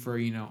trading for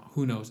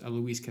who knows, a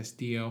Luis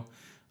Castillo.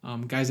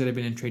 Guys that have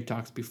been in trade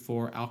talks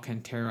before.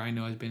 Alcantara, I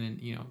know, has been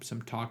in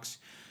some talks.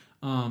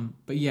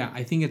 But yeah,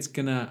 I think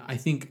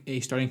a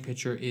starting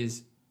pitcher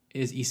is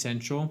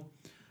essential.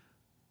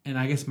 And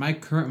I guess my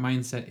current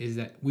mindset is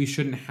that we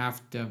shouldn't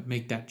have to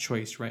make that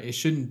choice, right? It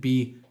shouldn't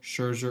be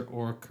Scherzer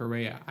or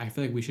Correa. I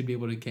feel like we should be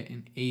able to get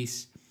an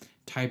ace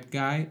type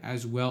guy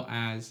as well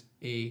as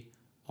a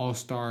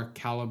all-star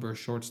caliber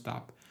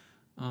shortstop.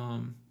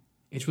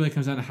 It really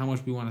comes down to how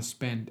much we want to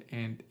spend,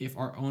 and if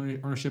our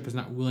ownership is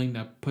not willing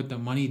to put the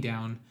money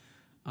down,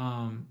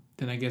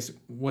 then I guess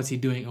what's he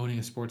doing owning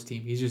a sports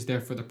team? He's just there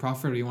for the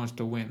profit, or he wants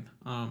to win.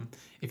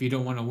 If you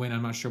don't want to win,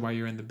 I'm not sure why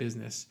you're in the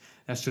business.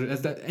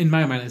 In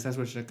my mind, that's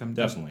what it should come.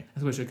 Definitely,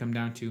 that's what it should come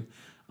down to.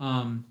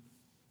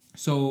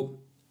 So,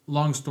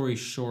 long story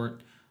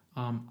short,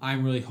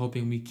 I'm really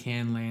hoping we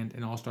can land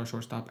an all-star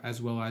shortstop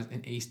as well as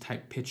an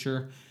ace-type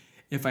pitcher.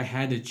 If I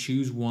had to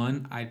choose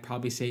one, I'd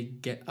probably say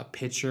get a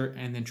pitcher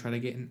and then try to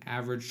get an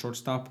average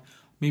shortstop.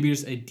 Maybe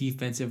just a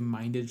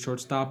defensive-minded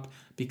shortstop,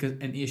 because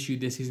an issue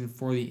this season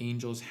for the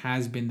Angels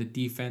has been the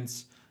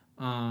defense.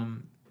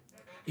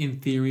 In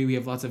theory, we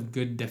have lots of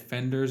good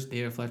defenders.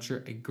 David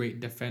Fletcher, a great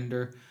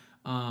defender.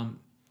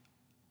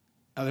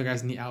 Other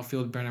guys in the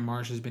outfield, Brandon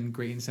Marsh has been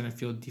great in center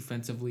field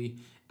defensively.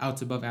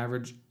 Outs above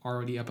average,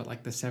 already up at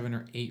like the 7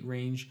 or 8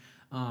 range.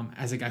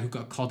 As a guy who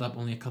got called up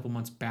only a couple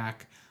months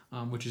back,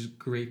 which is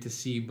great to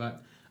see.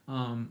 But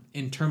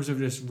in terms of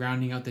just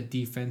rounding out the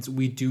defense,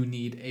 we do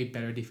need a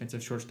better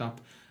defensive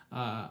shortstop.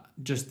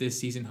 Just this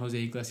season, Jose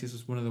Iglesias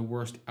was one of the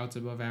worst outs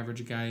above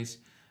average guys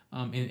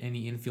in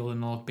any infield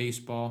in all of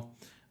baseball.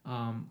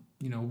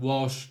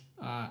 Walsh,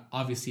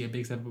 obviously a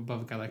big step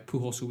above a guy like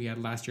Pujols, who we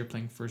had last year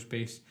playing first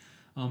base.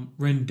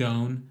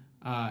 Rendon,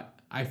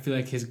 I feel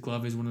like his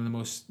glove is one of the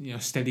most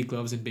steady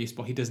gloves in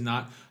baseball. He does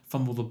not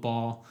fumble the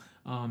ball.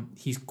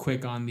 He's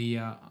quick on the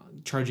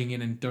charging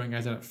in and throwing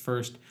guys out at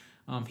first.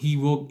 He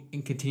will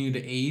continue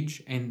to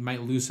age and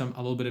might lose a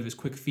little bit of his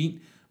quick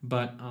feet,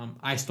 but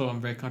I still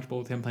am very comfortable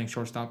with him playing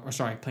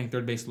playing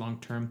third base long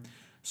term.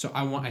 So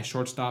I want a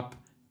shortstop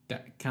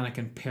that kind of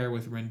can pair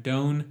with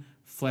Rendon,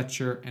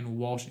 Fletcher, and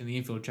Walsh in the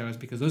infield, Travis,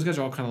 because those guys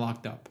are all kind of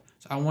locked up.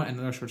 So I want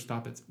another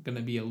shortstop that's going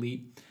to be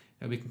elite.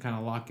 that we can kind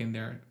of lock in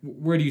there.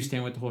 Where do you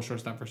stand with the whole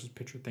shortstop versus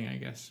pitcher thing, I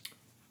guess?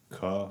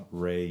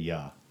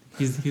 Correa.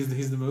 He's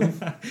the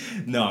move?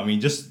 No, I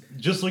mean, just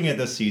looking at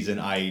this season,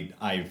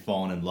 I've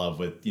fallen in love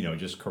with,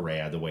 just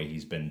Correa, the way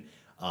he's been,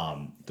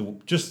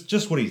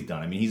 just what he's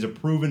done. I mean, he's a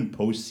proven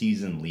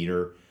postseason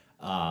leader.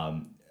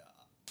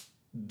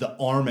 The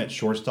arm at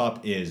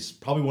shortstop is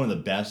probably one of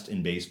the best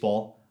in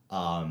baseball.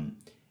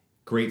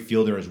 Great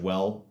fielder as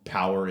well.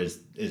 Power is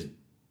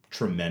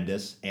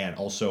tremendous, and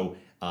also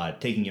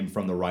taking him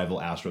from the rival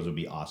Astros would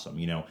be awesome.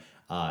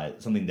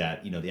 Something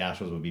that the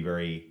Astros would be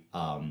very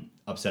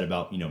upset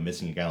about.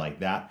 Missing a guy like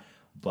that,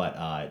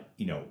 but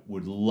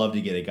would love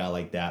to get a guy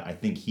like that. I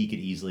think he could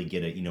easily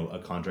get a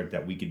contract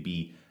that we could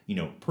be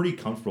pretty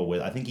comfortable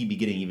with. I think he'd be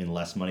getting even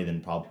less money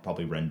than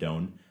probably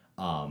Rendon.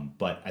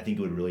 But I think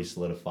it would really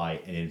solidify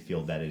an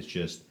infield that is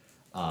just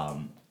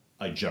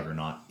a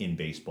juggernaut in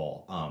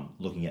baseball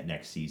looking at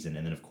next season.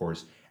 And then, of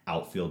course,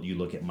 outfield, you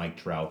look at Mike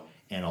Trout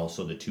and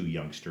also the two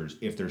youngsters,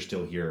 if they're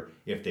still here,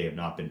 if they have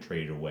not been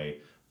traded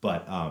away.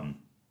 But,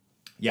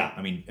 yeah,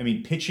 I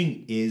mean,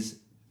 pitching is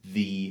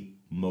the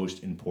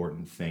most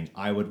important thing.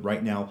 I would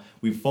right now.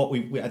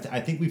 I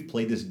think we've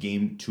played this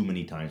game too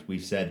many times.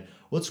 We've said,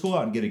 let's go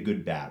out and get a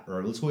good bat,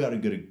 or let's go out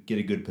and get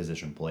a good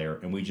position player,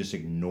 and we just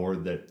ignore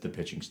the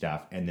pitching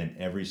staff. And then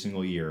every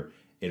single year,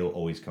 it'll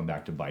always come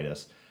back to bite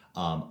us.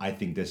 I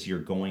think this year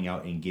going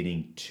out and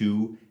getting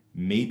 2,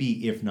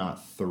 maybe if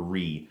not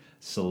 3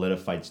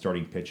 solidified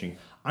starting pitching.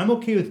 I'm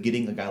okay with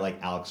getting a guy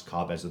like Alex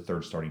Cobb as the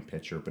third starting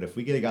pitcher, but if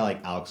we get a guy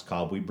like Alex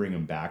Cobb, we bring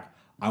him back.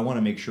 I want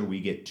to make sure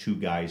we get 2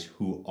 guys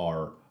who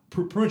are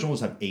pretty much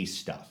almost have ace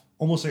stuff.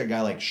 Almost like a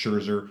guy like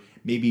Scherzer,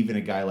 maybe even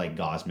a guy like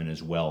Gausman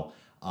as well.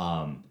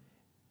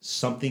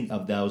 Something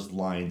of those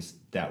lines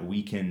that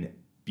we can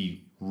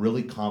be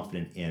really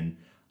confident in,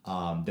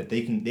 that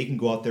they can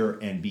go out there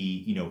and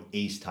be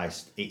ace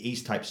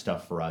type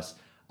stuff for us.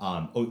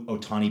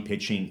 Ohtani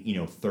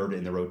pitching third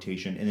in the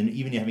rotation, and then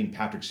even having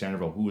Patrick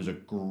Sandoval, who was a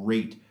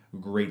great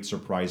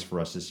surprise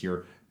for us this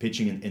year,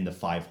 pitching in the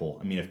 5-hole.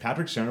 I mean, if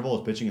Patrick Sandoval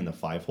is pitching in the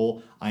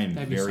 5-hole, I am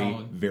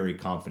very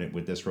confident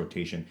with this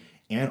rotation.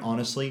 And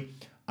honestly,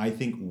 I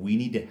think we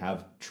need to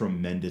have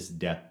tremendous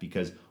depth,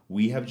 because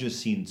we have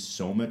just seen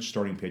so much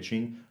starting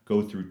pitching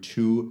go through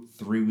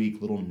 2-3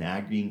 week little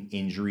nagging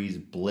injuries,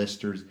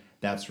 blisters,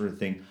 that sort of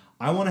thing.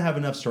 I want to have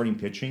enough starting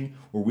pitching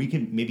where we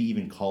can maybe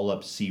even call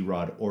up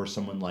C-Rod or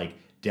someone like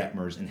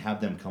Detmers and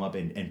have them come up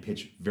and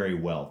pitch very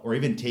well, or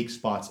even take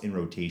spots in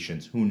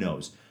rotations. Who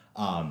knows?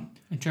 And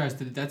Travis,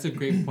 that's a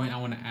great point I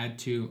want to add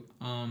to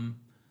an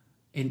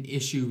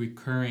issue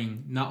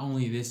recurring not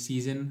only this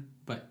season,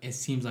 but it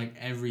seems like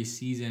every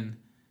season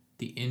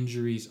the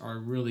injuries are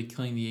really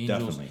killing the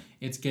Angels. Definitely.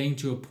 It's getting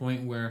to a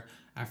point where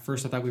at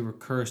first I thought we were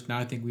cursed. Now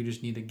I think we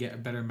just need to get a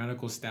better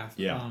medical staff.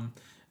 Yeah.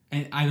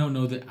 And I don't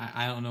know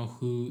I don't know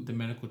who the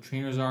medical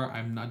trainers are.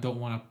 I don't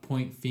want to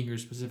point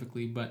fingers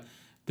specifically, but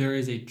there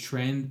is a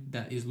trend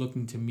that is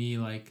looking to me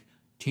like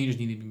changes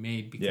need to be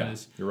made,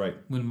 because you're right.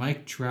 When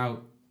Mike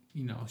Trout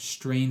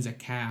strains a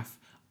calf,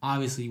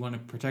 obviously you want to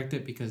protect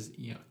it, because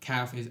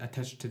calf is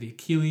attached to the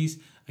Achilles.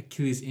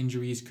 Achilles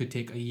injuries could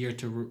take a year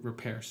to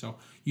repair, so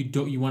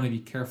you want to be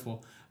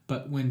careful.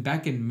 But when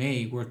back in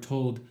May we're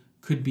told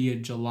could be a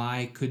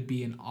July, could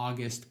be an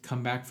August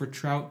comeback for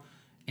Trout,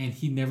 and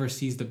he never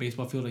sees the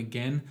baseball field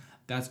again,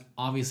 that's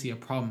obviously a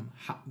problem.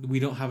 We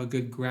don't have a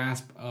good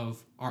grasp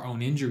of our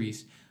own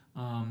injuries.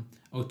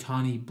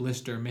 Ohtani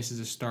blister, misses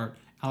a start.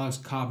 Alex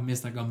Cobb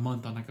missed like a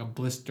month on like a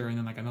blister and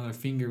then like another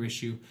finger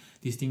issue.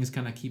 These things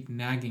kind of keep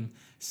nagging.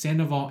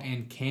 Sandoval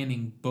and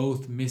Canning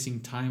both missing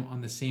time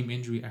on the same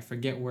injury. I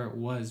forget where it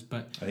was,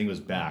 but I think it was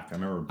back. I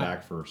remember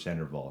back for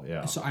Sandoval.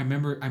 Yeah. So I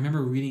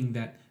remember reading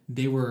that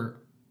they were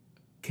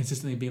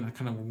consistently being like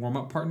kind of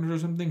warm-up partners or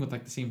something with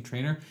like the same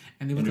trainer,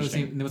 and they both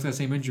got the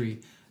same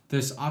injury.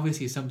 There's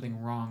obviously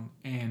something wrong,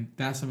 and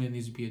that's something that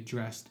needs to be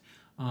addressed.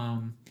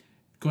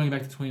 Going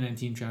back to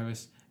 2019,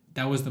 Travis,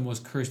 that was the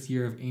most cursed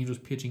year of Angels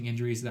pitching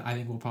injuries that I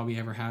think we'll probably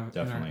ever have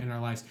in our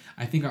lives.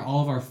 I think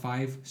all of our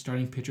 5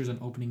 starting pitchers on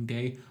opening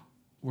day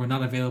were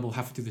not available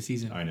halfway through the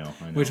season. I know.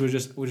 Which was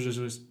just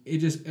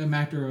a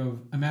matter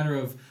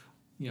of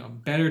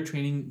better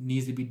training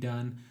needs to be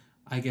done.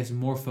 I guess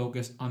more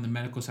focus on the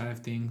medical side of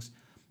things.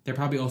 That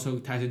probably also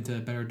ties into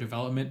better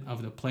development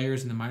of the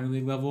players in the minor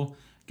league level,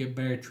 get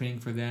better training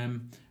for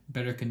them,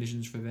 better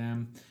conditions for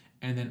them,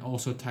 and then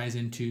also ties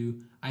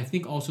into, I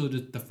think, also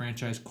the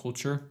franchise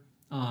culture.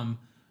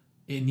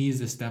 It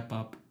needs to step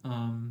up.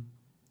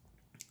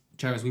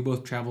 Travis, we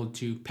both traveled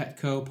to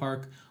Petco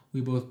Park. We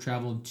both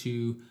traveled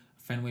to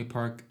Fenway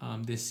Park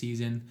this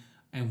season,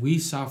 and we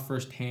saw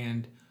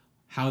firsthand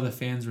how the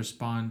fans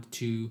respond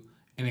to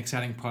an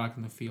exciting product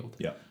in the field.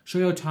 Yeah.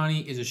 Shohei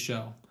Ohtani is a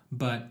show,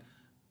 but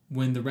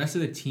when the rest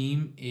of the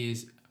team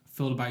is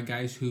filled by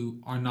guys who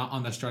are not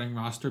on the starting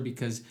roster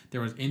because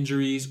there was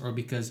injuries or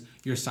because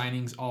your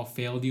signings all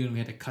failed you and we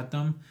had to cut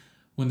them,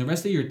 when the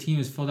rest of your team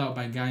is filled out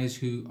by guys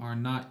who are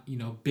not,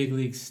 big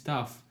league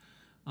stuff,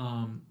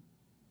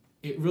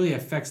 it really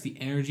affects the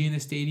energy in the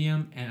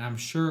stadium, and I'm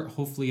sure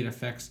hopefully it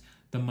affects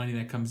the money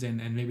that comes in,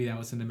 and maybe that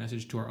would send a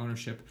message to our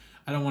ownership.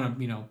 I don't want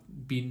to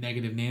be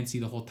negative Nancy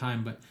the whole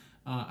time, but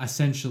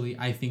essentially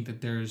I think that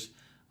there's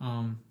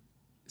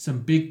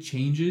some big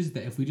changes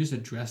that if we just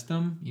address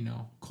them,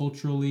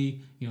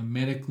 culturally,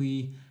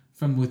 medically,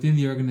 from within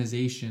the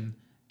organization,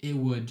 it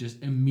would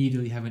just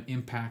immediately have an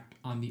impact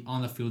on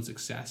the field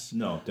success.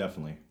 No,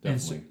 definitely.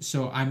 And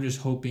so I'm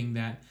just hoping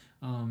that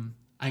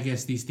I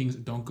guess these things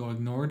don't go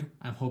ignored.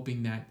 I'm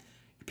hoping that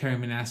Perry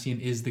Manassian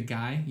is the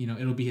guy.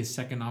 It'll be his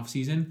second off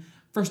season.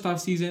 First off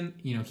season,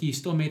 he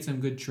still made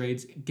some good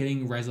trades.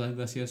 Getting Raisel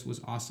Iglesias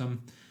was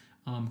awesome.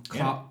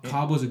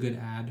 Cobb was a good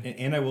ad.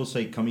 And I will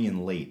say, coming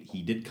in late,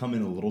 he did come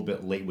in a little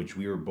bit late, which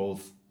we were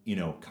both,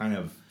 kind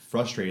of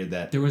frustrated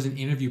that there was an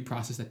interview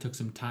process that took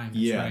some time.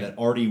 Right. That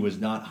Artie was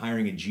not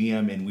hiring a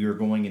GM, and we were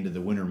going into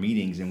the winter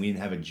meetings, and we didn't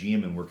have a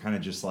GM, and we're kind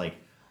of just like,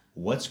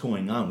 what's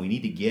going on? We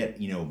need to get,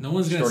 no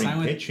one's starting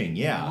sign pitching.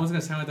 No one's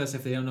going to sign with us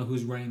if they don't know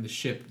who's running the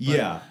ship.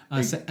 But,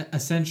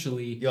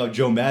 essentially,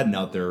 Joe Madden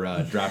out there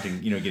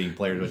drafting, getting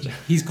players. Which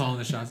he's calling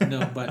the shots.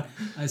 No, but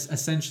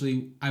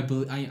essentially, I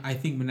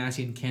think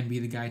Manassian can be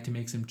the guy to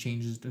make some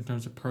changes in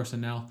terms of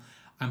personnel.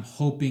 I'm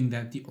hoping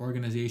that the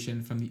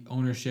organization, from the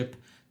ownership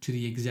to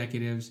the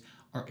executives,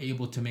 are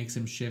able to make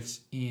some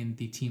shifts in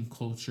the team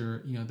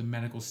culture, the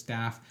medical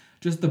staff,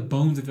 just the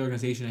bones of the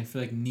organization. I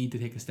feel like need to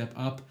take a step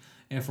up.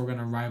 And if we're going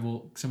to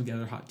rival some of the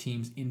other hot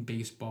teams in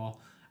baseball,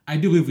 I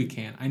do believe we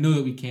can. I know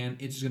that we can.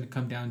 It's just going to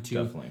come down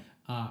to definitely.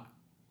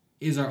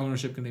 Is our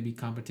ownership going to be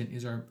competent?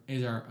 Is our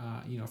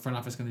front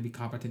office going to be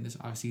competent this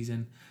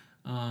offseason?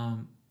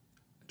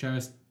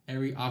 Travis,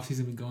 every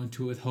offseason we go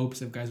into it with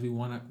hopes of guys we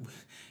want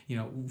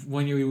to,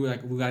 1 year we were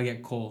like, we got to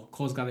get Cole.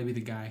 Cole's got to be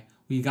the guy.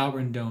 We got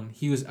Rendon.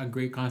 He was a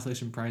great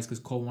consolation prize because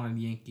Cole wanted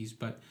the Yankees,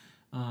 but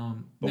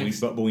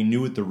we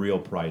knew what the real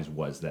prize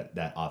was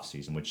that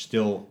offseason, which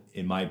still,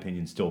 in my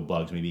opinion, still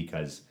bugs me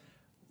because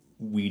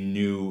we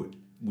knew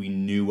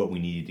what we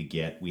needed to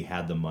get. We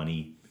had the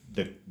money.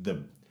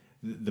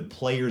 The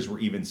players were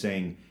even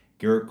saying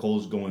Garrett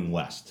Cole's going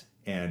west,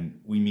 and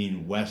we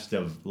mean west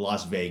of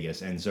Las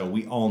Vegas. And so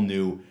we all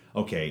knew,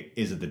 okay,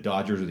 is it the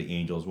Dodgers or the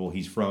Angels? Well,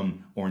 he's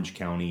from Orange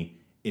County.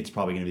 It's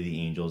probably going to be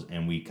the Angels,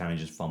 and we kind of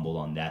just fumbled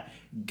on that.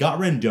 Got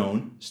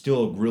Rendon,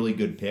 still a really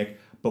good pick,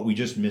 but we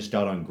just missed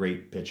out on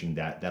great pitching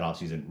that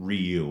offseason.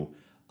 Ryu,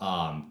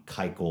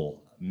 Keuchel,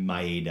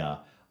 Maeda,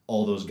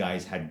 all those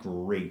guys had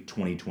great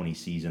 2020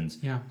 seasons.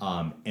 Yeah.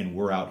 And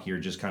we're out here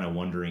just kind of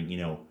wondering,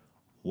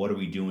 what are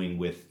we doing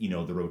with,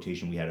 the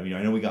rotation we had?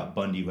 I know we got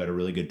Bundy, who had a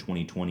really good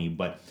 2020,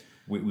 but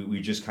we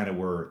just kind of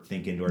were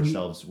thinking to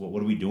ourselves,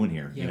 what are we doing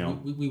here? Yeah,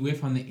 we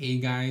whiff on the A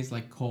guys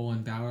like Cole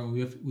and Bauer.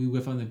 We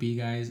whiff on the B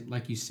guys.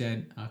 Like you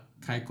said,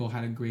 Keuchel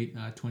had a great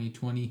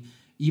 2020.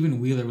 Even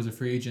Wheeler was a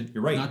free agent.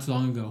 You're right. Not too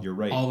long ago. You're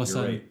right. All of a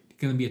sudden,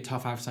 going to be a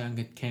top 5 Cy Young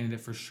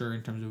candidate for sure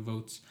in terms of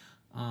votes.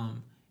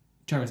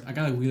 Travis, a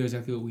guy like Wheeler is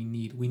exactly what we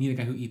need. We need a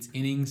guy who eats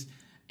innings.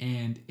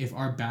 And if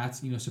our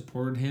bats,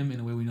 supported him in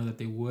a way we know that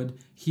they would,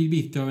 he'd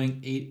be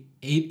throwing eight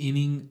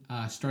inning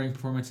starting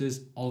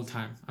performances all the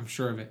time. I'm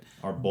sure of it.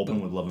 Our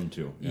bullpen would love him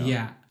too.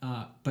 Yeah.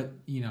 But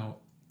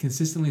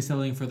consistently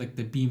settling for like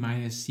the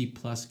B- C+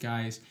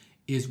 guys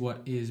is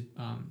what is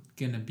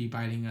gonna be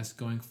biting us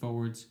going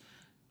forwards.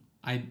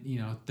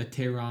 The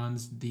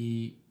Tehrans,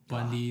 the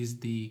Bundys,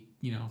 the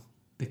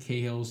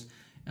Cahills,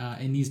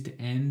 it needs to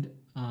end.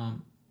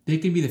 They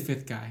can be the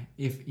 5th guy.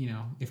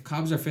 If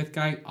Cobb's our 5th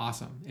guy,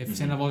 awesome. If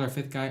Sandoval's our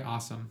 5th guy,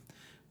 awesome.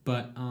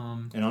 But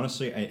and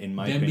honestly, in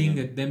my opinion,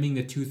 opinion, them being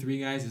the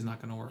 2-3 guys is not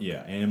going to work.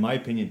 Yeah, and in my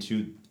opinion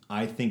too,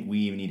 I think we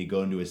even need to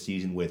go into a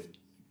season with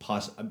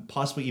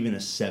possibly even a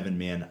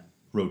 7-man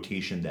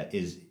rotation that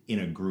is in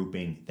a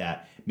grouping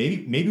that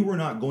maybe we're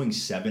not going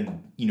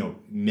 7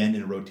 men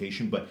in a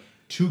rotation, but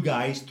 2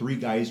 guys, 3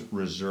 guys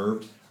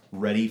reserved,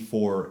 ready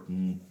for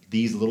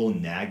these little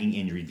nagging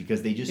injuries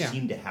because they just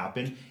seem to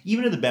happen,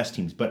 even to the best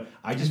teams. But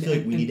I just feel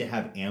like we need to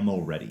have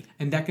ammo ready.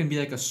 And that can be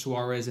like a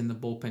Suarez in the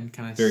bullpen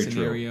kind of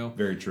scenario.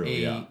 Very true.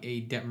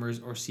 A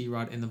Detmers or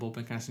C-Rod in the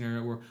bullpen kind of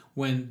scenario where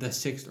when the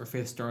 6th or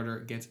 5th starter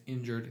gets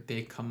injured,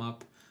 they come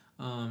up.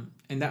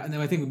 And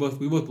I think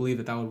we both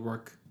believe that would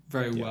work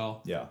very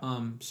well. Yeah.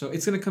 So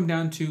it's going to come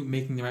down to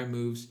making the right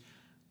moves.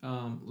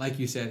 Like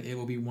you said, it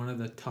will be one of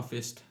the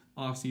toughest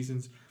off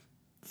seasons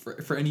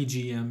for any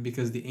GM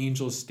because the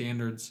Angels'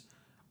 standards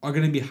are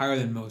going to be higher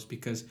than most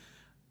because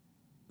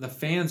the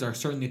fans are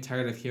certainly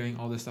tired of hearing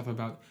all this stuff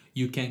about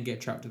you can't get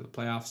Trout to the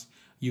playoffs,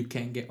 you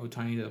can't get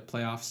Ohtani to the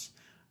playoffs.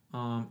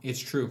 It's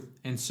true,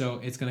 and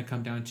so it's going to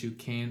come down to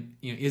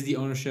is the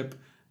ownership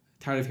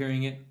tired of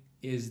hearing it?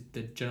 Is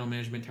the general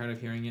management tired of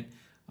hearing it?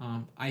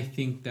 I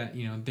think that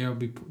they'll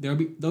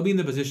be in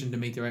the position to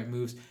make the right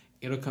moves.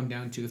 It'll come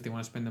down to if they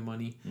want to spend the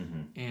money,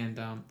 and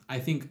I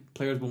think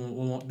players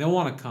they'll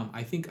want to come.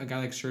 I think a guy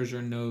like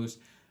Scherzer knows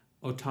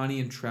Ohtani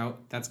and Trout.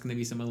 That's going to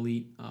be some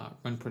elite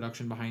run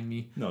production behind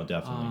me. No,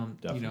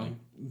 definitely.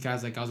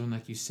 Guys like Oswin,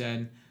 like you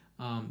said.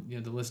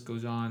 The list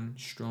goes on.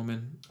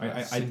 Stroman,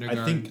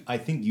 I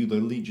think you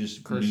literally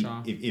just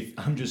Kershaw. If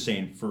I'm just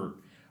saying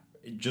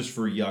just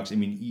for yucks, I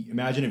mean,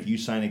 imagine if you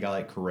sign a guy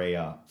like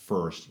Correa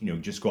first,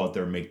 just go out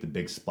there and make the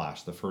big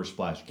splash, the first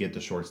splash, get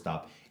the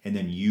shortstop, and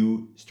then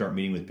you start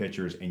meeting with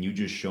pitchers and you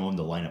just show them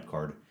the lineup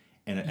card.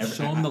 And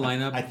show them the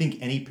lineup. I think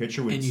any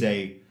pitcher would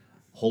say,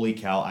 holy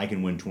cow, I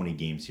can win 20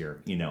 games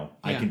here.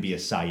 I can be a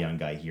Cy Young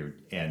guy here.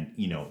 And,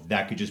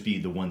 that could just be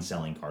the one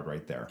selling card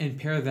right there. And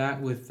pair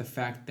that with the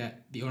fact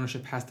that the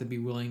ownership has to be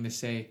willing to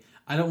say,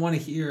 I don't want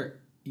to hear,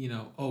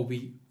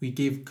 we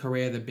gave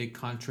Correa the big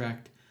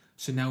contract,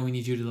 so now we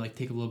need you to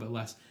take a little bit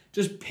less.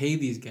 Just pay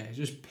these guys.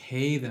 Just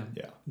pay them.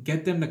 Yeah.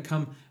 Get them to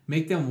come.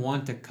 Make them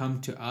want to come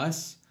to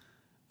us.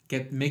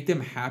 Make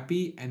them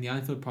happy, and the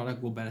on-field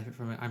product will benefit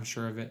from it. I'm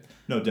sure of it.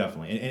 No,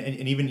 definitely.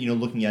 And even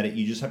looking at it,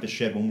 you just have to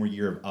shed one more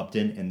year of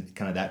Upton and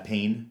kind of that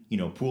pain.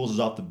 Pujols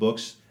is off the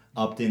books.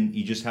 Upton,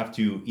 you just have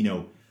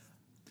to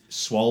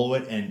swallow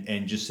it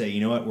and just say, you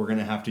know what, we're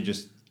gonna have to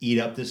just eat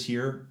up this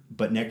year,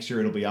 but next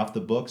year it'll be off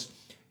the books.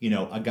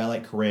 A guy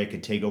like Correa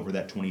could take over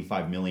that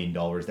 $25 million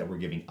that we're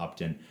giving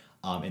Upton,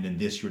 and then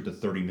this year at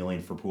the $30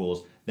 million for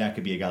Pujols, that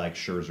could be a guy like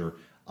Scherzer,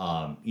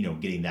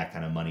 getting that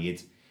kind of money.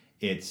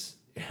 It's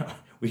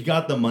we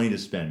got the money to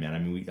spend, man. I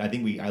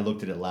mean, I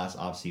looked at it last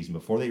offseason.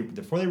 Before they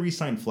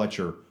re-signed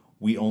Fletcher,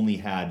 we only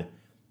had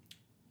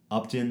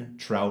Upton,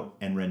 Trout,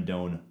 and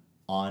Rendon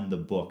on the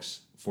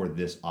books for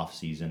this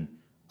offseason.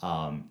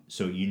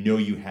 So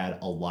you had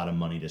a lot of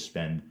money to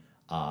spend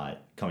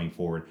coming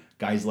forward.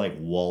 Guys like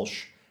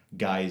Walsh,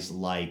 guys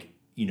like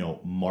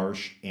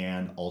Marsh,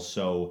 and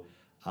also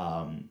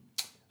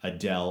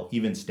Adele,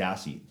 even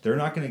Stassi. They're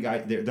not going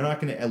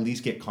to at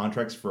least get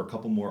contracts for a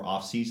couple more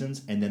off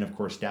seasons, and then of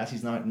course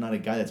Stassi's not a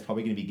guy that's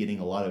probably going to be getting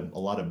a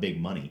lot of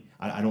big money.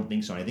 I don't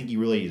think so. And I think he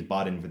really is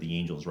bought in for the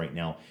Angels right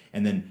now.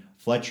 And then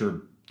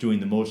Fletcher doing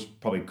the most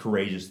probably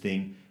courageous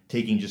thing,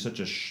 taking just such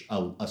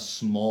a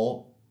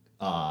small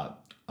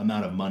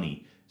amount of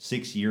money,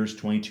 6 years,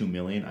 $22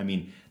 million. I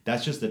mean,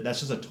 that's just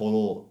a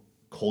total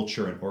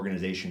culture and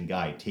organization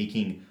guy,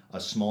 taking a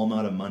small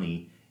amount of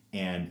money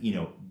and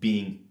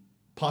being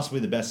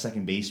possibly the best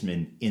second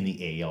baseman in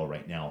the AL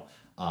right now.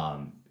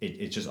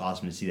 It's just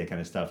awesome to see that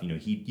kind of stuff.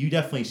 You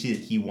definitely see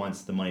that he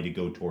wants the money to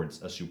go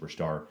towards a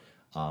superstar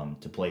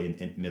to play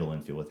in middle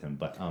infield with him.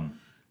 But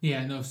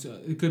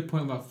so a good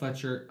point about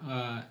Fletcher.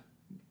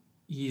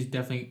 He's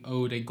definitely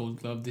owed a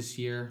Gold Glove this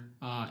year.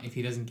 If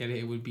he doesn't get it,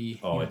 it would be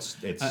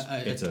it's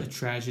a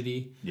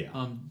tragedy.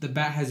 Yeah. The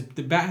bat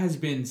has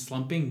been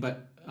slumping,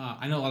 but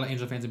I know a lot of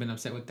Angel fans have been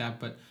upset with that.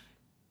 But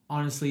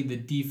honestly, the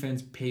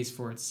defense pays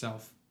for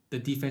itself. The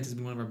defense has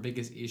been one of our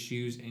biggest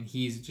issues, and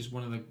he's just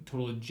one of the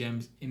total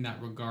gems in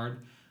that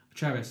regard.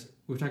 Travis,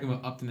 we were talking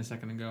about Upton a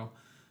second ago.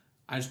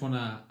 I just want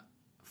to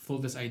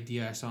float this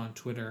idea I saw on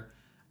Twitter.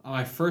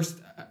 My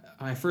first,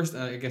 I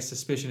guess,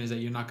 suspicion is that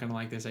you're not going to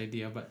like this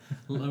idea, but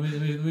let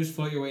me just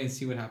float your way and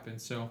see what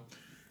happens. So,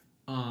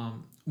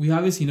 we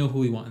obviously know who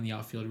we want in the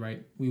outfield,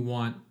 right? We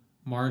want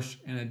Marsh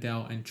and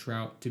Adele and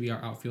Trout to be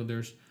our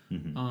outfielders.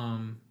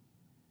 Mm-hmm.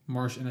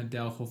 Marsh and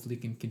Adele hopefully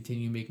can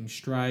continue making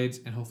strides,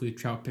 and hopefully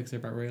Trout picks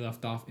up right where he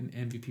left off in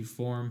MVP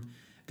form.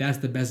 That's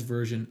the best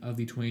version of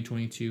the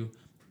 2022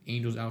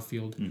 Angels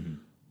outfield. Mm-hmm.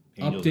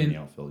 Angels Upton, in the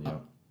outfield,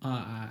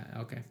 yeah.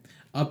 Okay.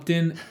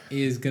 Upton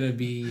is going to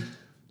be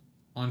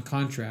on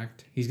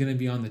contract. He's going to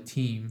be on the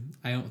team.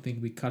 I don't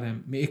think we cut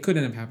him. It could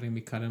end up happening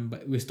we cut him,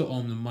 but we still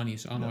owe him the money,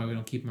 so I don't know why we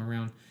don't keep him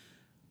around.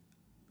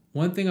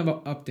 One thing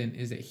about Upton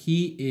is that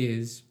he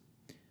is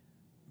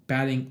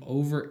batting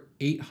over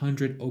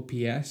 800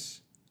 OPS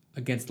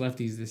against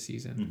lefties this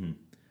season. Mm-hmm.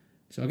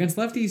 So against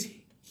lefties,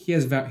 he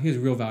has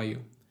real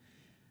value.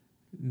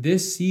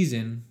 This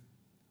season,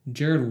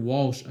 Jared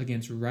Walsh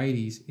against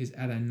righties is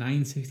at a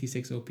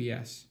 966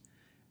 OPS.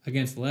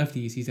 Against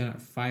lefties, he's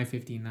at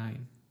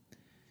 559.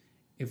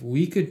 If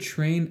we could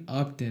train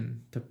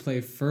Upton to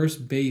play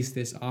first base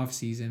this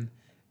offseason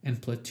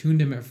and platoon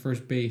him at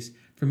first base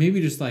for maybe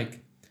just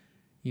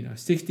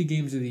 60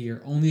 games of the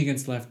year, only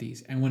against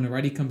lefties, and when a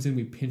righty comes in,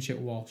 we pinch hit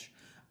Walsh,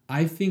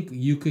 I think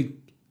you could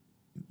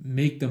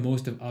make the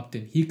most of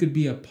Upton. He could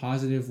be a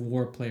positive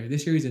WAR player.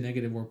 This year he's a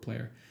negative WAR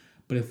player.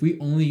 But if we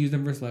only use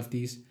him versus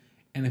lefties,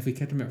 and if we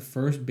kept him at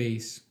first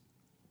base,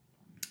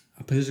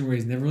 a position where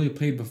he's never really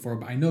played before,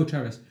 but I know,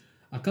 Travis,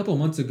 a couple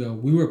months ago,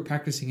 we were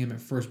practicing him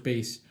at first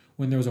base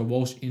when there was a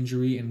Walsh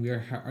injury and we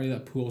already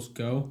let Pujols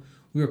go.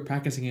 We were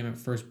practicing him at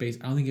first base.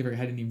 I don't think he ever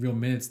had any real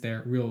minutes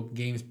there, real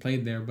games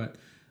played there, but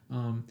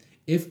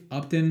if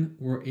Upton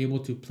were able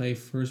to play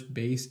first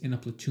base in a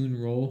platoon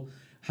role,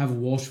 have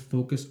Walsh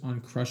focus on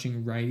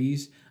crushing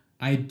righties,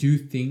 I do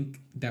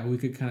think that we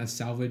could kind of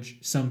salvage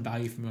some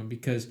value from him,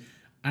 because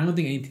I don't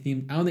think any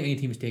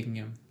team is taking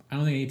him. I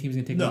don't think any team is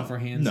going to take him off our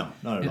hands. No,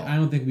 not at all. I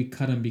don't think we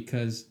cut him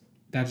because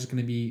that's just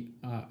going to be,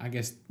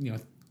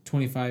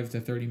 25 to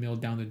 30 mil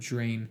down the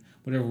drain.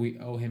 Whatever we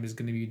owe him is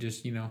going to be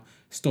just,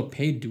 still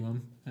paid to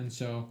him. And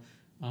so,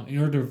 in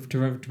order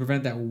to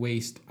prevent that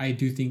waste, I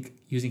do think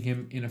using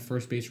him in a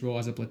first base role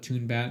as a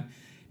platoon bat,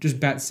 just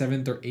bat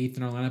 7th or 8th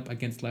in our lineup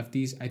against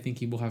lefties, I think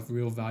he will have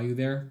real value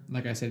there.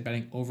 Like I said,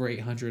 batting over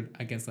 800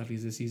 against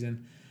lefties this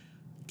season.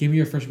 Give me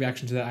your first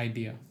reaction to that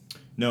idea.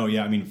 No,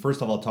 yeah. I mean,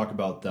 first of all, I'll talk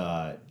about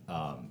the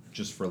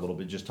just for a little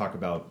bit. Just talk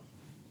about.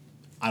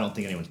 I don't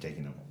think anyone's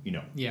taking him.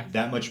 Yeah.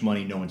 That much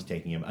money, no one's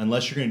taking him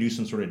unless you're going to do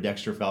some sort of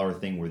Dexter Fowler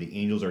thing where the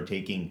Angels are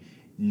taking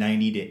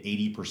 90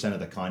 to 80% of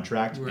the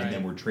contract, Right. and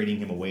then we're trading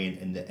him away,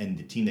 and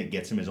the team that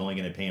gets him is only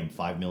going to pay him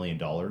 $5 million.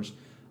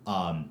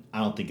 I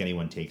don't think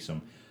anyone takes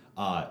him.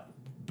 But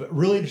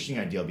really interesting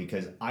idea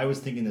because I was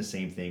thinking the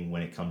same thing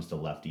when it comes to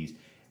lefties.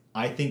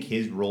 I think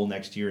his role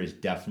next year is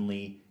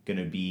definitely going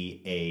to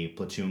be a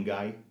platoon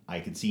guy. I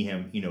could see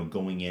him,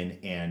 going in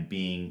and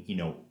being,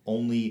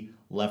 only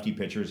lefty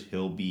pitchers,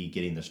 he'll be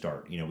getting the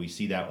start. We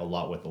see that a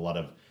lot with a lot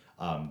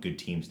of good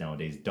teams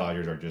nowadays.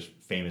 Dodgers are just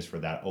famous for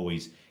that,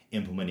 always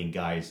implementing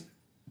guys,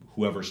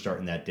 whoever's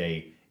starting that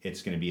day,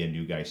 it's going to be a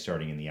new guy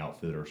starting in the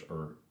outfield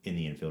or in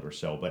the infield or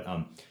so. But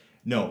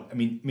no, I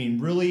mean,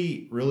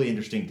 really, really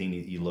interesting thing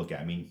that you look at.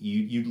 I mean,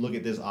 you look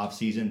at this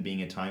offseason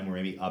being a time where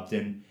maybe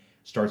Upton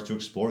starts to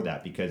explore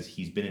that because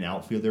he's been an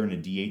outfielder and a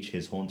DH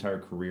his whole entire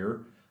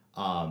career.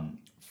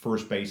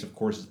 First base, of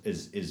course,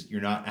 is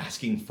you're not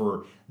asking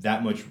for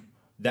that much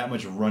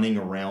running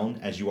around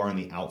as you are in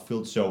the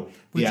outfield. So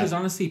which is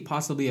honestly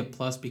possibly a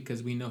plus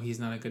because we know he's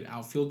not a good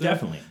outfielder.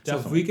 Definitely. So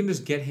if we can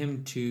just get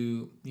him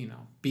to,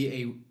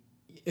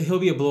 he'll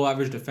be a below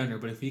average defender,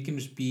 but if he can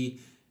just be,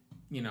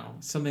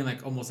 something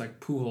like almost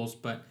like Pujols,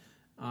 but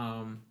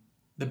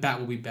the bat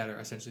will be better.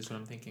 Essentially, is what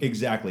I'm thinking.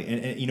 Exactly,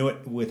 and you know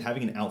what? With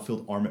having an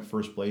outfield arm at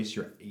first base,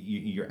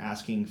 you're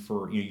asking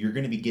for you're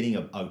going to be getting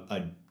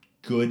a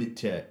good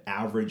to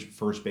average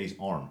first base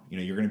arm.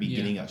 You're going to be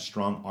getting a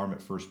strong arm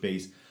at first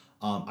base.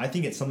 I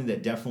think it's something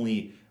that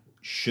definitely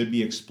should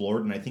be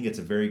explored, and I think it's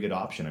a very good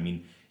option. I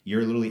mean,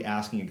 you're literally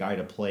asking a guy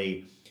to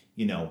play,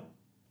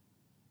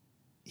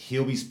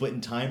 he'll be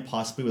splitting time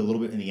possibly with a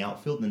little bit in the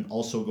outfield and then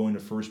also going to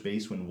first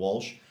base when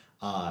Walsh,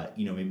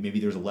 maybe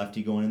there's a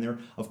lefty going in there.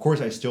 Of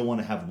course, I still want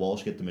to have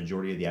Walsh get the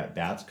majority of the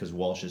at-bats because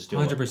Walsh is still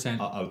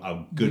 100%.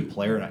 a good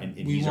player and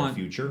he's our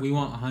future. We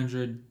want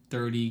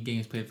 130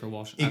 games played for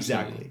Walsh.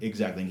 Exactly.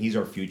 And he's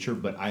our future.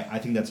 But I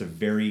think that's a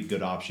very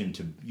good option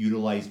to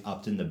utilize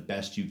Upton the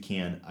best you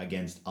can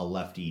against a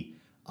lefty.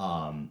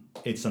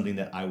 It's something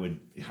that I would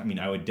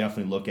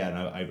definitely look at,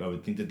 and I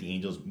would think that the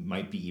Angels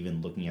might be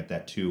even looking at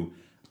that too,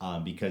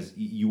 because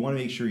you want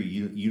to make sure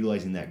you're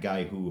utilizing that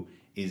guy who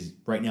is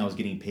right now is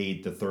getting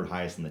paid the third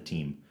highest on the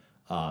team.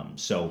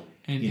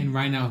 And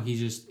right now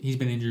he's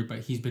been injured, but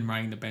he's been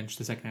riding the bench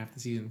the second half of the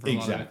season for a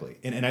lot of it. Exactly.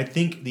 And I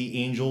think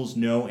the Angels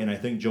know, and I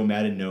think Joe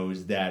Madden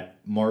knows that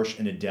Marsh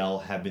and Adele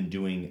have been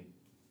doing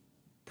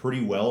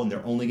pretty well, and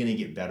they're only going to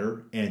get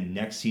better. And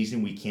next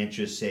season, we can't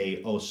just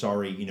say, "Oh,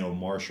 sorry,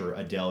 Marsh or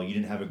Adele, you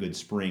didn't have a good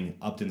spring.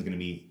 Upton's going to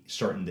be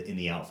starting in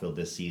the outfield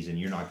this season.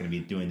 You're not going to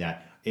be doing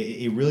that."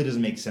 It really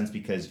doesn't make sense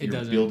because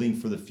you're building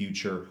for the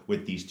future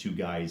with these two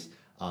guys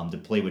to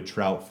play with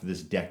Trout for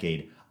this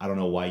decade. I don't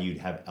know why you'd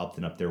have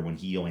Upton up there when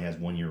he only has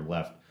 1 year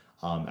left.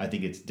 I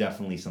think it's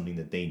definitely something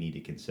that they need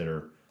to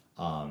consider.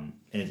 And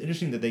it's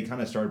interesting that they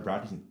kind of started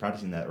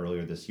practicing that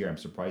earlier this year. I'm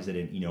surprised they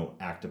didn't,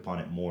 act upon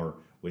it more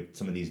with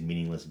some of these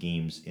meaningless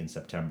games in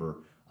September.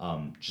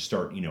 Just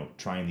start,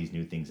 trying these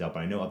new things out. But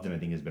I know Upton, I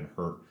think, has been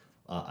hurt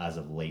as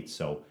of late.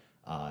 So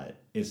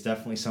it's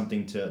definitely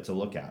something to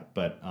look at.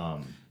 But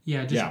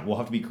we'll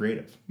have to be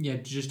creative. Yeah,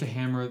 just to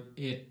hammer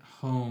it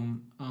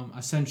home,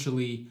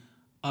 essentially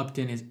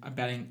Upton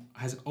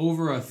has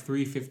over a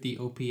 350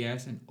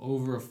 OPS and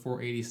over a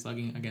 480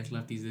 slugging against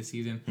lefties this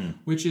season,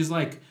 which is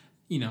like,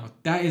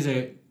 that is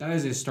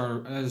a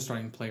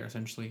starting player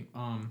essentially.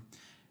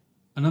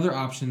 Another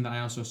option that I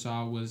also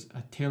saw was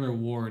Taylor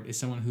Ward is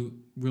someone who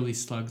really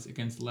slugs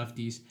against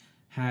lefties,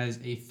 has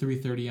a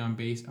 330 on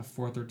base, a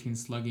 413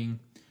 slugging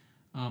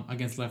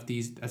against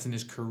lefties. That's in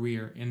his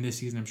career. In this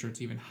season, I'm sure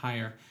it's even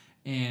higher.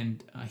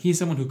 And he's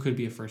someone who could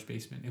be a first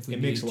baseman if we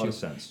needed to. It makes a lot of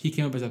sense. He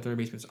came up as a third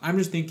baseman. So I'm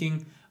just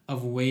thinking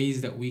of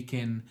ways that we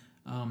can.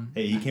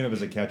 He came up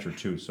as a catcher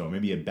too, so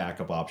maybe a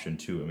backup option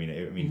too. I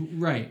mean,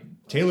 right.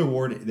 Taylor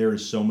Ward, there are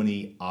so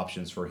many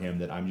options for him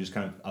that I'm just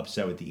kind of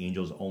upset with the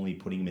Angels only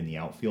putting him in the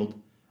outfield.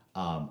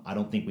 I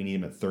don't think we need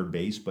him at third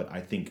base, but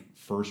I think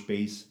first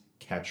base,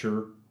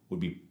 catcher would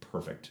be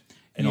perfect.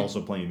 And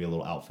also playing maybe a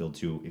little outfield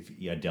too if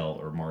Adele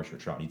or Marsh or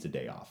Trout needs a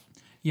day off.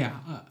 Yeah,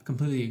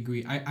 completely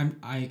agree.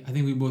 I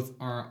think we both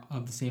are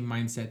of the same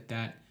mindset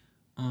that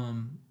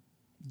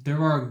there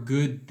are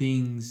good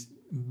things,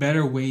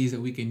 better ways that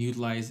we can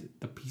utilize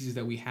the pieces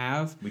that we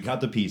have. We got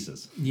the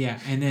pieces. Yeah,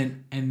 and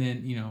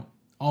then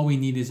all we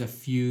need is a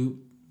few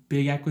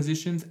big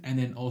acquisitions, and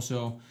then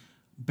also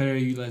better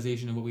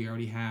utilization of what we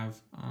already have.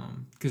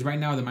 Because right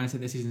now the mindset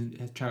this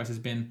season, Travis, has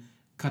been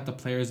cut the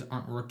players that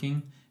aren't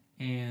working,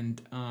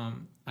 and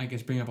I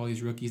guess bring up all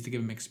these rookies to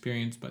give them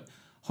experience, but.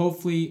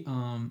 Hopefully,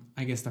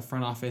 I guess the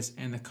front office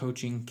and the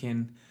coaching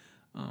can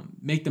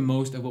make the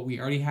most of what we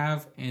already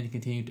have and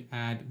continue to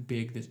add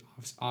big this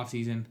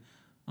offseason.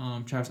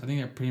 Travis, I think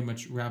that pretty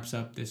much wraps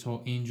up this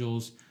whole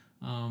Angels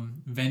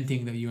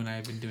venting that you and I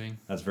have been doing.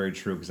 That's very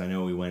true because I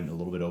know we went a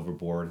little bit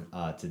overboard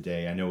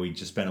today. I know we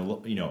just spent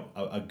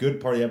a good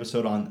part of the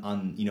episode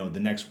on the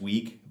next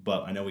week,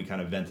 but I know we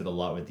kind of vented a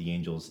lot with the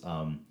Angels.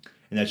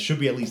 and that should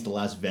be at least the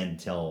last vent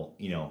till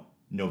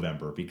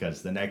November,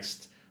 because the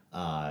next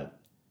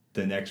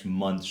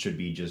month should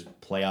be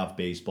just playoff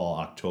baseball.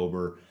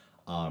 October,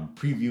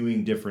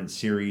 previewing different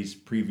series,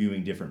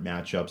 previewing different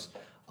matchups.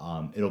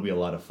 It'll be a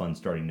lot of fun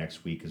starting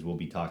next week, because we'll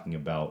be talking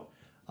about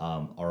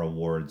our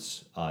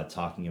awards,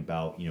 talking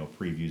about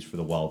previews for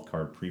the wild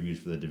card, previews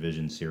for the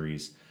division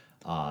series,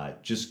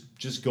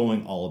 just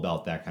going all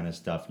about that kind of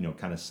stuff.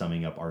 Kind of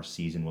summing up our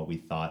season, what we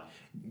thought,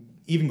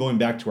 even going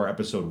back to our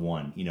episode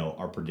 1.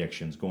 Our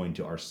predictions, going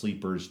to our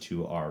sleepers,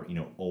 to our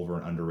over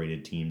and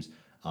underrated teams,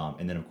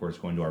 and then of course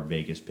going to our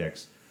Vegas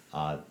picks.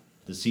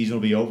 The season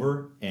will be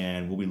over,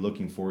 and we'll be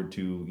looking forward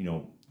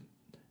to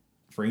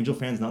for Angel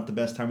fans, not the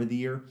best time of the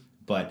year,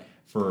 but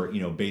for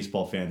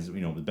baseball fans,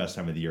 the best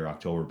time of the year,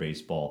 October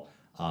baseball.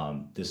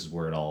 This is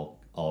where it all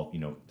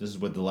this is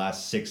what the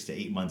last 6 to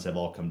 8 months have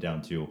all come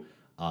down to.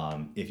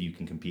 If you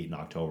can compete in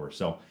October,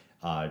 so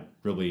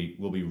really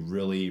will be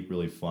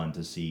really fun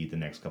to see the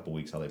next couple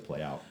weeks how they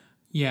play out.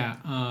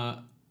 Yeah,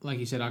 like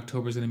you said,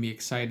 October is going to be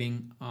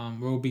exciting.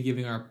 We'll be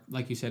giving our,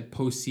 like you said,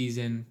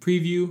 postseason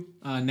preview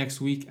next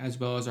week, as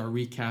well as our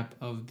recap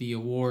of the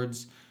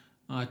awards.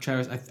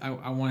 Travis,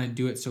 I want to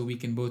do it so we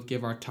can both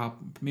give our top,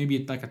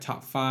 maybe like a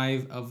top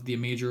 5 of the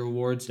major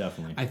awards.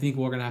 Definitely. I think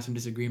we're going to have some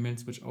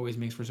disagreements, which always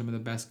makes for some of the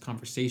best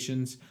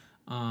conversations.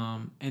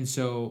 And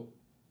so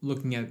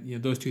looking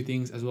at those two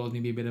things, as well as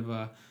maybe a bit of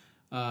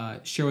a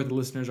share with the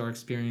listeners our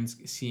experience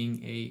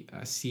seeing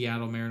a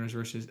Seattle Mariners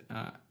versus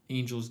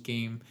Angels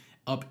game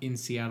up in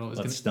Seattle.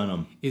 Let's stun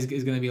them. Is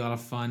going to be a lot of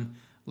fun.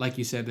 Like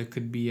you said, there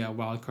could be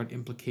wild card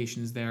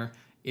implications there.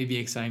 It'd be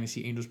exciting to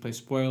see Angels play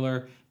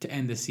spoiler to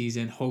end the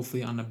season,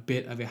 hopefully on a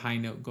bit of a high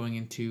note going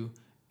into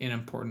an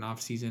important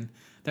offseason.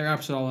 That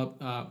wraps it all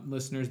up,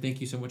 listeners.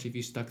 Thank you so much if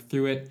you stuck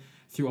through it,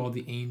 through all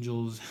the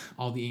Angels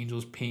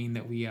pain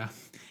that we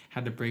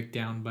had to break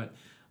down.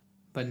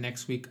 But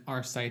next week,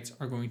 our sights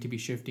are going to be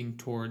shifting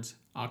towards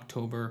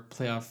October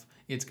playoff.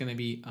 It's going to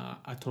be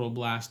a total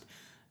blast.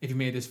 If you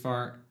made it this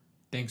far,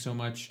 thanks so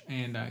much,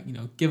 and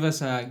give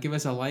us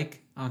a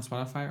like on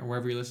Spotify or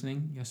wherever you're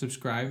listening.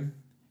 Subscribe.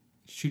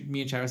 Shoot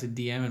me and Travis a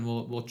DM, and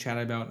we'll chat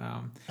about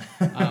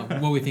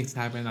what we think is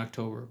happening in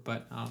October.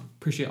 But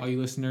appreciate all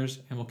you listeners,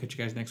 and we'll catch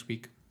you guys next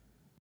week.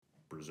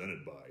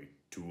 Presented by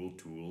Tool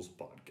Tools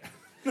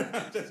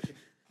Podcast.